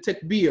make the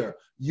takbir.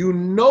 You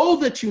know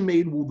that you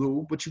made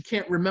wudu, but you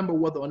can't remember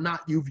whether or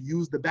not you've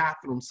used the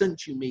bathroom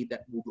since you made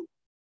that wudu.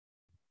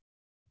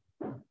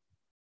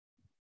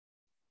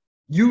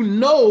 You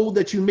know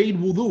that you made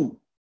wudu,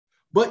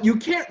 but you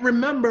can't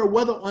remember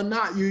whether or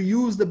not you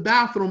used the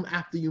bathroom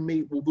after you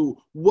made wudu.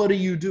 What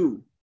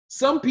do?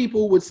 Some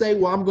people would say,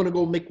 well, I'm going to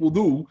go make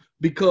wudu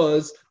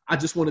because I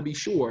just want to be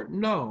sure.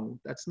 No,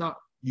 that's not.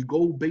 You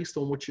go based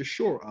on what you're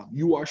sure of.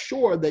 You are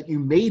sure that you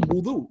made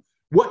wudu.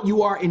 What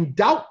you are in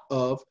doubt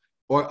of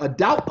or a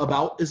doubt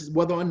about is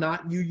whether or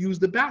not you use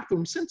the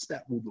bathroom since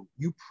that wudu.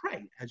 You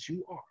pray as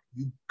you are.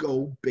 You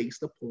go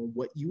based upon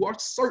what you are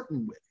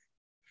certain with.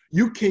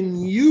 You can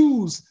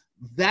use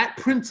that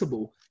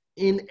principle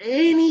in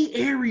any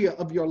area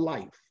of your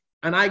life.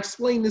 And I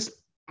explain this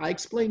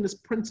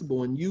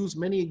principle and use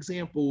many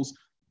examples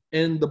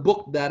in the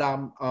book that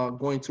I'm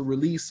going to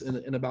release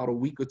in about a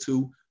week or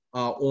two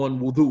on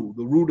wudu,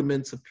 the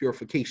rudiments of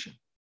purification.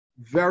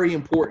 Very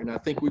important. I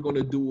think we're going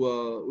to do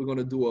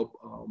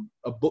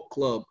a book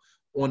club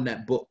on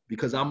that book,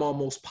 because I'm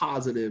almost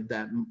positive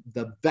that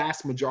the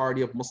vast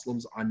majority of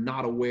Muslims are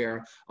not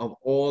aware of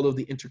all of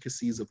the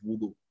intricacies of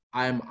wudu.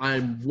 I'm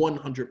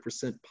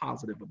 100%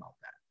 positive about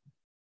that.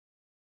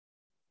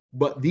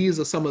 But these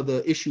are some of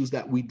the issues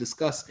that we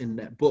discuss in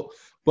that book.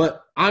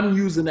 But I'm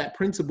using that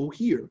principle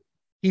here.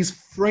 He's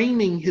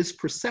framing his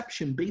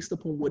perception based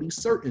upon what he's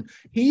certain.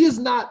 He's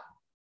not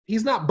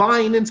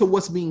buying into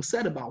what's being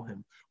said about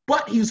him,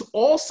 but he's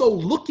also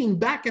looking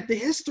back at the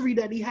history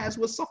that he has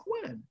with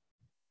Safwan.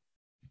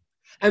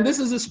 And this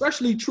is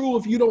especially true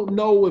if you don't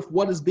know if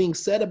what is being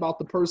said about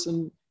the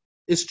person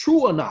is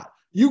true or not.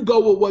 You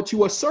go with what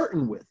you are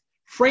certain with.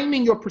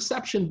 framing your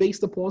perception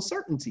based upon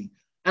certainty.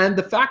 And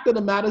the fact of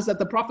the matter is that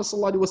the Prophet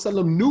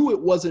ﷺ knew it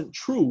wasn't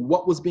true.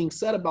 What was being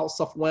said about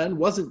Safwan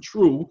wasn't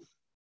true.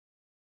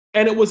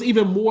 And it was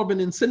even more of an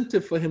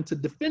incentive for him to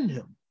defend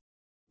him.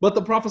 But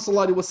the Prophet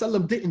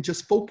ﷺ didn't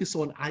just focus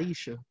on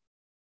Aisha.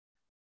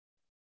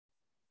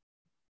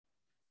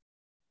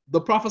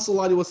 The Prophet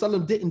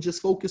ﷺ didn't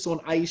just focus on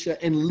Aisha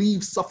and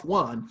leave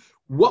Safwan.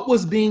 What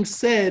was being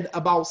said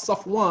about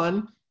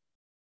Safwan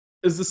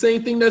is the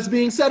same thing that's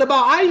being said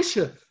about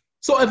Aisha.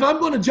 So if I'm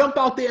going to jump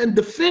out there and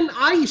defend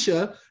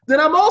Aisha, then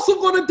I'm also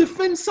going to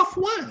defend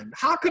Safwan.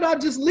 How could I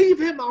just leave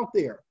him out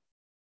there?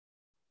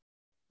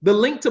 The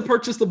link to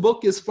purchase the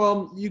book is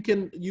from, you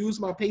can use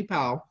my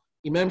PayPal,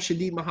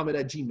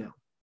 imamshadidmuhammad@gmail.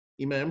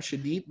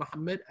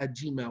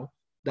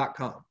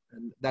 imamshadidmuhammad@gmail.com.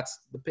 And that's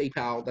the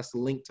PayPal, that's the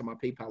link to my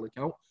PayPal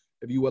account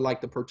if you would like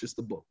to purchase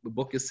the book. The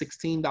book is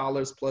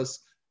 $16 plus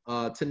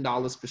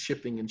 $10 for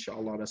shipping,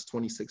 inshallah. That's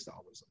 $26,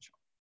 inshallah.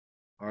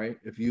 All right.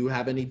 If you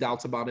have any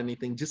doubts about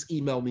anything, just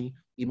email me,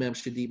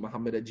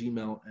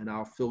 imamshadidmuhammad@gmail, and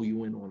I'll fill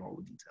you in on all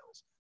the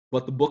details.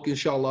 But the book,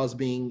 inshallah,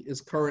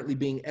 is currently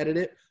being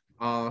edited.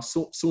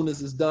 Soon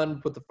as it's done,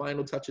 put the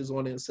final touches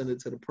on it and send it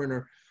to the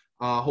printer.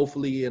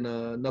 Hopefully in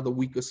another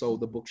week or so,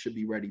 the book should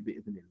be ready.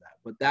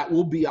 But that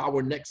will be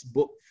our next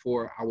book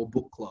for our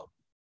book club.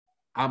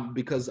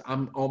 Because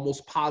I'm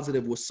almost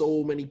positive with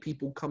so many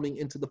people coming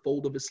into the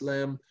fold of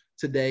Islam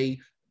today,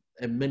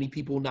 and many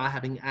people not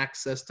having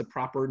access to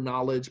proper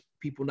knowledge,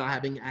 people not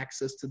having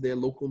access to their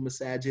local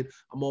masajid,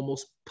 I'm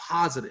almost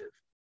positive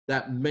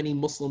that many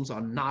Muslims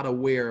are not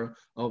aware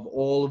of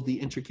all of the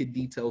intricate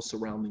details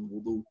surrounding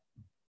wudu.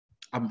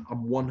 I'm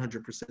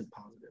 100%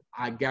 positive.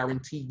 I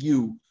guarantee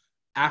you,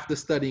 after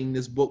studying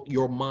this book,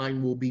 your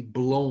mind will be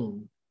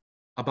blown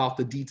about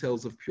the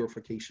details of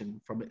purification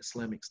from an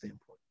Islamic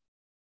standpoint.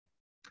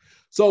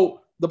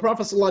 So the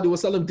Prophet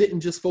ﷺ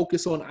didn't just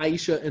focus on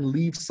Aisha and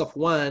leave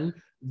Safwan.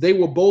 They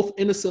were both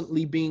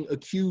innocently being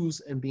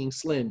accused and being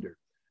slandered.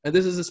 And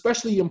this is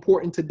especially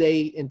important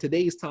today, in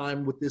today's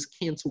time, with this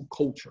cancel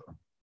culture.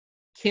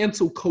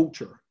 Cancel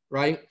culture,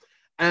 right?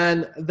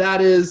 And that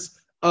is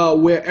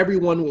where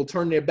everyone will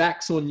turn their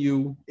backs on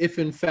you if,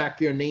 in fact,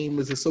 your name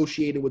is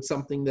associated with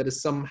something that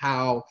is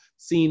somehow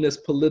seen as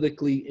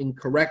politically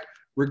incorrect,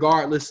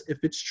 regardless if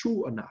it's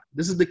true or not.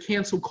 This is the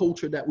cancel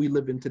culture that we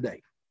live in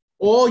today.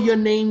 All your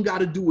name got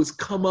to do is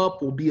come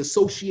up or be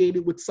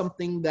associated with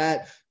something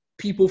that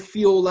people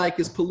feel like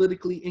is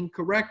politically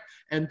incorrect,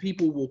 and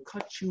people will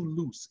cut you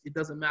loose. It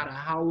doesn't matter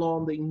how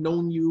long they've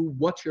known you,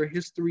 what your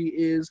history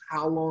is,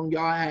 how long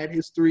y'all had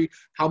history,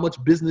 how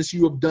much business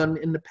you have done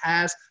in the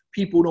past.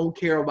 People don't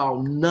care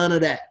about none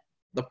of that.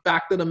 The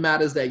fact of the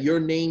matter is that your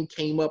name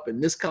came up in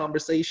this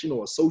conversation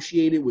or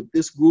associated with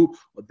this group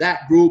or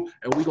that group,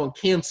 and we're going to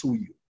cancel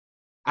you.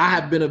 I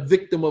have been a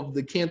victim of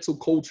the cancel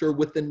culture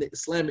within the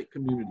Islamic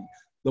community.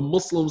 The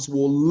Muslims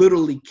will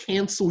literally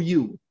cancel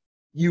you.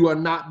 You are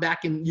not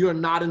you're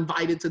not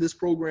invited to this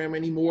program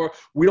anymore.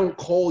 We don't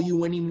call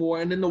you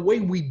anymore. And then the way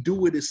we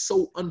do it is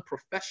so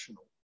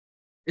unprofessional.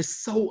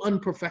 It's so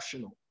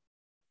unprofessional.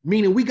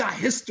 Meaning we got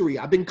history.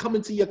 I've been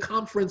coming to your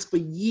conference for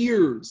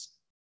years.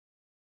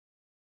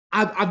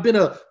 I've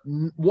been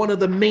one of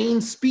the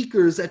main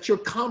speakers at your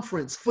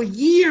conference for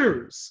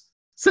years,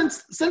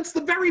 since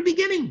the very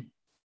beginning.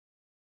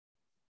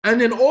 And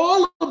then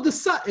all of the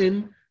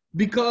sudden,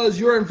 because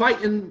you're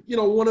inviting,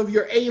 one of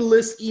your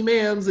A-list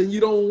imams and you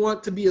don't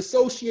want to be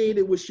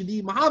associated with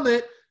Shadid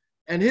Muhammad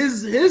and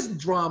his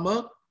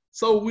drama,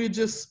 so we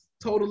just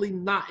totally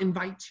not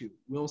invite you.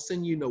 We don't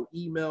send you no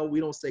email.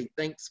 We don't say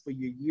thanks for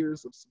your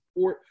years of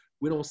support.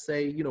 We don't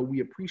say,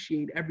 we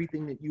appreciate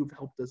everything that you've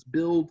helped us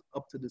build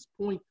up to this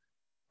point.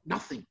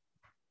 Nothing.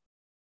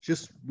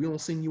 Just, we don't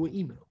send you an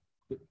email.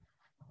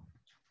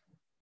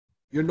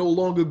 You're no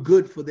longer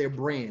good for their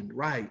brand,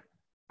 right?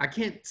 I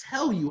can't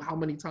tell you how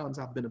many times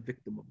I've been a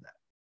victim of that.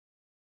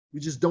 We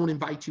just don't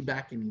invite you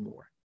back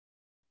anymore.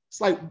 It's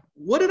like,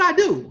 what did I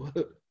do?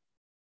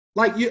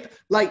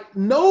 Like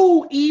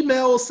no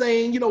email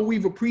saying,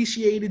 we've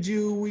appreciated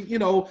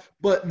you,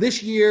 but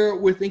this year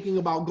we're thinking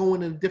about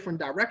going in a different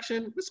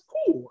direction. It's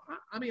cool.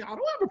 I mean, I don't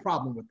have a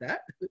problem with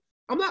that.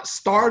 I'm not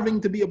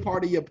starving to be a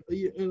part of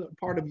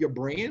your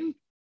brand.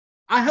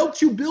 I helped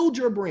you build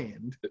your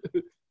brand.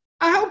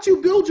 I helped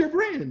you build your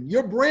brand.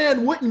 Your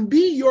brand wouldn't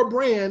be your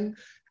brand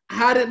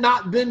had it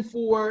not been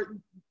for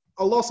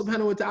Allah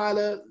subhanahu wa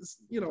ta'ala,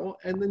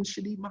 and then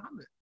Shadid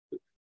Muhammad.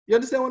 You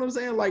understand what I'm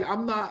saying? Like,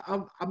 I'm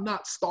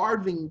not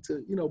starving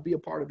to, be a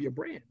part of your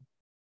brand.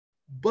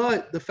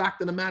 But the fact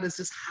of the matter is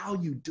just how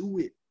you do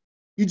it.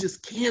 You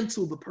just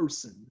cancel the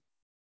person.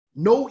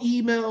 No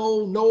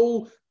email,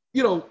 no,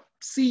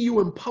 see you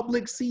in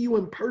public, see you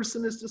in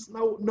person. It's just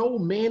no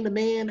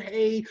man-to-man.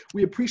 Hey,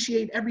 we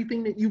appreciate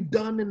everything that you've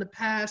done in the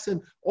past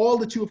and all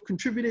that you have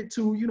contributed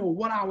to,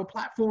 what our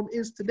platform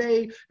is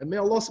today. And may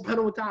Allah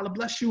subhanahu wa ta'ala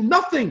bless you.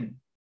 Nothing.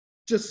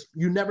 Just,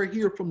 you never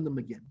hear from them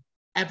again.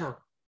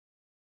 Ever.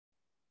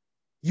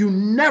 You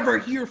never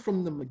hear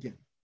from them again.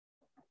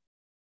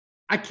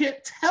 I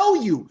can't tell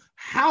you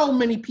how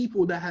many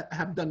people that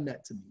have done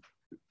that to me.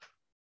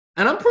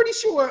 And I'm pretty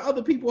sure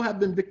other people have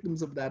been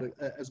victims of that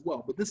as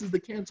well. But this is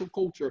the cancel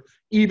culture,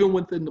 even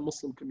within the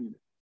Muslim community.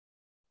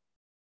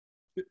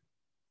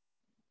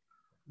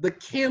 The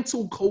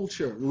cancel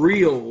culture,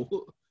 real,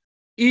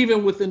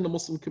 even within the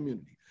Muslim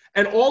community.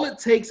 And all it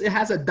takes, it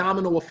has a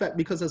domino effect,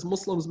 because as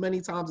Muslims, many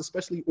times,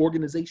 especially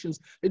organizations,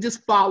 they're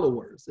just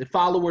followers. They're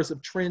followers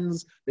of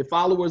trends. They're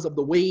followers of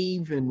the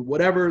wave and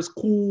whatever is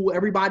cool.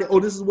 Everybody, oh,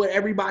 this is what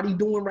everybody's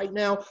doing right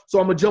now, so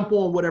I'm going to jump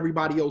on what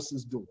everybody else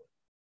is doing.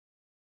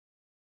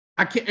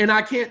 I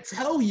can't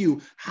tell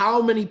you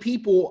how many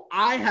people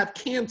I have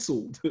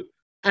canceled.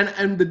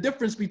 And the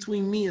difference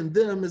between me and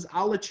them is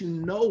I'll let you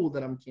know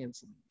that I'm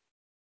canceling.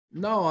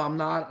 No, I'm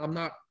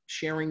not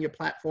sharing your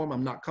platform.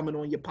 I'm not coming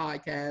on your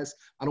podcast.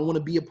 I don't want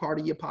to be a part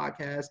of your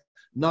podcast.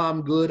 No,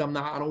 I'm good. I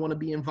don't want to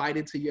be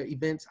invited to your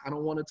events. I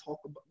don't want to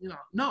talk about,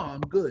 no,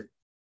 I'm good.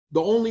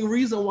 The only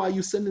reason why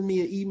you sending me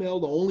an email,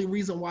 the only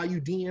reason why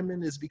you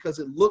DMing is because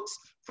it looks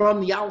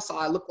from the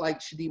outside, look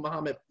like Shadi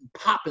Muhammad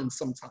popping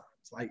sometimes.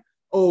 Like,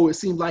 oh, it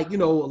seemed like,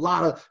 a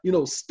lot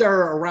of,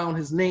 stir around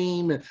his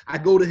name. And I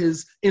go to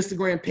his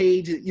Instagram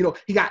page,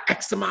 he got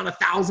X amount of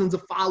thousands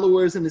of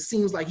followers, and it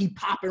seems like he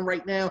popping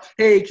right now.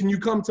 Hey, can you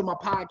come to my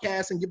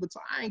podcast and give it to,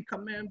 I ain't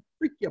come, man,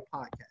 freak your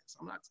podcast.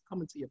 I'm not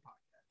coming to your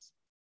podcast.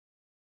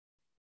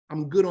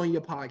 I'm good on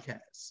your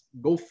podcast.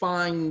 Go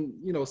find,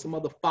 some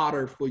other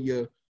fodder for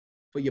your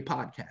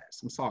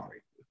podcast. I'm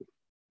sorry.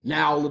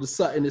 Now all of a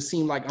sudden it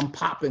seemed like I'm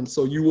popping,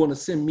 so you want to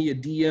send me a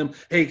DM,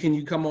 hey, can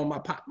you come on my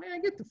podcast?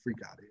 Man, get the freak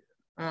out of here.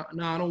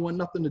 No, I don't want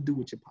nothing to do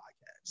with your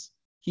podcast.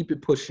 Keep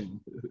it pushing.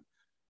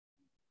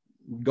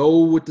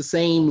 Go with the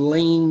same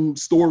lame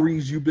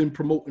stories you've been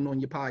promoting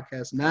on your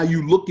podcast. Now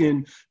you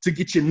looking to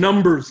get your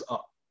numbers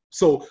up.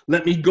 So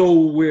let me go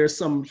where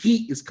some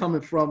heat is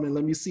coming from and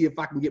let me see if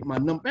I can get my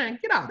number. Man,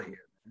 get out of here.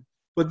 Man.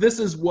 But this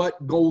is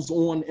what goes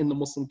on in the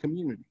Muslim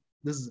community.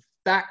 This is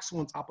facts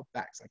on top of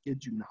facts. I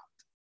kid you not.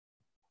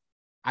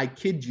 I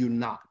kid you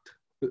not.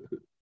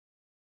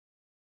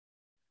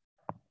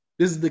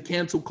 This is the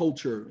cancel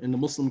culture in the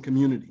Muslim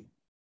community.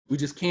 We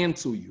just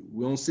cancel you.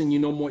 We don't send you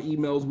no more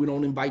emails. We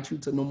don't invite you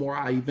to no more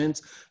our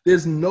events.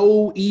 There's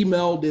no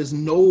email. There's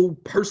no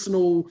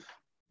personal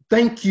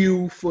thank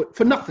you for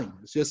nothing.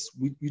 It's just,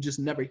 you just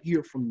never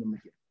hear from them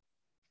again.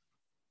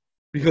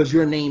 Because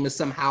your name is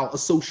somehow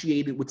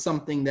associated with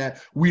something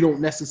that we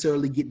don't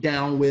necessarily get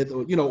down with,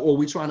 or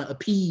we're trying to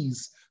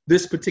appease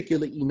this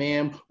particular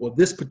imam or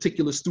this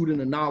particular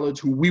student of knowledge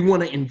who we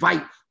want to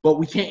invite, but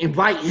we can't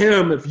invite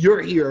him if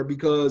you're here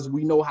because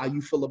we know how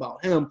you feel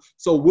about him.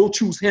 So we'll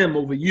choose him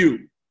over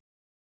you.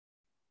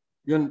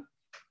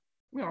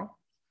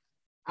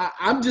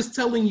 I'm just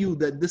telling you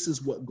that this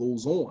is what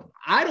goes on.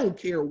 I don't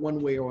care one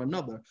way or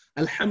another.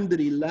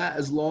 Alhamdulillah,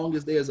 as long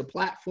as there's a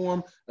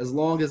platform, as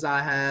long as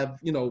I have,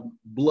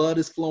 blood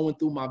is flowing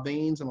through my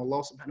veins, and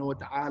Allah subhanahu wa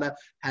ta'ala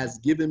has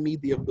given me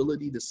the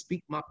ability to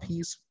speak my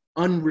piece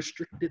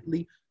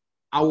unrestrictedly,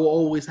 I will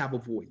always have a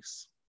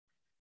voice.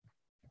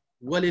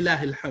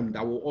 Walillahi alhamd,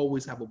 I will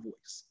always have a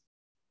voice.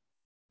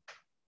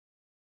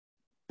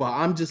 But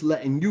I'm just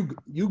letting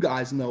you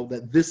guys know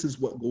that this is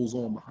what goes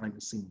on behind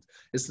the scenes.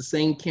 It's the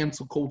same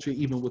cancel culture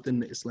even within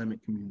the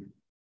Islamic community.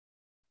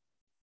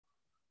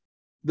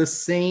 The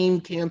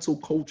same cancel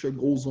culture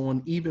goes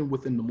on even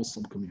within the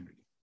Muslim community.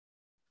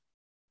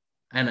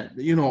 And,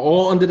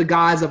 all under the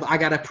guise of, I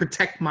got to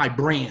protect my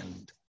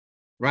brand,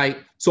 right?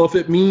 So if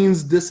it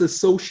means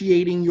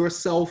disassociating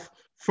yourself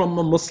from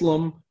a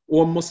Muslim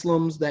or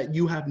Muslims that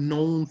you have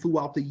known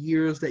throughout the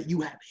years, that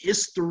you have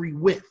history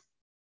with,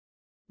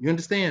 you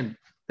understand?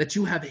 That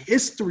you have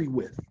history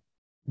with,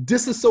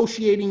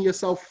 disassociating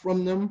yourself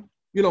from them,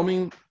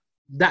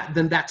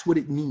 then that's what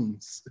it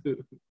means.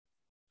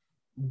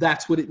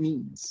 That's what it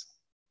means.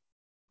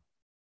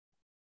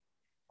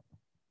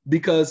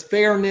 Because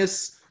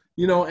fairness,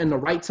 and the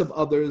rights of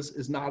others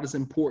is not as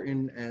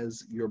important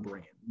as your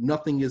brand.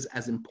 Nothing is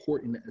as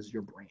important as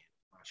your brand,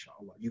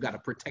 mashallah. You got to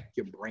protect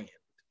your brand.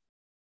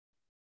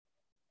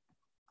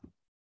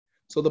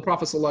 So the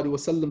Prophet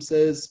ﷺ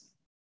says,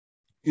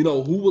 who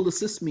will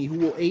assist me, who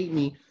will aid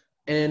me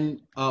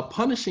in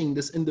punishing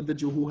this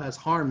individual who has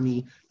harmed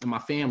me and my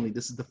family.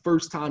 This is the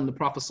first time the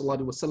Prophet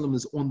ﷺ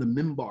is on the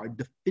minbar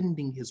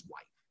defending his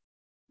wife.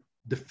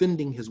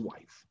 Defending his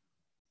wife.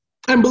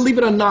 And believe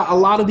it or not, a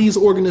lot of these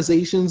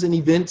organizations and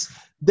events,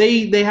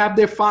 they have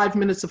their 5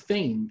 minutes of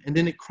fame, and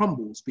then it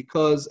crumbles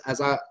because, as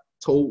I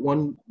told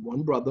one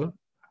brother,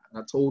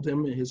 I told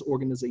him in his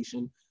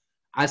organization,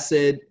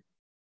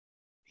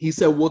 he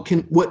said,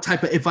 what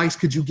type of advice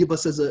could you give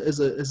us as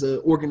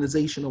a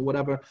organization or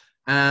whatever?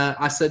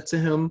 I said to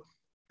him,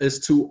 is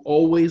to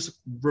always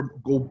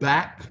go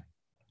back,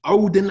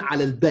 awdan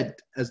ala al-bad,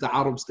 as the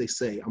Arabs they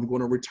say. I'm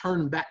going to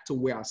return back to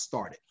where I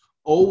started.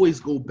 Always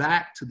go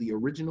back to the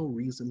original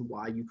reason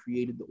why you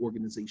created the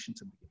organization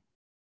to begin.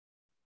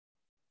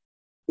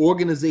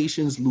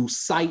 Organizations lose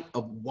sight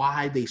of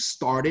why they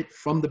started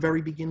from the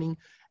very beginning,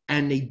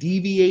 and they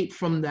deviate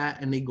from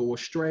that and they go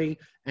astray,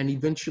 and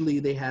eventually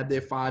they have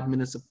their 5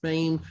 minutes of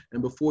fame,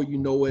 and before you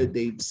know it,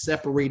 they've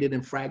separated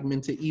and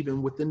fragmented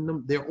even within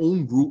them, their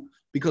own group,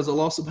 because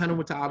Allah subhanahu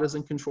wa ta'ala is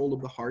in control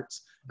of the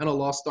hearts, and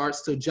Allah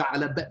starts to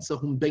ja'ala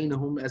ba'sahum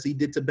bainahum, as he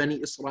did to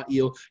Bani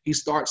Israel. He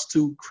starts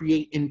to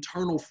create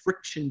internal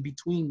friction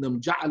between them.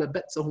 Ja'ala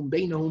ba'sahum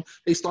bainahum.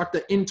 They start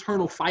the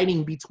internal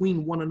fighting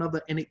between one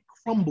another, and it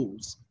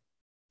crumbles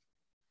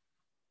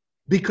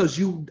because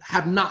you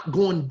have not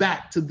gone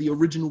back to the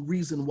original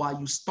reason why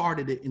you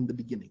started it in the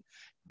beginning.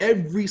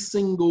 Every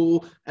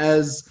single,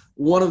 as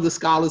one of the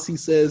scholars, he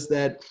says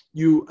that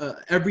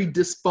every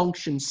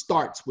dysfunction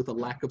starts with a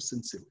lack of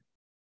sincerity.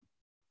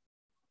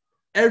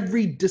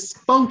 Every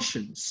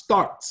dysfunction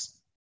starts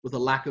with a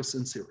lack of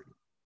sincerity.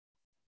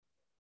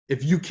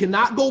 If you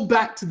cannot go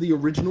back to the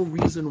original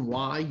reason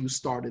why you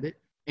started it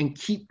and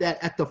keep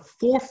that at the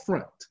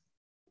forefront,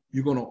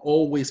 you're going to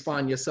always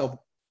find yourself,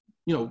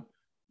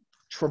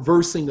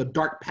 traversing a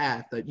dark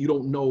path that you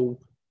don't know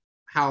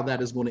how that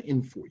is going to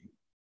end for you.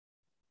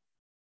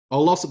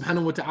 Allah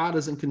subhanahu wa ta'ala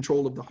is in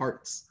control of the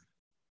hearts.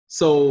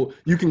 So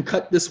you can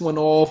cut this one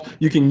off,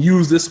 you can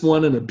use this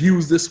one and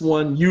abuse this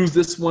one, use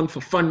this one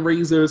for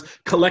fundraisers,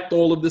 collect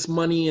all of this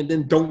money and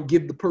then don't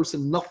give the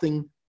person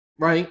nothing,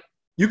 right?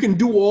 You can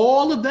do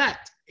all of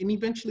that and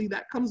eventually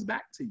that comes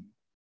back to you.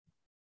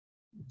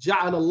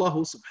 Ja'ala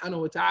Allahu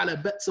subhanahu wa ta'ala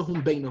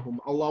ba'sahum bainahum.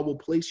 Allah will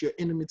place your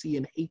enmity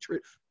and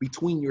hatred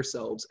between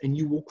yourselves and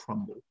you will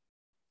crumble.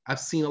 I've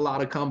seen a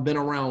lot of been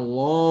around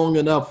long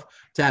enough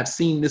to have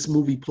seen this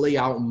movie play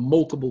out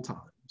multiple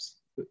times.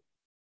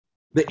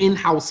 The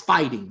in-house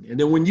fighting. And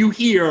then when you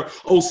hear,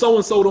 oh,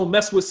 so-and-so don't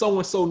mess with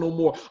so-and-so no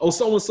more. Oh,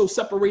 so-and-so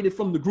separated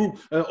from the group.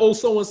 Oh,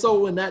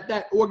 so-and-so and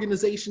that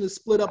organization is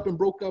split up and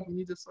broke up. And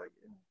you're just like,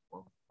 yeah,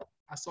 well,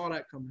 I saw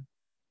that coming.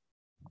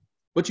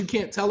 But you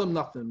can't tell him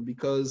nothing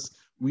because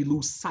we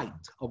lose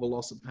sight of Allah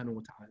subhanahu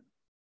wa ta'ala.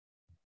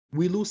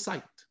 We lose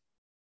sight.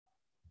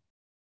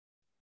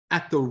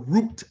 At the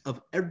root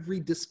of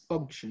every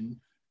dysfunction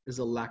is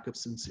a lack of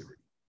sincerity.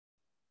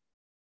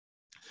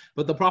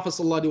 But the Prophet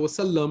sallallahu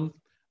alaihi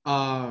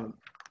wasallam,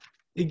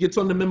 he gets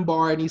on the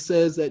minbar and he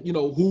says that,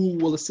 who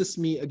will assist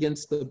me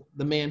against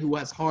the man who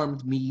has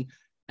harmed me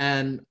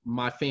and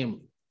my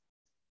family?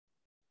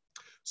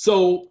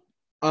 So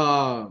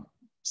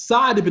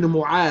Sa'd ibn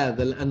Mu'adh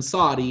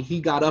al-Ansari,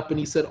 he got up and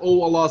he said,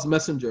 "Oh Allah's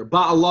messenger,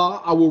 by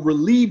Allah, I will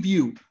relieve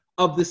you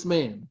of this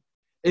man.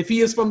 If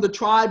he is from the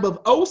tribe of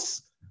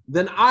Aus,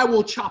 then I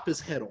will chop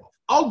his head off.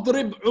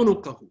 Adrib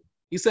unuqahu."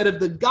 He said, if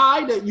the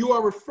guy that you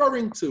are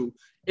referring to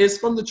is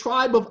from the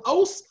tribe of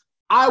Aus,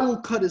 I will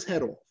cut his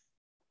head off.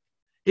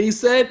 He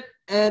said,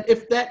 and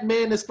if that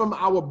man is from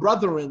our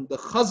brethren, the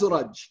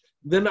Khazraj,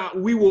 then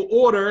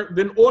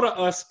order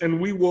us and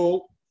we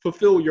will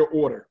fulfill your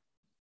order.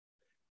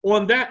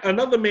 On that,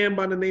 another man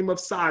by the name of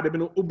Sa'd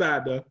ibn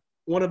Ubadah,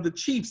 one of the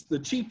chiefs, the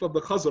chief of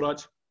the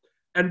Khazraj,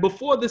 and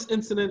before this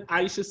incident,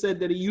 Aisha said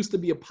that he used to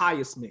be a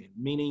pious man,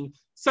 meaning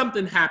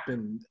something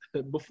happened.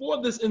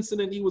 Before this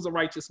incident, he was a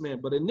righteous man,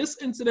 but in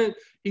this incident,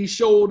 he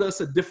showed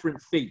us a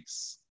different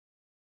face.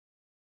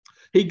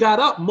 He got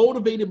up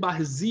motivated by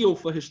his zeal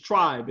for his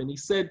tribe, and he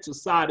said to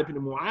Sa'd ibn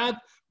Mu'adh,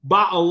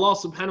 by Allah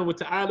subhanahu wa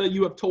ta'ala,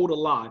 you have told a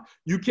lie.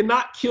 You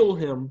cannot kill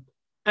him,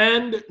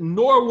 and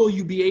nor will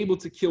you be able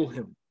to kill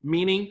him.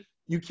 Meaning,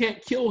 you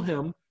can't kill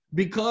him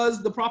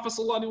because the Prophet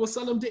sallallahu alaihi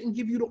wasallam didn't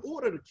give you the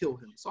order to kill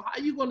him. So how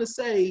are you going to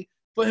say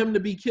for him to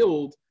be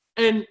killed,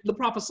 and the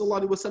Prophet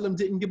sallallahu alaihi wasallam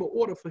didn't give an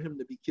order for him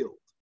to be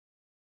killed?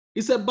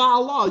 He said, by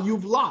Allah,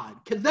 you've lied.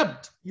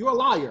 Kadhabt, you're a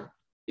liar.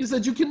 He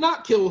said, you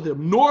cannot kill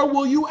him, nor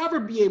will you ever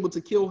be able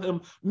to kill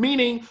him,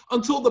 meaning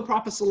until the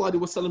Prophet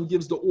ﷺ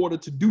gives the order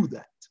to do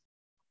that.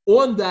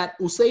 On that,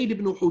 Usayd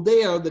ibn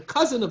Hudayr, the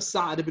cousin of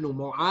Sa'd ibn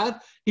Mu'adh,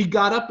 he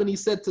got up and he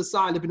said to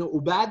Sa'd ibn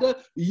Ubadah,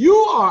 you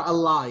are a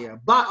liar.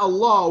 By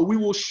Allah, we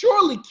will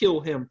surely kill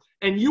him,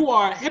 and you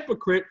are a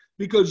hypocrite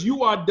because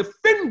you are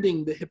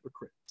defending the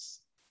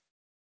hypocrites.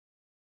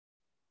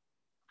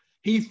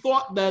 He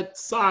thought that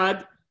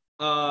Sa'd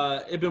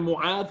ibn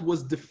Mu'adh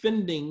was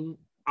defending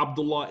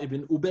Abdullah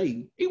ibn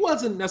Ubay. He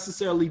wasn't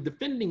necessarily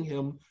defending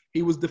him.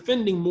 He was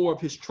defending more of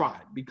his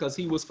tribe because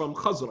he was from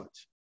Khazraj.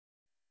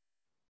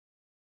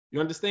 You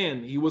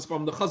understand? He was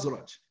from the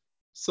Khazraj.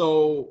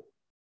 So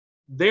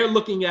they're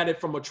looking at it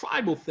from a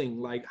tribal thing.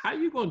 Like, how are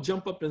you going to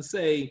jump up and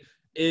say,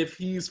 if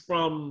he's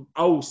from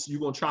Aus, you're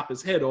going to chop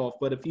his head off,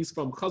 but if he's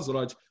from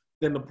Khazraj,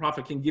 then the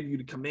Prophet can give you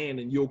the command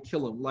and you'll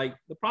kill him. Like,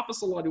 the Prophet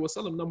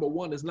ﷺ, number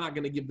one, is not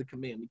going to give the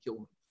command to kill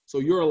him. So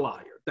you're a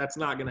liar. That's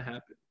not going to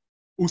happen.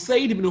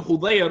 Usayd ibn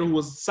Hudayr, who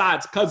was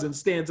Sa'd's cousin,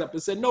 stands up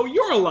and said, no,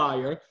 you're a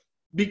liar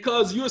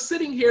because you're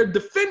sitting here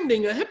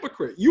defending a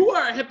hypocrite. You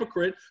are a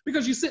hypocrite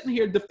because you're sitting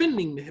here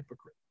defending the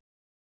hypocrite.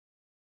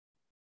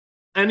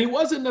 And he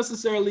wasn't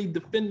necessarily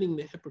defending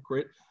the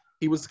hypocrite.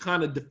 He was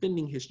kind of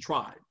defending his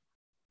tribe.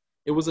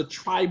 It was a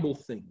tribal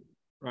thing,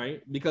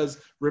 right? Because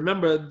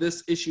remember,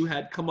 this issue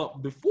had come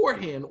up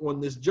beforehand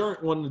on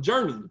the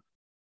journey.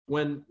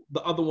 when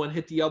the other one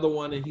hit the other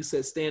one and he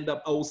said, stand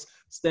up Aus,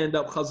 stand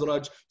up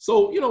Khazraj.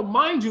 So,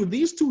 mind you,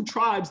 these two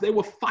tribes, they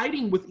were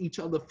fighting with each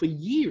other for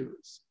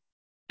years.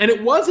 And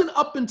it wasn't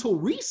up until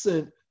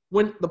recent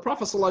when the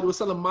Prophet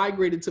ﷺ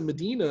migrated to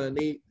Medina and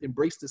they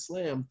embraced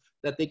Islam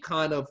that they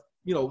kind of,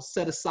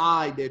 set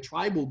aside their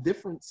tribal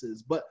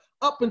differences. But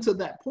up until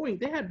that point,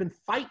 they had been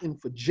fighting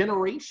for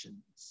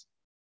generations.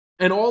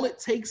 And all it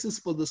takes is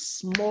for the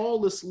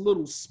smallest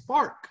little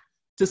spark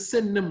to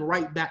send them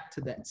right back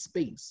to that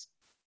space.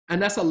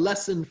 And that's a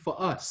lesson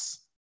for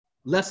us.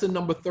 Lesson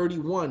number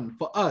 31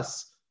 for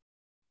us.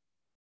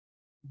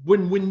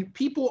 When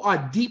people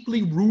are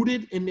deeply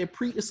rooted in their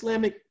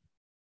pre-Islamic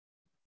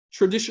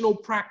traditional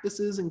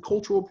practices and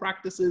cultural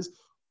practices,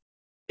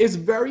 it's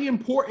very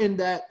important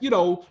that,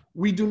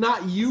 we do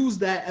not use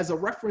that as a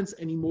reference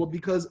anymore,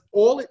 because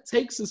all it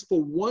takes is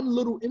for one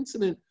little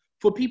incident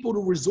for people to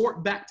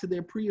resort back to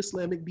their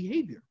pre-Islamic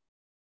behavior.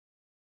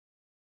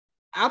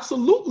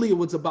 Absolutely, it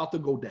was about to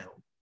go down.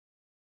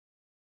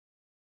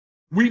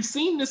 We've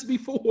seen this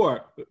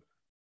before.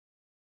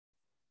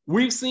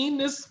 We've seen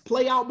this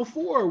play out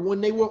before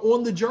when they were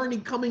on the journey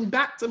coming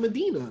back to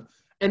Medina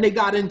and they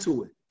got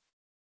into it.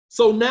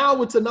 So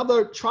now it's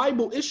another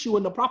tribal issue,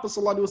 and the Prophet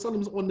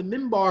ﷺ is on the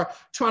minbar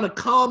trying to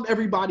calm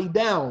everybody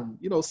down.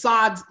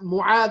 Sa'd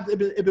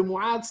ibn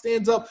Mu'adh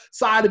stands up,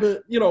 Sa'd ibn,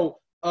 Ibn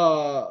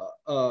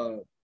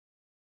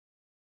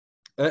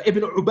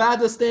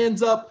Ubadah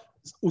stands up,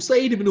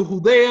 Usayd ibn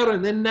Hudayr,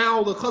 and then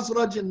now the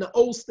Khazraj and the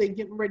Aus, they're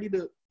getting ready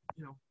to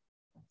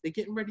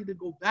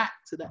go back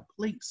to that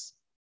place.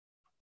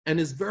 And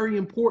it's very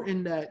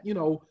important that,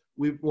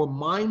 we're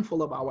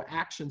mindful of our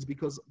actions,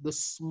 because the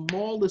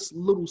smallest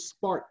little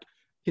spark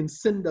can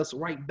send us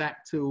right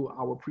back to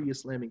our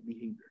pre-Islamic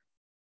behavior.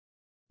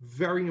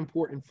 Very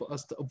important for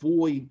us to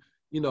avoid,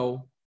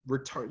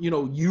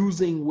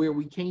 using where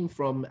we came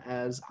from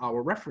as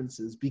our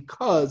references,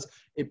 because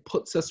it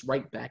puts us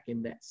right back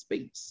in that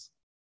space.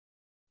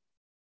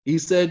 He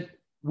said,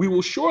 we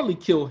will surely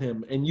kill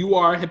him, and you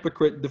are a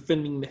hypocrite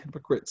defending the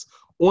hypocrites.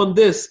 On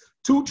this,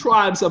 two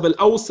tribes of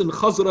Al-Aws and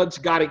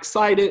Khazraj got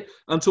excited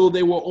until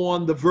they were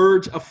on the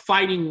verge of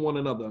fighting one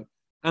another.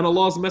 And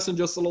Allah's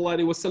Messenger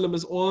ﷺ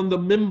is on the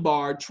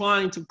minbar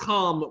trying to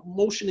calm,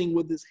 motioning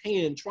with his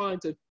hand, trying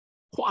to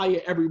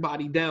quiet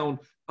everybody down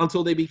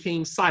until they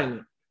became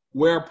silent.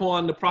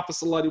 Whereupon the Prophet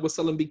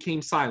ﷺ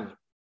became silent.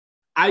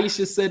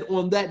 Aisha said,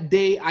 on that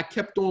day, I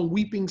kept on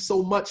weeping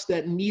so much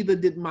that neither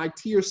did my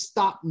tears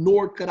stop,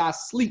 nor could I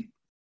sleep.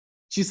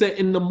 She said,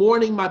 in the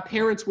morning, my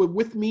parents were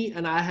with me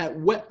and I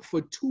had wept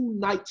for 2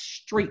 nights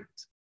straight,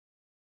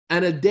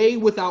 and a day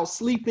without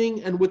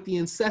sleeping and with the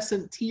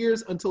incessant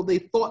tears until they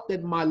thought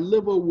that my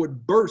liver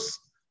would burst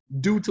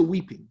due to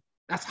weeping.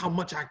 That's how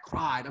much I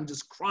cried. I'm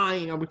just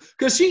crying.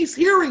 Because she's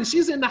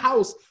in the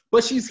house,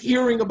 but she's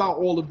hearing about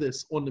all of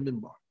this on the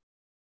minbar.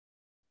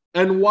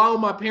 And while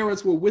my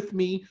parents were with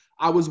me,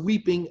 I was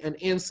weeping. An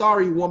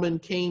Ansari woman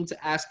came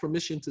to ask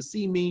permission to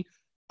see me,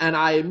 and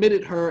I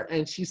admitted her,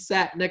 and she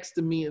sat next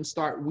to me and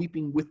started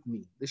weeping with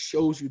me. This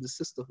shows you the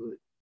sisterhood.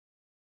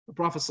 The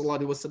Prophet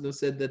ﷺ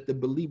said that the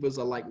believers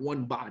are like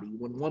one body.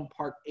 When one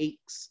part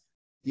aches,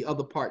 the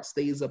other part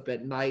stays up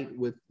at night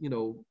with,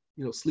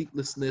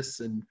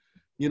 sleeplessness and,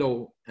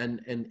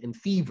 and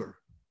fever.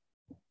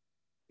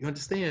 You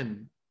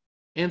understand?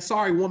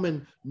 Ansari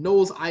woman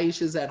knows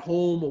Aisha's at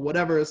home or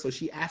whatever, so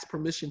she asked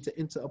permission to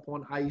enter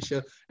upon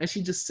Aisha, and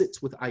she just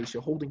sits with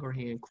Aisha, holding her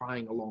hand,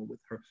 crying along with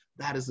her.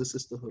 That is the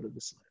sisterhood of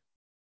Islam.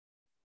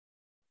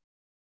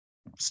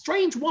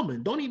 Strange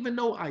woman, don't even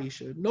know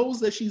Aisha, knows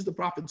that she's the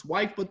Prophet's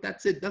wife, but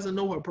that's it, doesn't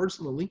know her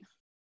personally.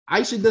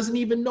 Aisha doesn't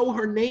even know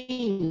her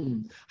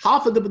name.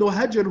 Hafid ibn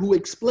Hajar, who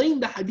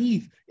explained the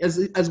hadith,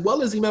 as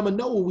well as Imam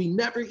an-Nawawi,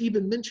 never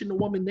even mentioned the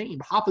woman's name.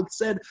 Hafid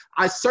said,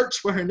 I searched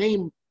for her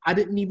name. I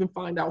didn't even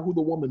find out who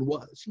the woman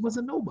was. She was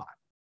a nobody.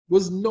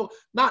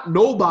 Not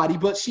nobody,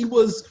 but she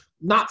was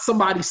not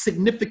somebody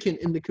significant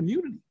in the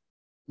community.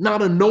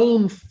 Not a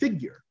known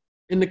figure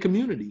in the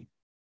community.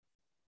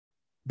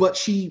 But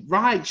she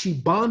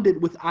bonded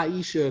with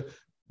Aisha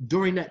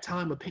during that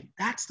time of pain.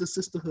 That's the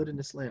sisterhood in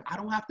Islam. I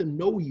don't have to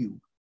know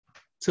you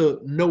to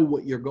know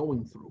what you're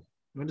going through.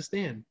 You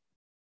understand?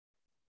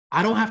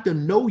 I don't have to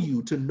know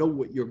you to know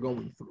what you're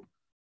going through.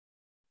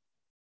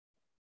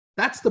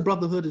 That's the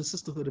brotherhood and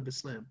sisterhood of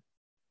Islam.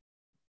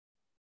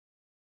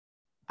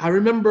 I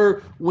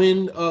remember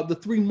when the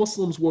 3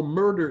 Muslims were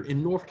murdered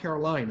in North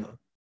Carolina,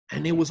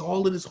 and there was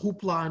all of this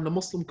hoopla in the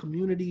Muslim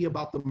community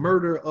about the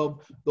murder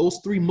of those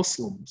 3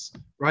 Muslims,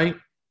 right?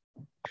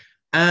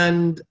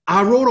 And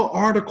I wrote an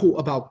article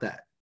about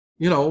that,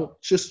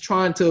 just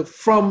trying to,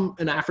 from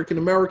an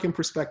African-American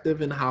perspective,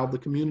 and how the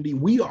community,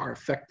 we are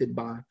affected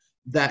by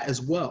that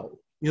as well,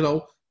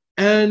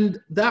 And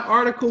that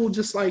article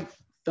just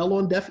fell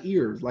on deaf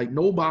ears.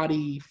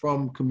 Nobody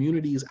from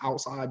communities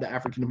outside the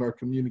African-American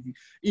community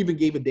even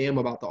gave a damn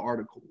about the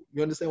article.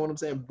 You understand what I'm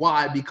saying?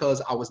 Why?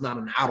 Because I was not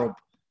an Arab.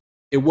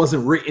 It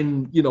wasn't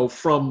written,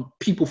 from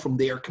people from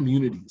their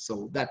community.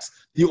 So that's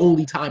the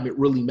only time it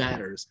really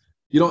matters.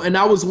 And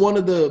that was one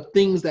of the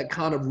things that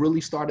kind of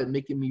really started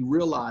making me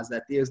realize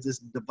that there's this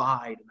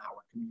divide in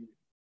our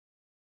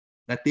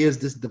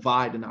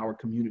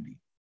community.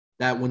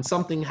 That when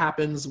something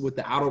happens with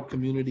the Arab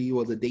community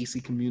or the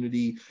Desi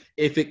community,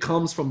 if it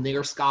comes from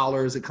their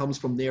scholars, it comes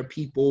from their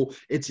people,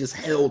 it's just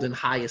held in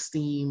high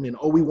esteem. And,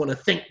 we want to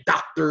thank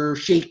Dr.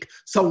 Sheikh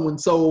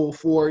so-and-so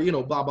for,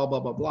 blah, blah, blah,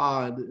 blah,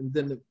 blah. And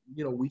then,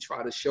 we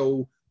try to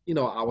show,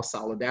 our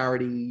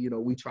solidarity.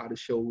 We try to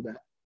show that,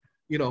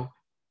 and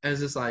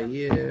it's just like,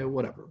 yeah,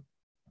 whatever.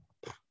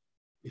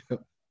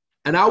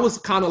 And I was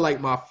kind of like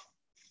my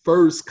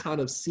first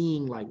kind of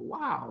seeing like,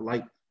 wow,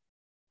 like,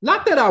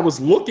 not that I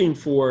was looking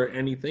for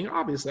anything.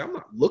 Obviously, I'm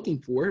not looking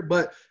for it,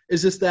 but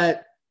it's just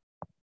that,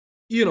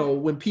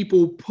 when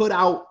people put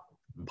out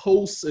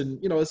posts and,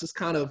 it's just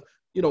kind of,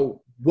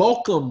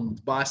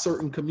 welcomed by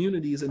certain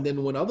communities. And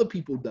then when other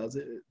people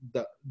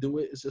do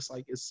it, it's just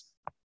like,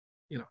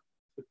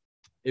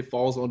 it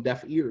falls on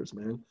deaf ears,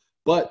 man.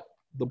 But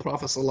the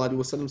Prophet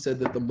ﷺ said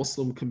that the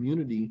Muslim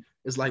community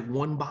is like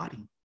one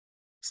body.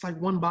 It's like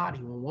one body.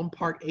 When one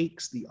part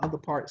aches, the other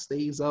part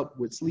stays up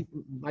with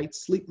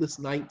sleepless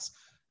nights,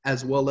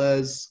 as well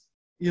as,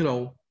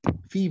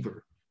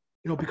 fever,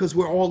 because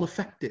we're all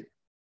affected.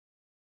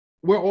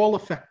 We're all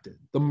affected.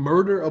 The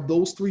murder of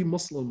those 3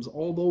 Muslims,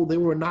 although they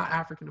were not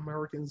African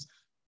Americans,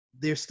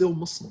 they're still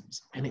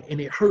Muslims. And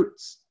it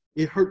hurts.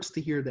 It hurts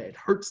to hear that. It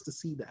hurts to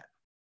see that.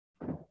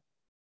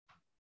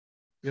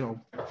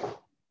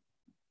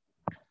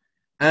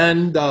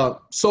 And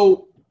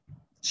so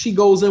she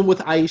goes in with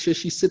Aisha.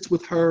 She sits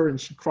with her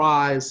and she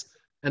cries.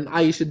 And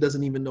Aisha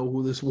doesn't even know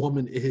who this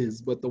woman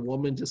is, but the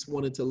woman just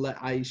wanted to let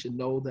Aisha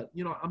know that,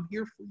 I'm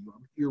here for you.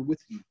 I'm here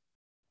with you.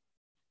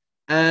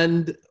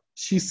 And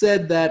she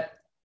said that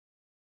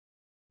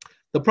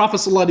the Prophet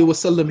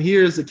ﷺ,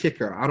 here's the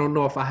kicker. I don't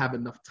know if I have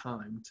enough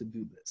time to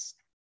do this.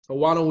 So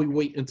why don't we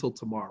wait until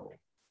tomorrow?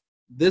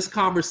 This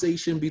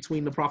conversation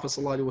between the Prophet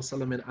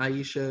ﷺ and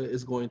Aisha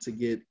is going to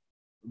get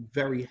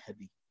very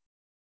heavy.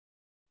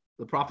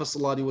 The Prophet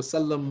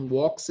ﷺ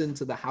walks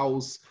into the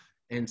house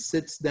and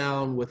sits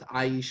down with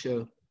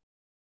Aisha.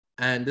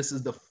 And this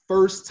is the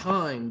first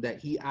time that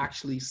he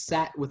actually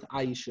sat with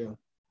Aisha.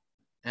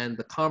 And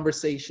the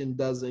conversation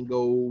doesn't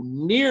go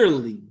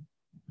nearly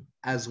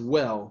as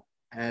well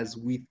as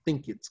we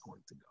think it's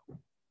going to go.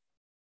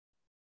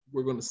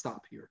 We're going to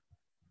stop here.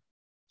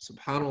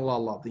 Subhanallah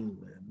al-Azim,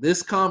 man.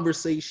 This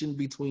conversation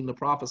between the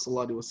Prophet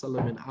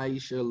ﷺ and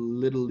Aisha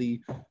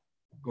literally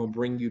going to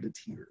bring you to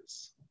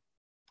tears.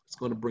 It's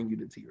going to bring you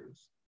to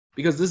tears.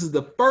 Because this is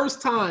the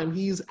first time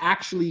he's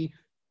actually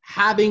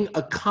having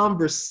a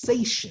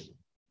conversation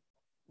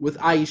with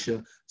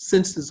Aisha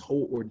since this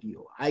whole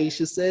ordeal.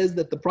 Aisha says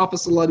that the Prophet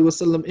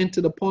ﷺ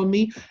entered upon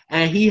me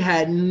and he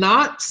had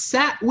not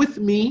sat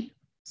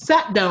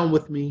down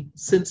with me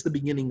since the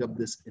beginning of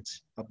this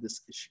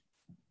issue.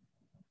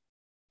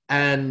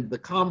 And the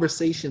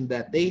conversation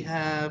that they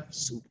have,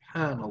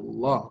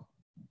 subhanallah,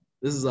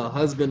 this is a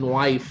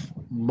husband-wife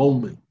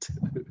moment.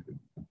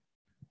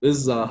 This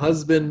is a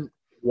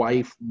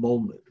husband-wife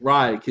moment.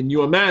 Right, can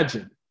you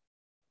imagine?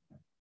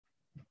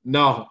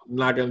 No, I'm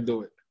not going to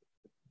do it.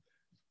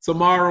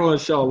 Tomorrow,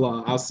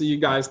 inshallah. I'll see you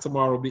guys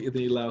tomorrow,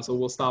 bi'idhnillah. So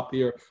we'll stop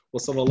here. Wa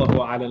sallallahu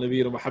ala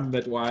nabiyyina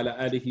Muhammad wa ala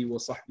alihi wa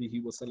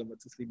sahbihi wa sallama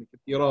taslima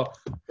kathira.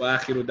 Wa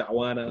akhiru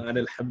da'wana and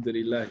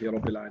alhamdulillahi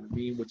rabbil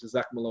alameen. Wa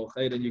jazakumullahu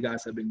khairan. You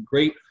guys have been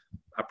great.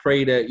 I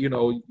pray that,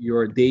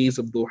 your days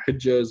of Dhul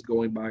Hijjah is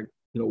going by,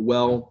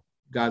 well.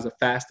 You guys are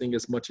fasting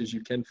as much as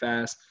you can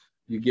fast.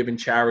 You're giving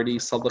charity,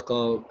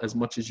 sadaqah as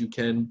much as you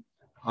can.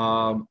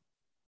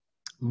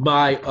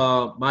 My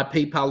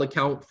PayPal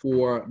account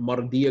for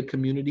Mardiya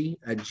Community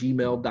at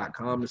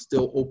gmail.com is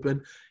still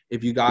open.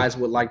 If you guys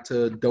would like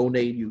to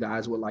donate, you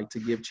guys would like to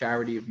give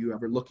charity, if you're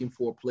ever looking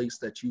for a place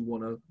that you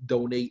want to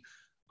donate,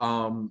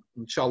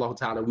 inshallah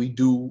ta'ala, we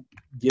do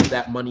give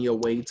that money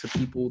away to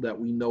people that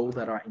we know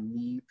that are in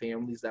need,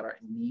 families that are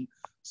in need.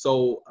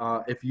 So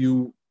if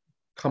you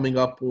coming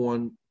up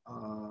on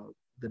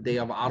the day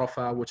of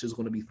Arafah, which is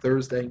going to be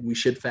Thursday, we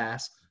should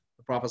fast.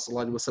 The Prophet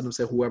ﷺ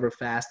said, whoever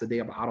fasts the day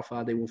of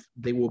Arafah,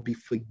 they will be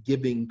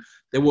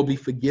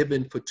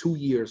forgiven for 2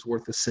 years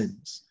worth of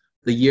sins,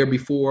 the year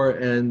before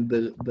and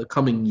the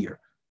coming year.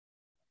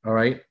 All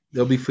right.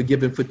 They'll be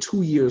forgiven for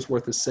 2 years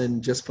worth of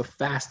sin just for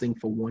fasting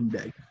for 1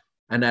 day.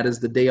 And that is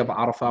the day of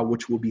Arafah,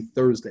 which will be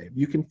Thursday. If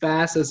you can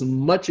fast as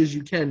much as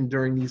you can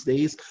during these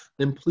days,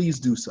 then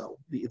please do so.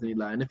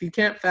 And if you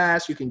can't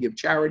fast, you can give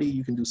charity,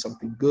 you can do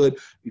something good,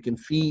 you can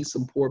feed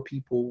some poor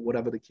people,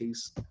 whatever the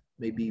case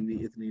may be.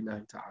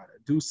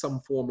 Do some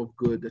form of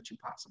good that you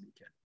possibly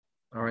can.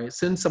 All right.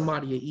 Send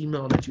somebody an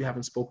email that you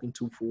haven't spoken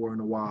to for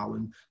in a while,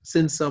 and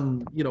send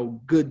some,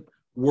 good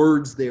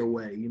words their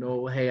way.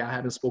 Hey, I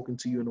haven't spoken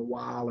to you in a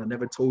while. I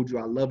never told you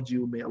I loved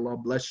you. May Allah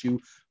bless you.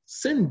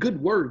 Send good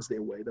words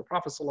their way. The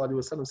Prophet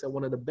ﷺ said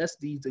one of the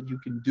best deeds that you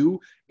can do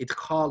is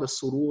call a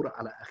surur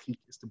ala akhik,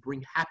 is to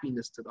bring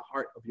happiness to the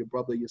heart of your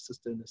brother, your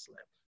sister in Islam.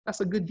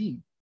 That's a good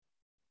deed.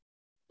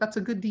 That's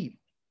a good deed.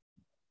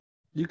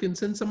 You can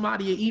send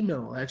somebody an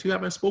email that you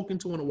haven't spoken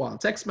to in a while.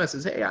 Text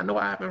message, hey, I know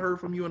I haven't heard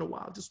from you in a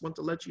while. Just want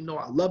to let you know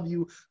I love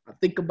you. I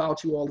think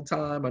about you all the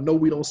time. I know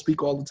we don't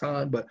speak all the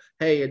time, but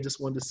hey, I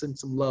just wanted to send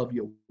some love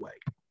your way.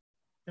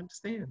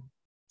 Understand?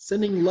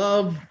 Sending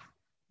love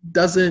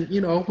doesn't,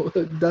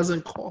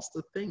 doesn't cost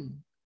a thing.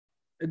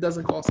 It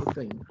doesn't cost a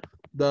thing.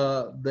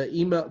 The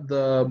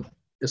email,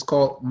 it's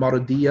called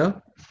Mardia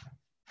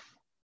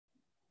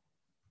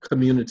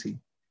Community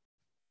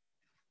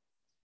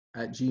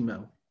at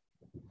Gmail.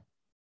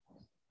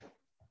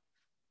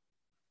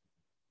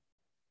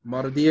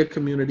 Mardia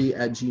Community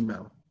at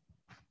Gmail.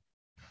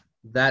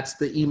 That's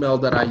the email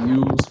that I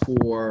use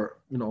for,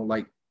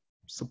 like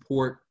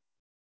support,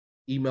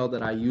 email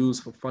that I use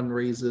for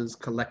fundraisers,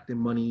 collecting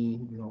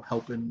money,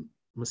 helping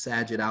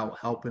Masajid out,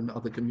 helping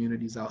other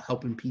communities out,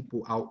 helping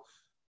people out.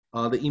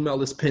 The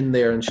email is pinned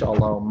there,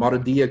 inshallah.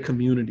 Maradia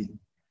Community.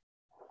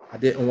 I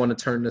didn't want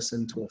to turn this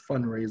into a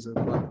fundraiser,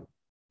 but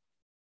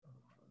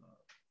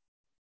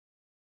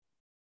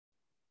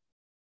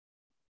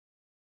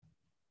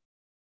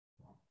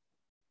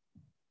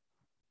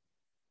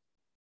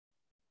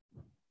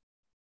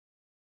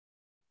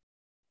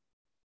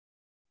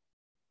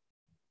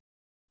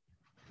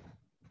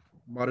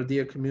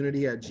Maradia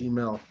Community at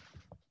gmail.com.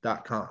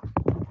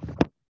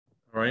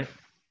 All right.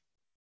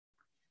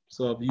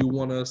 So if you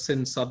want to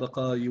send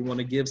sadaqah, you want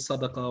to give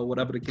sadaqah,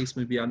 whatever the case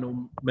may be, I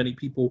know many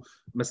people,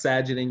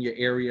 masajid in your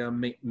area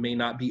may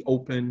not be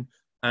open,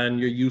 and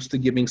you're used to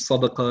giving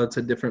sadaqah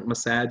to different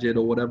masajid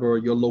or whatever, or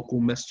your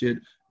local masjid.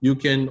 You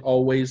can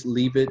always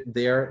leave it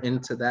there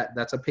into that.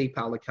 That's a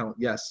PayPal account,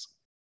 yes.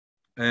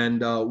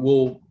 And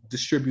we'll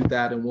distribute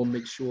that, and we'll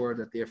make sure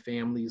that there are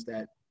families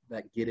that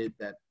get it,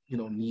 that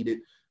need it,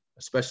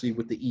 especially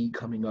with the Eid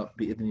coming up,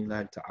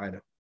 bi'idhnillah ta'ala.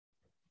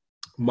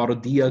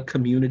 Mardia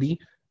Community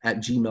at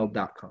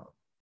gmail.com.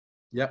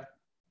 Yep.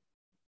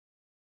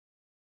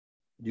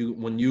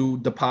 When you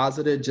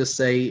deposit it, just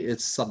say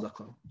it's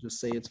sadaqah. Just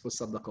say it's for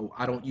sadaqah.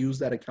 I don't use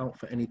that account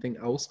for anything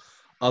else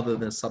other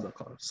than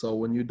sadaqah. So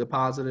when you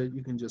deposit it,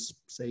 you can just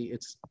say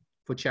it's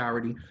for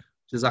charity.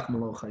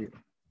 Jazakumullahu khair.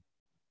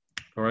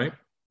 All right.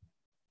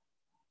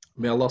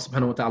 May Allah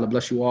subhanahu wa ta'ala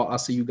bless you all. I'll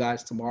see you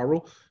guys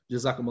tomorrow.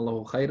 جزاكم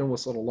الله خيرا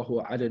وصلى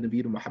الله على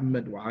نبينا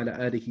محمد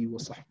وعلى آله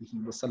وصحبه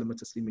وسلم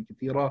تسليما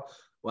كثيرا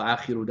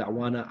وآخر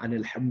دعوانا أن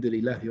الحمد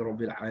لله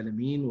رب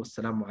العالمين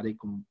والسلام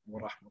عليكم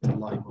ورحمة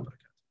الله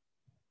وبركاته.